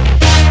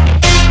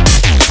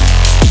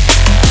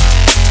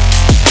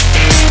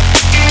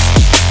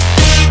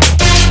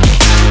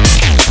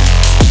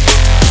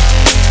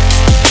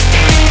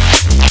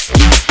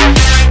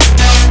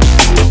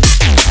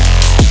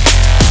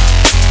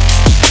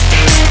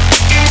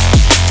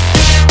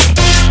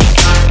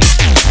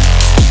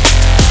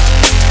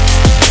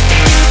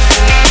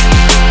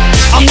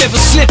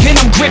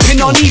 I'm gripping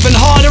on even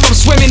harder. I'm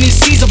swimming in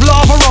seas of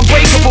lava,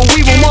 unbreakable.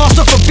 We will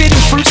master forbidden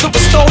fruits that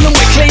were stolen.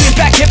 We're claiming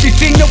back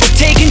everything that was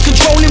taken,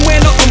 controlling.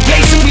 We're not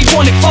complacent, we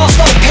want it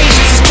faster. The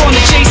patience is gone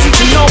adjacent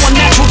to no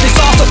unnatural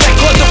disaster. Thank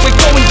God that we're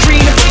going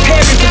green and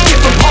preparing for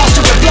different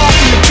pasture. We're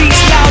blasting the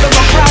beast louder.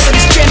 I'm proud of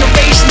this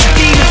generation. The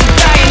demons are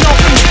dying off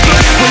in the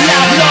good. We're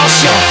loud last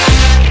year.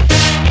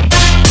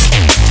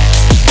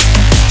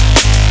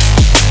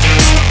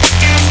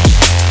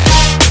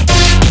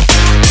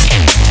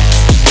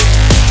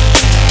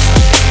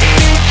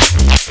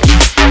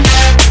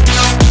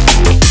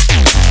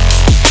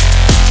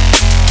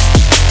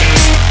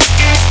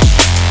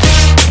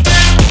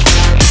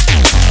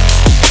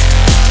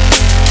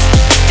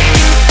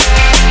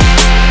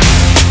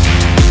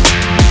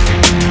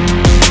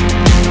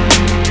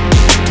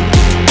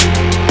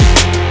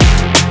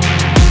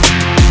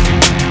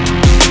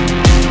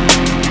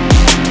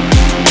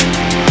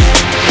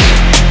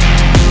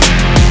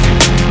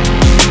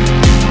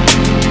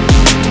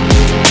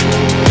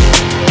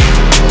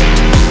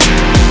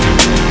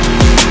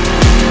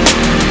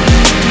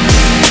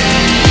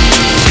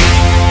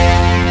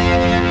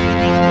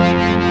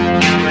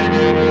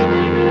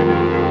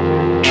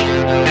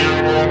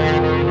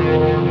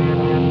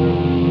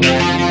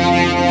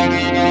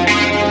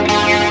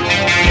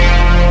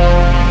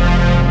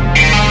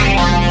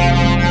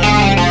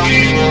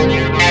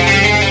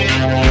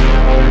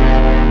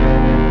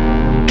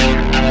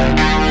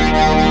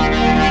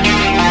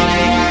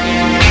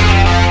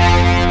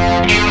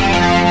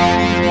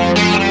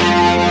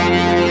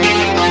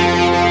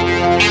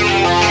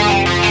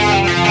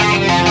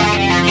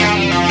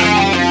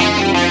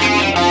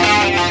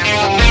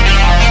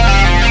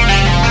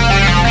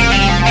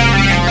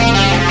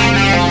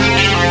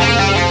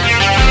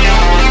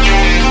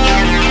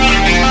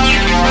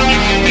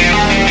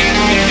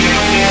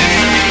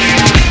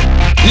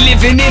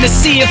 Living in a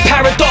sea of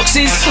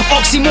paradoxes,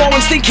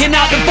 oxymorons thinking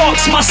out the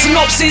box. My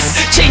synopsis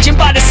changing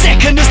by the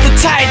second as the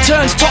tide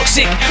turns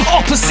toxic.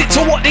 Opposite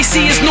to what they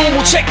see as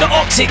normal, check the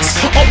optics.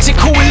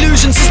 Optical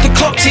illusions as the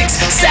clock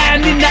ticks.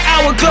 Sand in the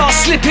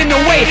hourglass slipping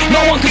away, no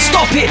one can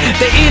stop it.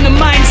 The inner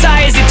mind's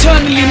eye is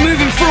eternally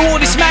moving through all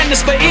this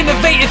madness, but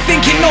innovative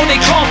thinking, no,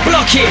 they can't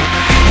block it.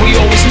 We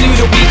always knew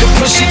that we could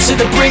push it to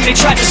the brink. They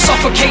tried to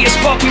suffocate us,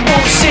 but we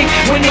won't sink.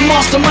 When the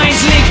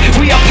masterminds link,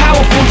 we are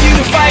powerful,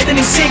 unified and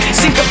in sync.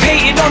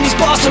 Syncopated on these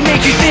bars to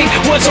make you think.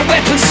 Words are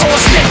weapons, so I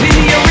step in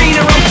the arena.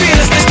 I'm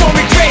fearless, there's no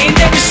regretting.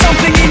 There is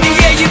something in the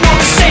air, you know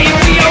the saying.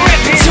 We are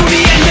epic to the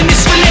end, and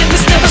it's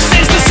relentless, never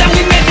senseless. And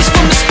we meant this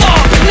from the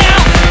start, but now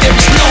there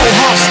is no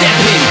half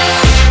stepping.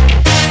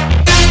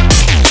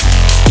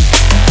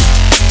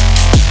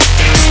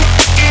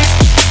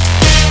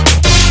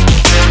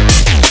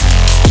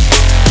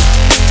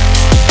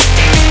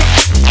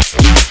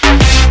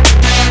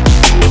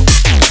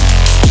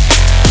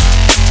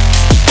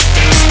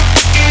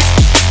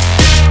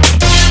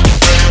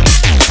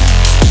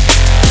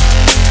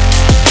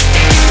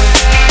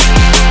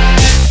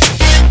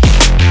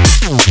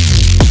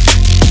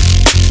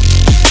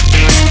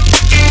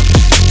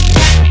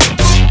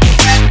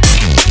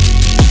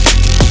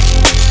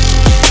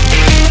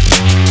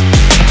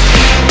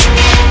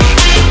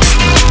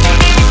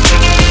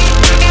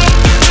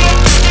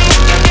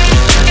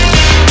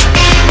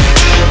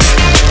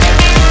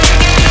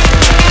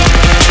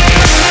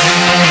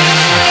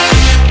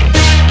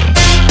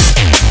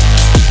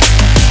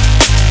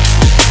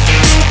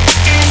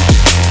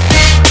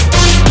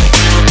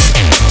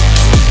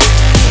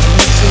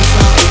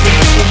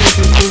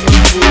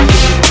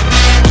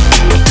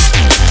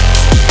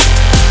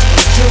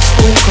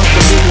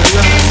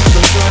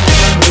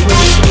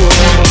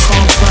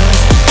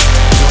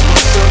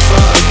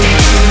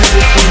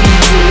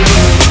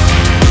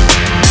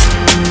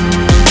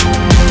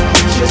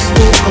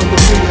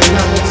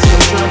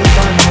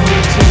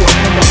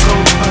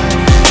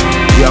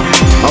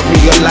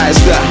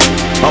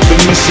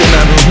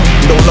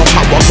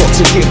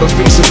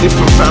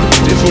 Different fam,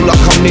 it feel like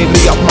I'm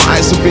nearly up, my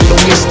eyes have been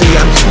all misty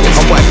and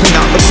I'm wiping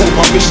out the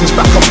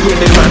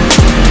grinning, man.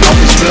 I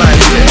was blind,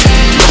 yeah,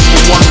 lost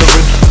and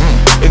wondering.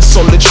 In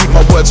solitude,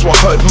 my words were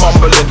heard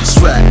mumbling,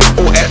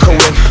 or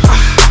echoing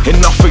in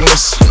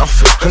nothingness,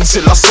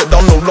 until I said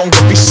I'll no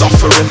longer be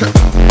suffering.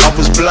 I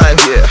was blind,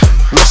 yeah,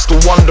 lost or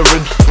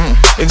wondering.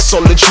 In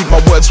solitude, my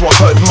words were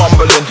heard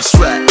mumbling,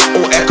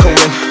 or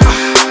echoing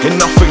in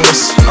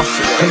nothingness,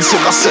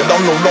 until I said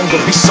I'll no longer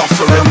be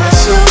suffering. Found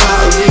myself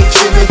out of reach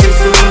in a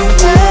different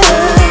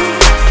world.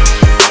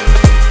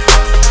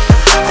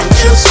 I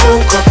just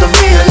woke up and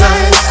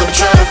realized I'm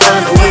trying to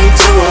find a way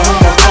to a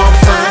home I can't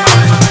find.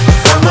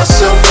 Found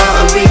myself out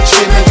of reach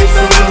in a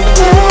different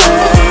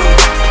world.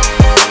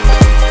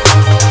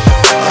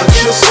 I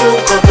just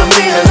woke up and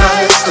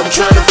realized I'm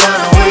trying to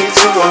find a way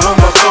to a home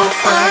I can't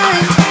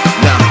find.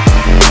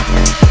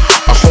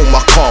 A home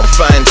I can't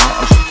find.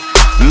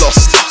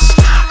 Lost,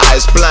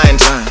 eyes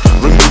blind.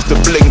 Remove the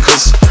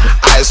blinkers,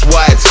 eyes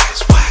wide.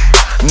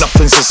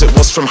 Nothing's as it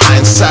was from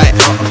hindsight.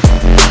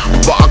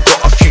 But I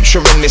got a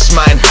future in this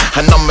mind,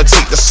 and I'ma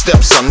take the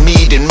steps I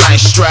need in my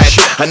stride.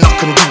 And I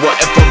can do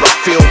whatever I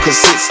feel, cause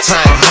it's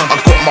time. I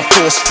got my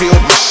force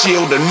field, my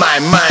shield and my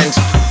mind.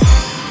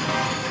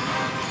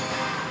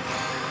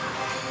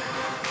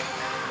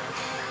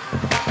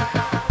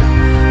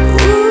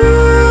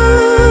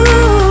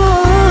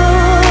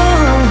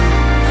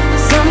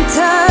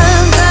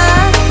 Sometimes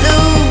I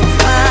lose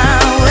my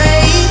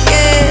way,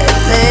 get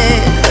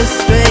led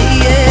astray,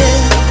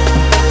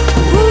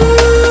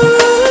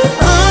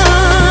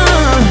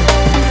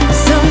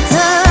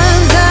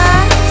 sometimes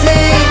I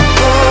take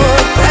for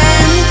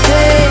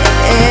granted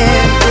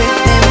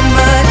everything,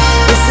 but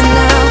listen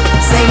now,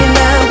 say it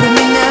now, with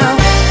me now,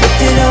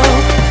 lift it all,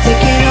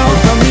 take it all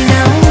from me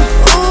now.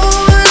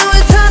 Ooh, I know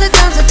it's hard at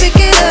times to pick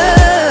it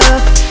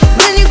up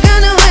when you got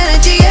no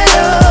energy at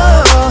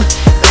all,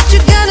 but you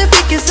gotta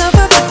pick yourself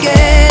up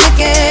again,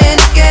 again,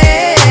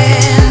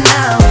 again.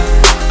 Now,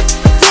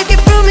 take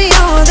it from me,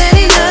 you're more than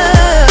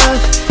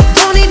enough.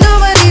 Don't need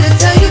nobody to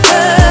tell you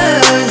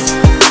 'cause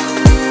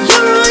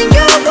you're on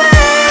your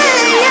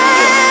way,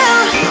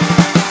 yeah.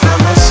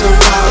 Found myself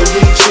out of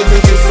reach in a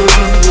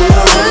different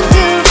world.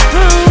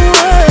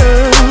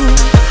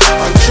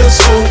 I just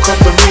woke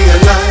up and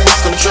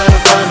realized I'm trying to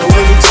find a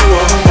way to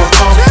a home I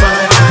can't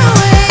find.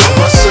 Found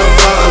myself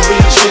out of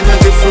reach in a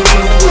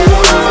different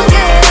world.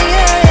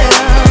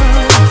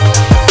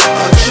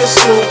 I just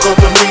woke up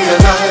and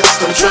realized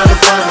I'm trying to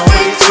find a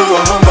way to a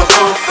home I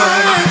can't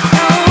find.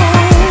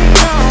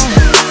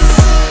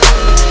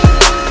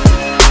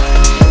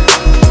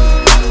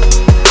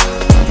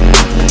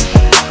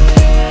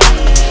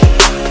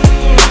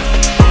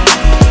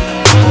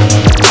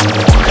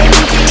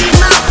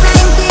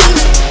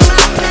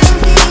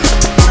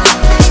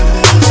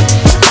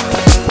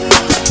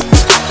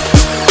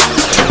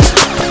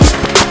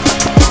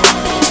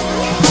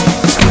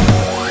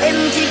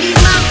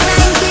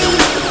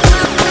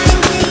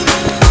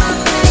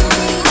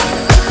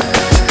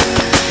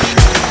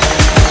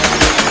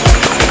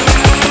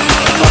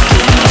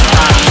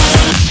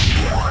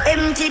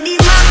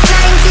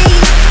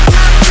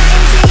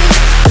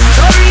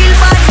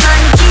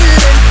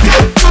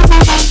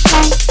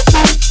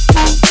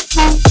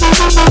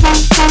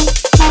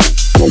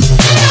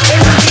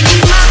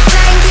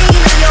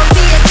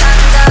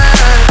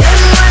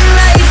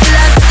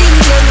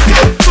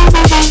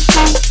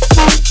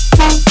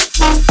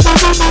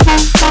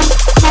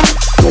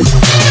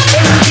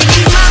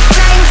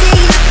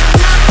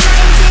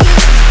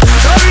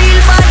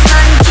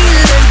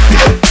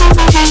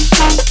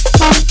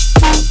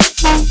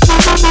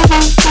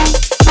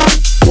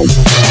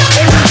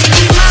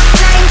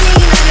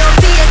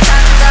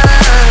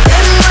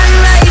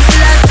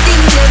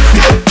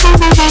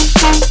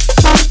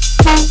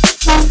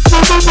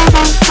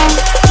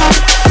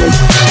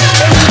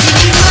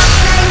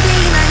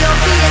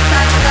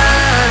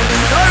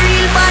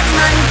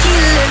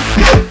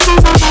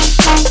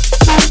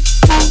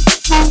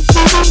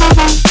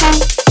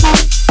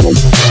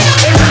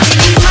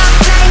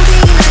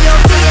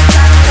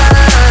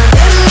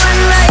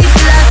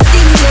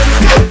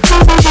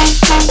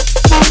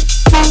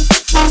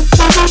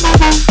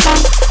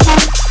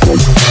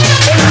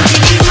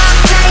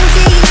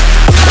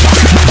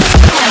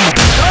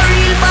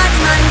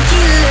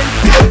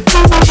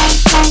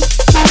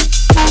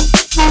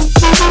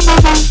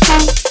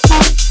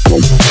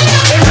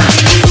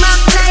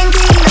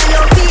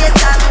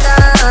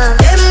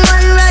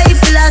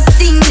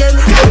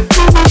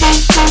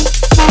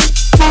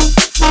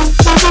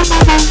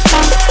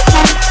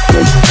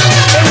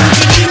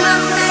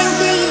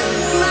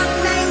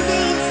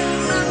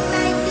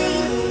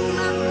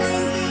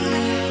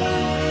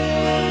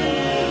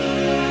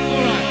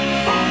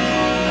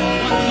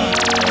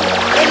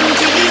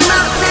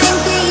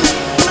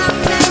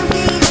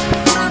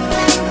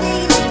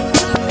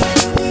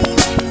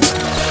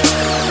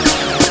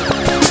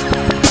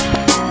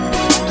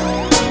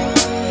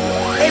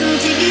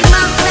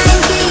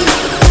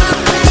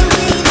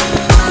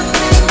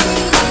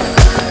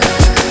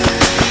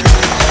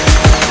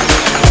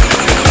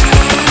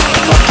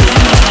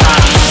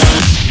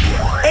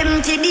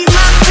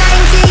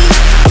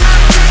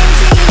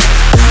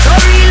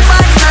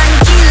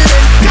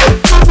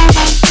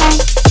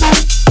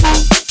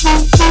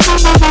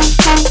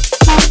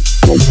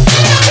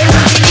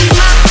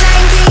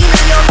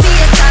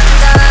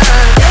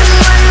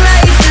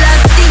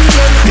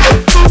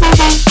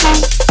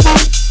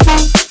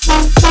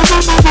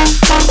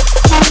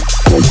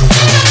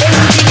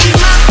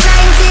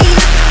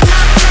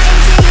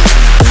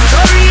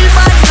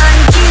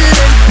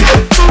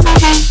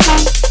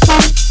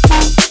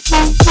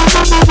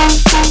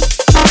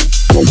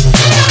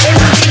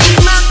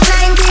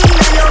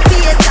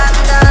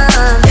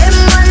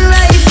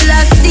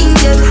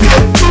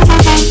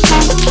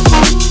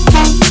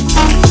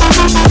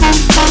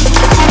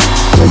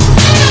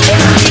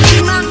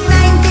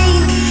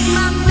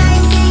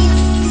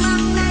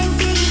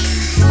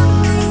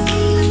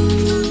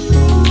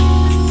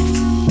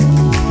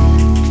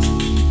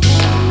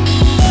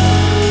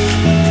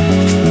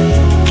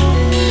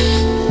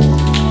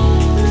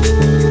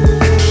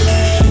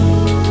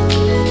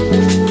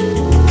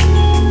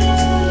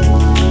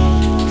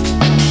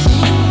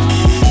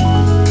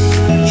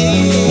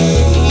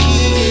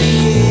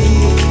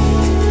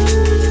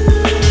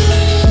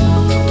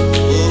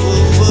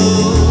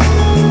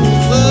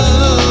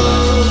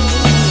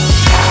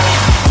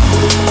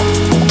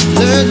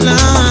 Blurred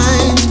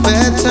lines,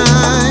 bad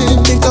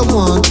time. Think I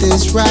want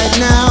this right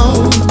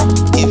now.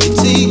 If you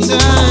take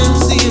time,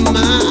 see in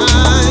my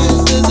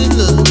eyes, does it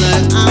look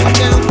like I'm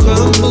down,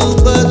 crumble,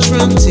 but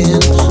from 10?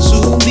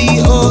 Soon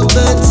be all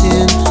but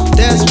 10.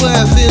 That's where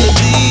I feel to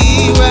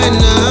be right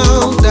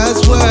now.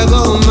 That's where I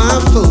go my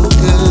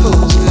focus.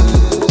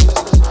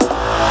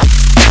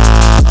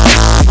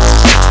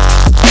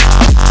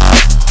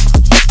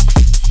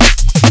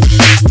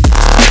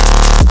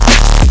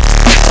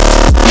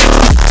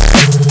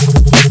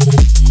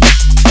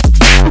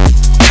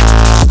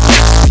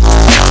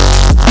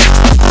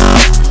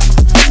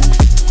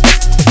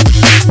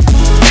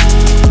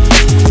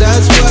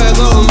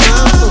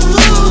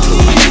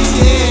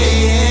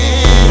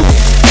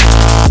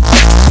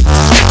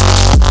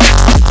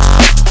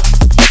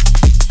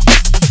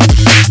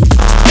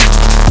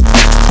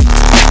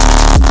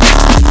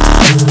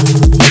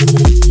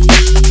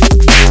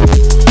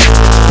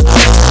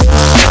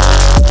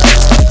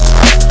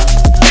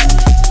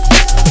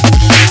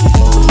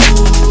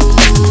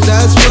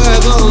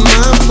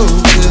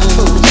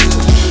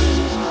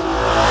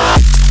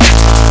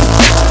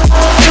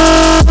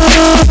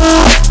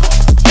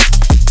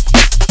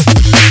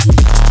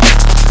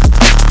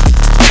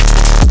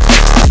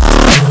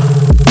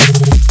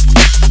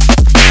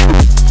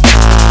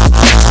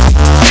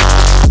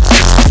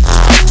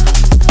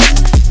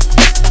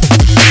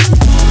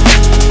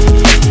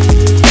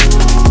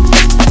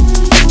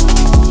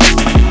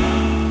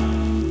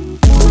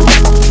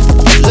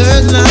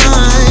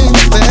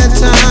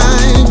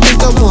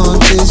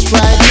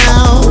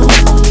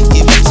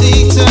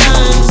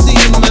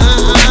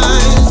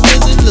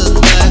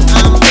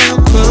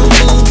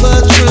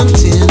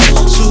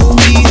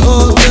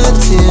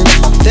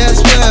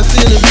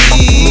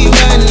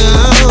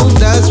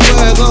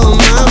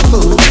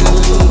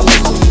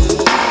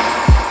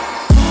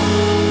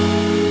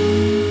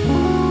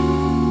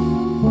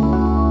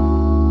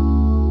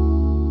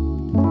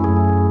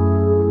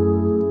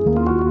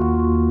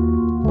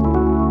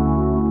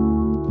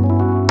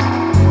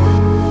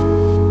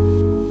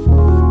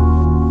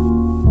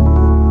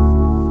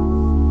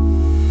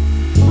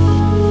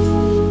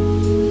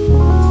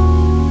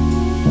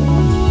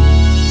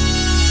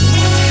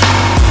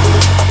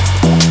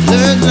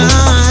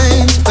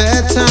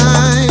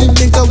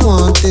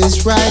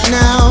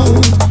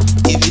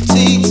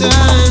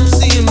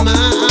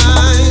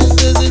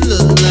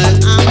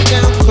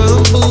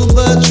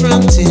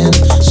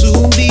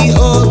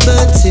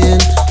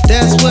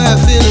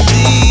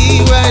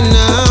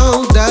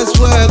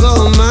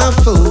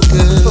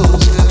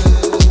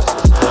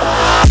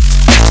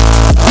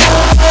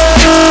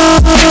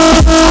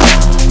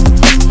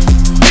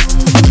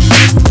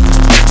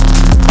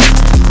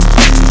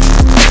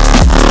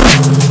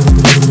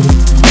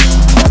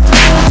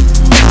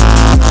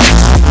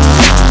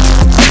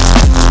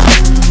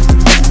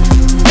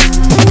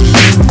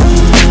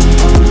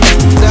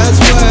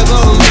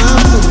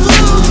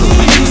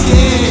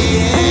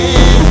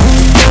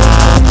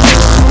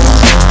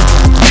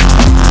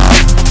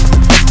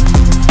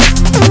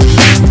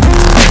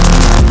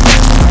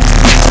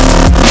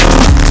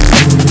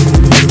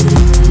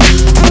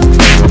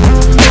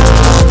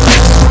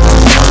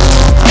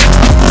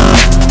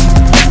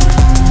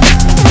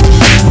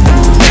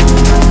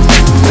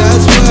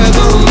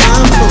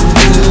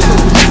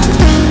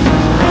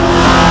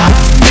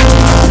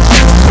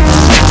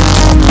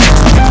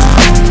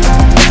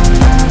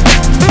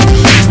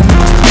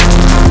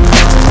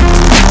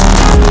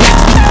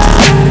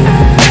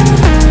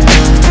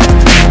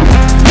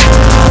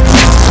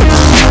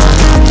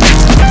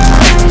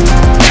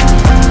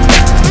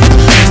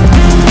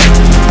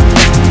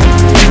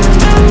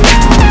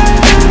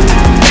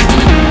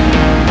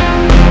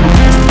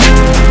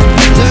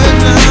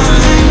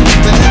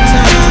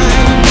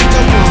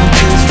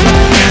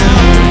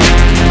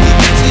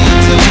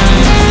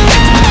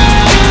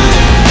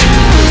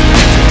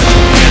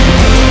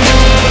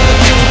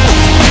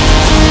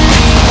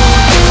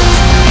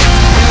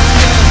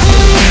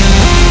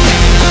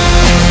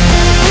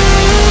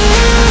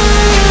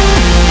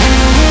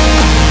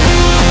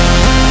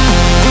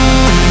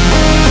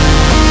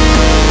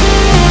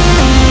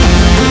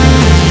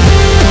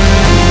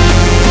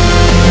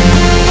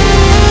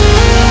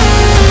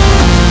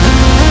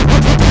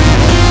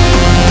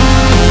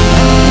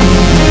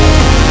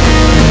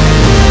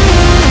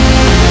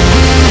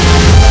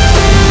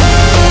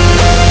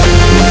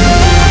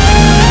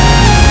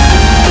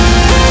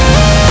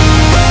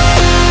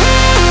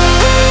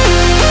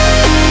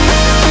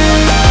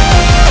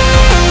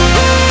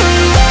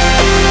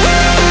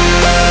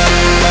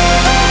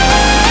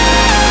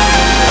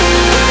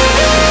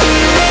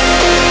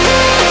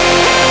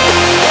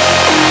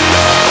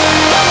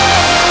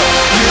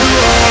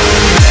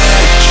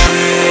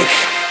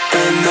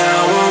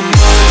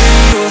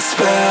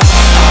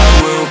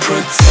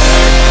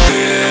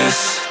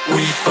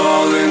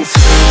 Fall into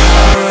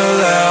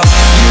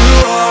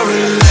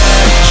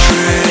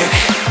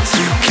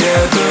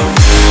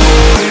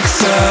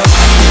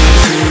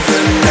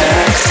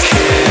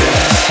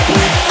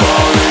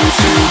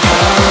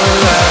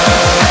parallel.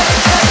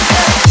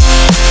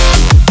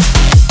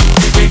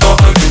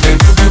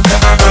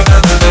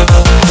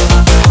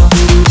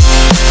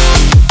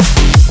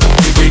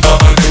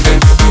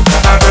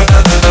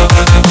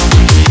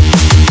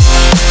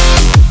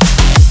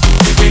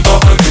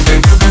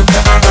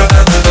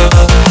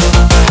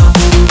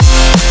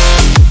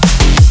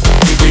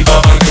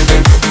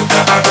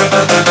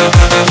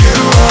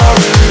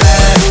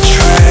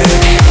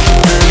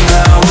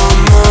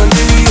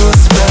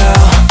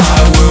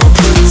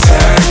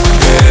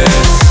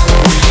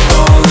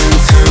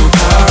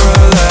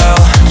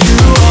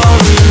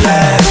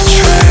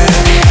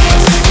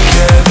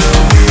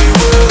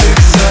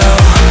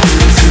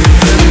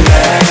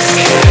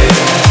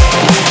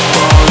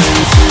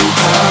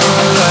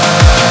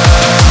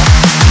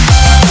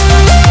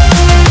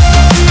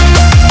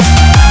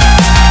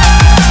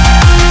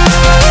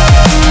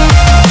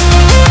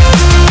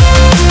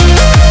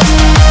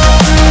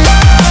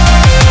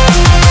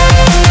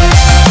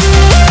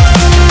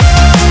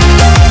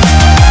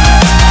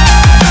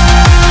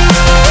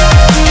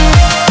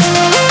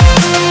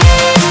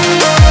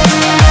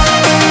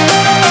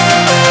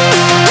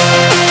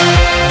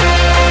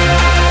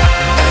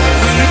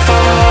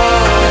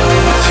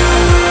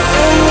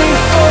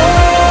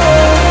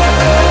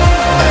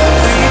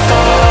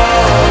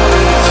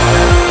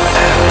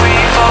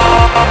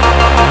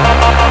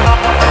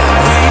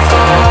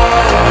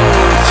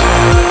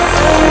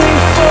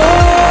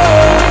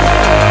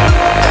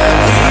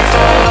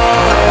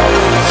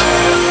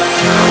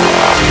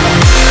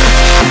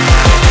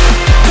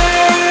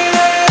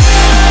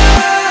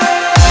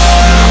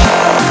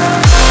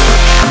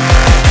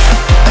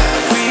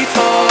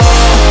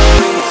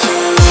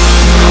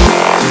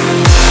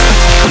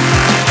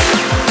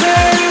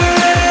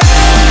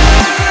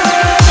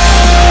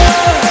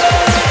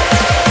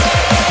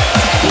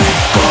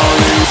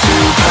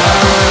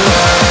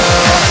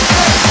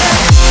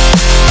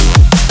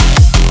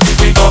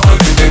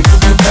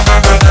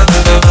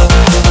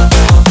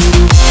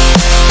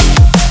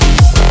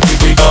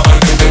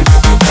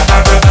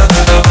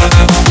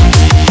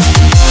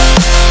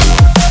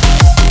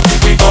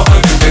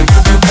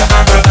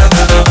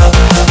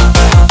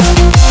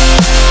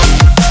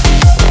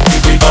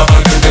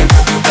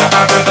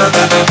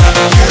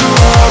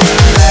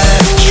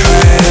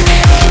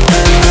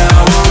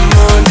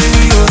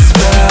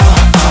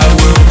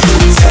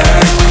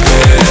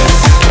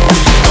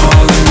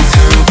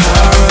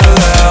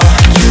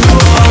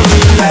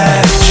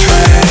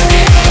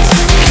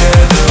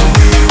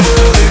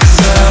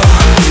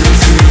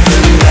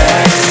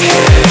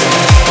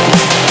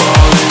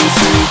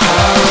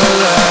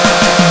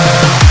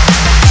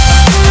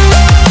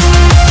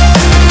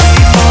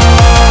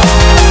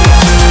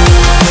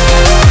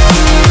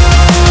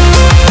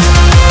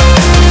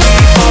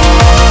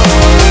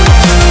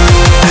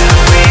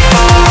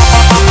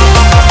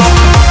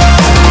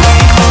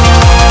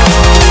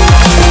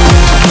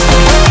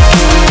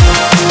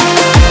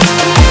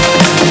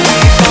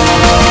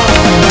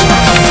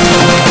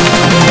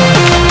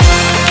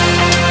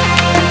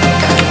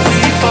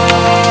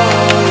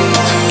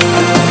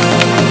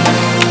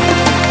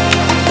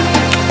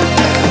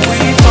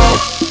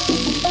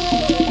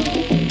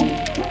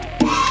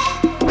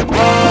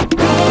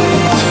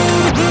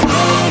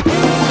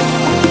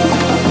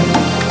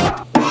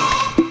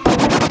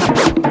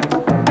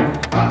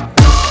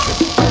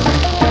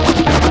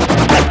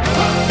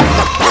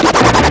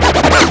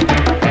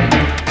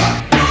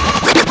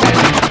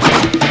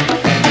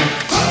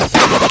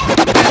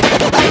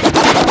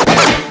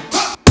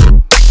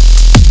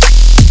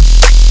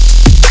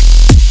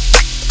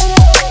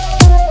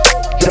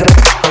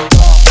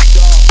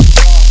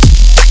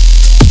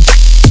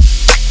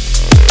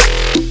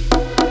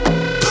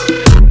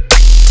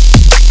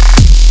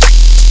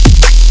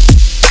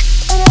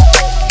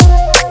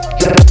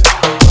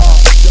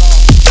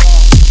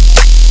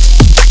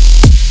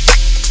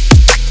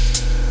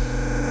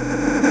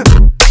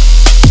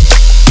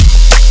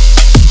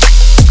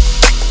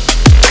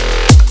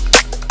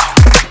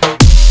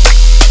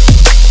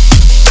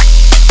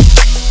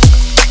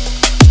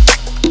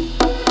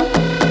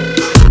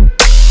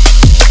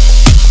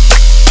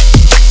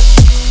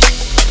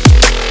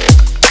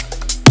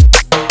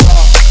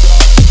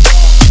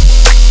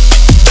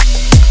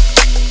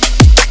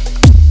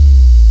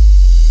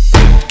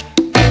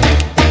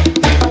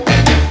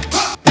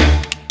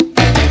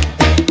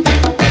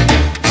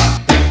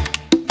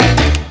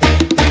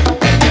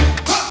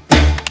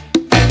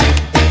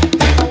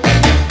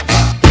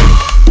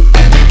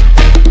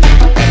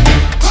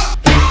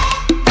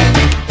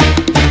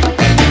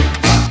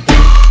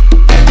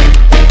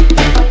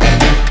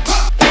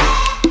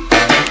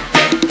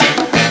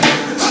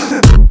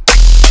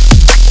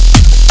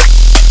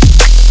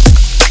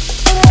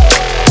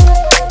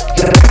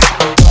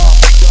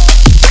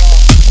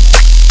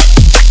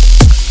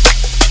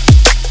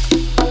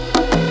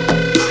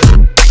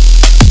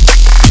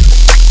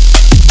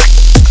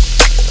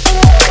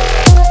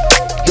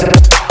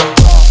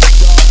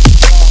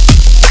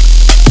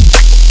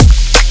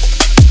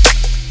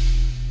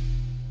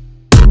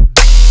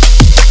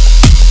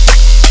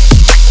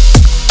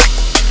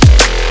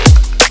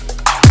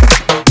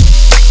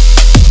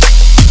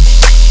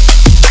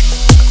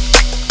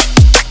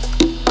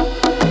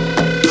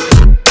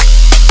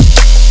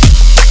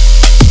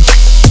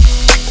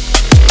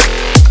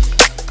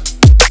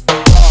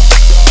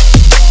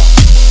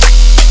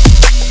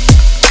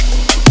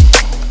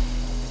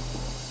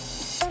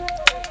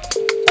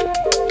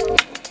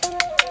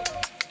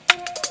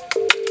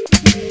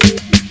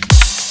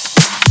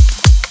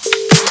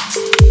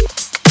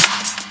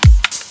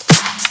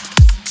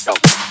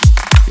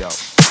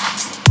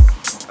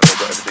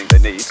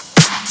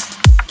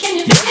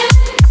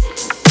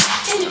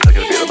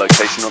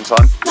 station on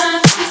time?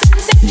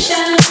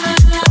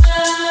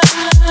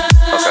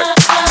 Okay.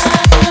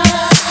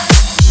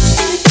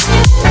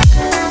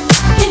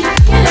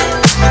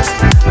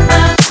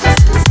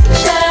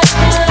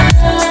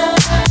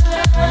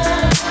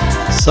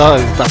 So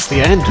that's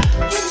the end.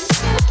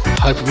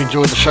 Hope you've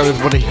enjoyed the show,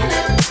 everybody.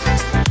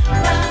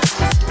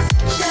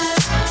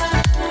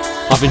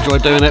 I've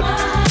enjoyed doing it,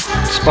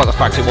 despite the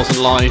fact it wasn't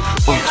live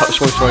on Touch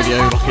Choice Radio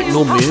like it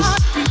normally is.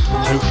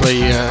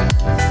 Hopefully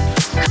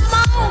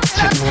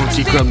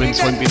technology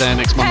gremlins won't be there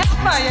next month and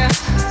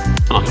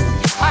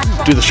I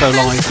can do the show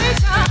live.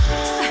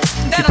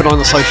 Keep an eye on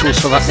the socials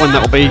for that, when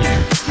that will be,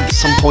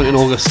 some point in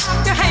August.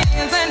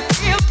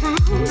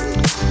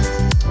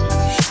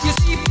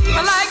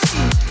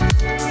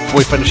 Before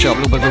we finish up, a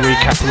little bit of a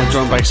recap on the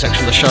drum and bass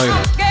section of the show.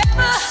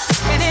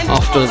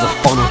 After the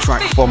final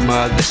track from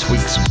this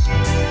week's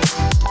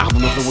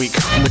album of the week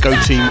from the Go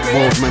Team,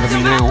 World Remember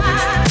Me Now.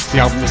 The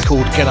album is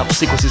called Get Up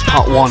Sequences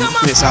Part 1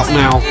 and it's out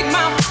now.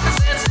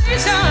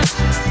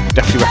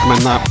 Definitely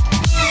recommend that.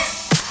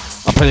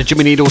 I played a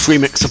Jimmy Needles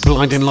remix of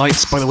Blinding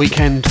Lights by The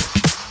Weeknd.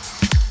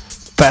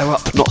 Bear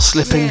Up, Not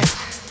Slipping.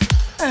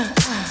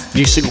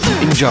 New single from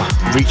Inja,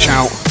 Reach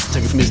Out,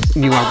 taken from his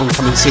new album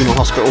coming soon on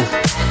Hospital.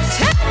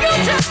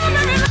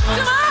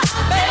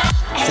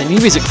 The new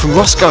music from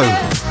Roscoe.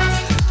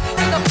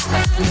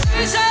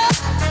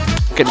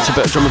 Getting into a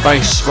bit of drum and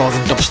bass rather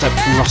than dubstep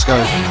from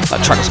Roscoe.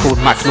 That track was called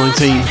Mac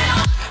 19.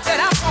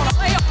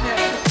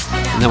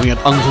 And then we had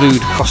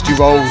Unglued, Crusty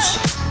Rolls,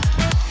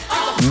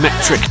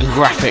 Metric and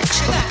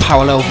Graphics of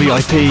Parallel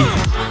VIP.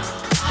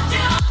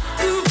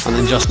 And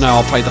then just now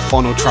I played the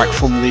final track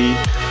from the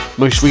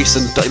most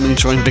recent Dirty Mini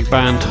Train big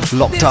band,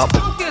 Locked Up.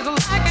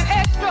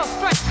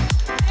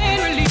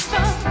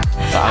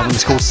 That album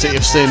is called City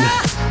of Sin.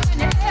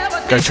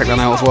 Go check that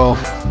out as well.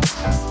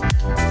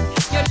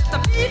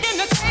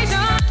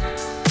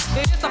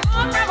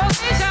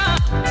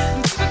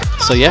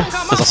 So yeah,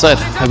 as I said,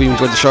 hope you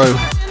enjoyed the show.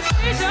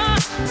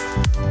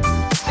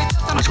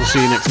 I shall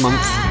see you next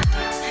month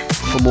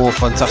for more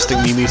fantastic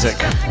new music.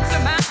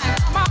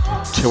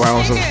 2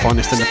 hours of the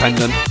finest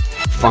independent,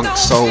 funk,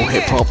 soul,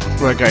 hip hop,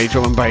 reggae,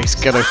 drum and bass,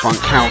 ghetto funk,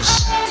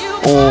 house,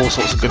 all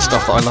sorts of good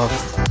stuff that I love.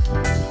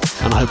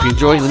 And I hope you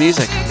enjoy the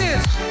music.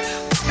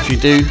 If you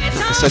do,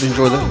 like I said,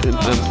 enjoy them,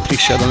 please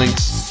share the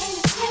links.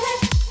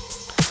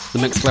 The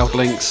Mixcloud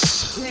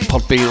links,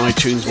 Podbean,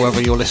 iTunes, wherever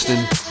you're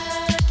listening.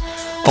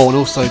 Oh, and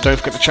also don't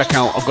forget to check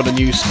out, I've got a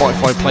new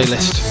Spotify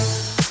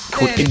playlist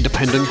called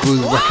Independent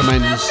Groove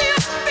Recommends.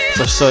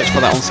 So search for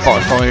that on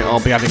Spotify, I'll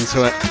be adding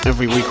to it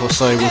every week or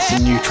so with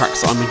some new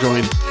tracks that I'm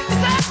enjoying.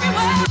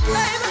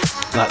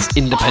 That's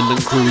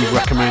Independent Groove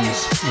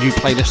Recommends, new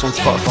playlist on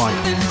Spotify.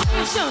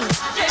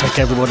 Take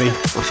care everybody,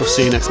 I shall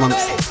see you next month.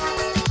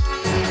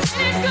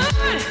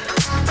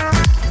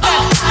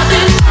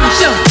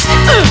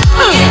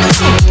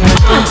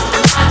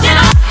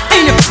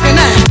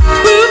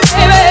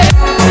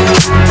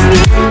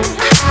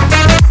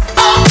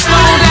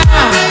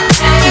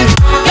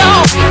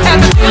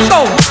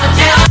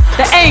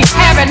 They ain't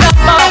having no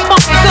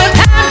motherfucking good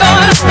time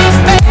going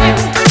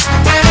on.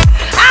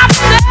 I'm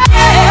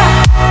there.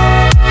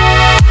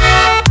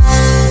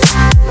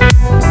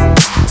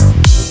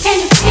 Can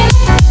you feel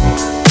it?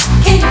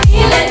 Can you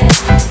feel it?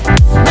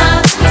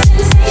 My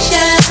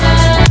sensation.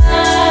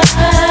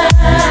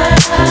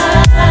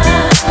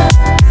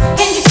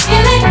 Can you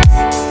feel it?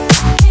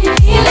 Can you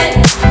feel it?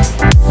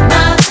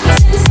 My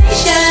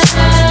sensation.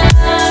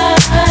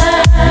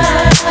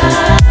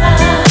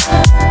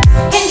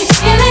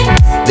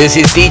 This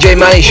is DJ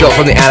Manny Shot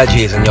from the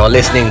Allergies and you're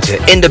listening to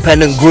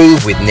Independent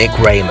Groove with Nick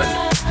Raymond.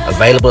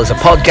 Available as a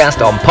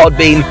podcast on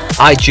Podbean,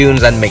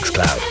 iTunes and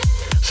Mixcloud.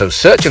 So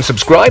search and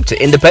subscribe to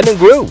Independent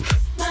Groove.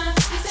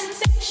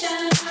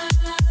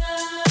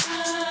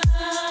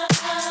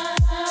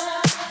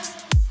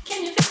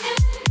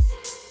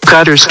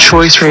 Cutter's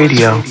Choice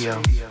Radio.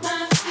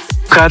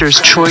 Cutter's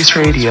Choice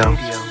Radio.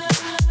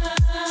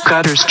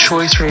 Cutter's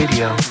Choice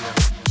Radio.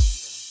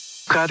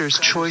 Cutter's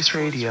Choice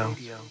Radio.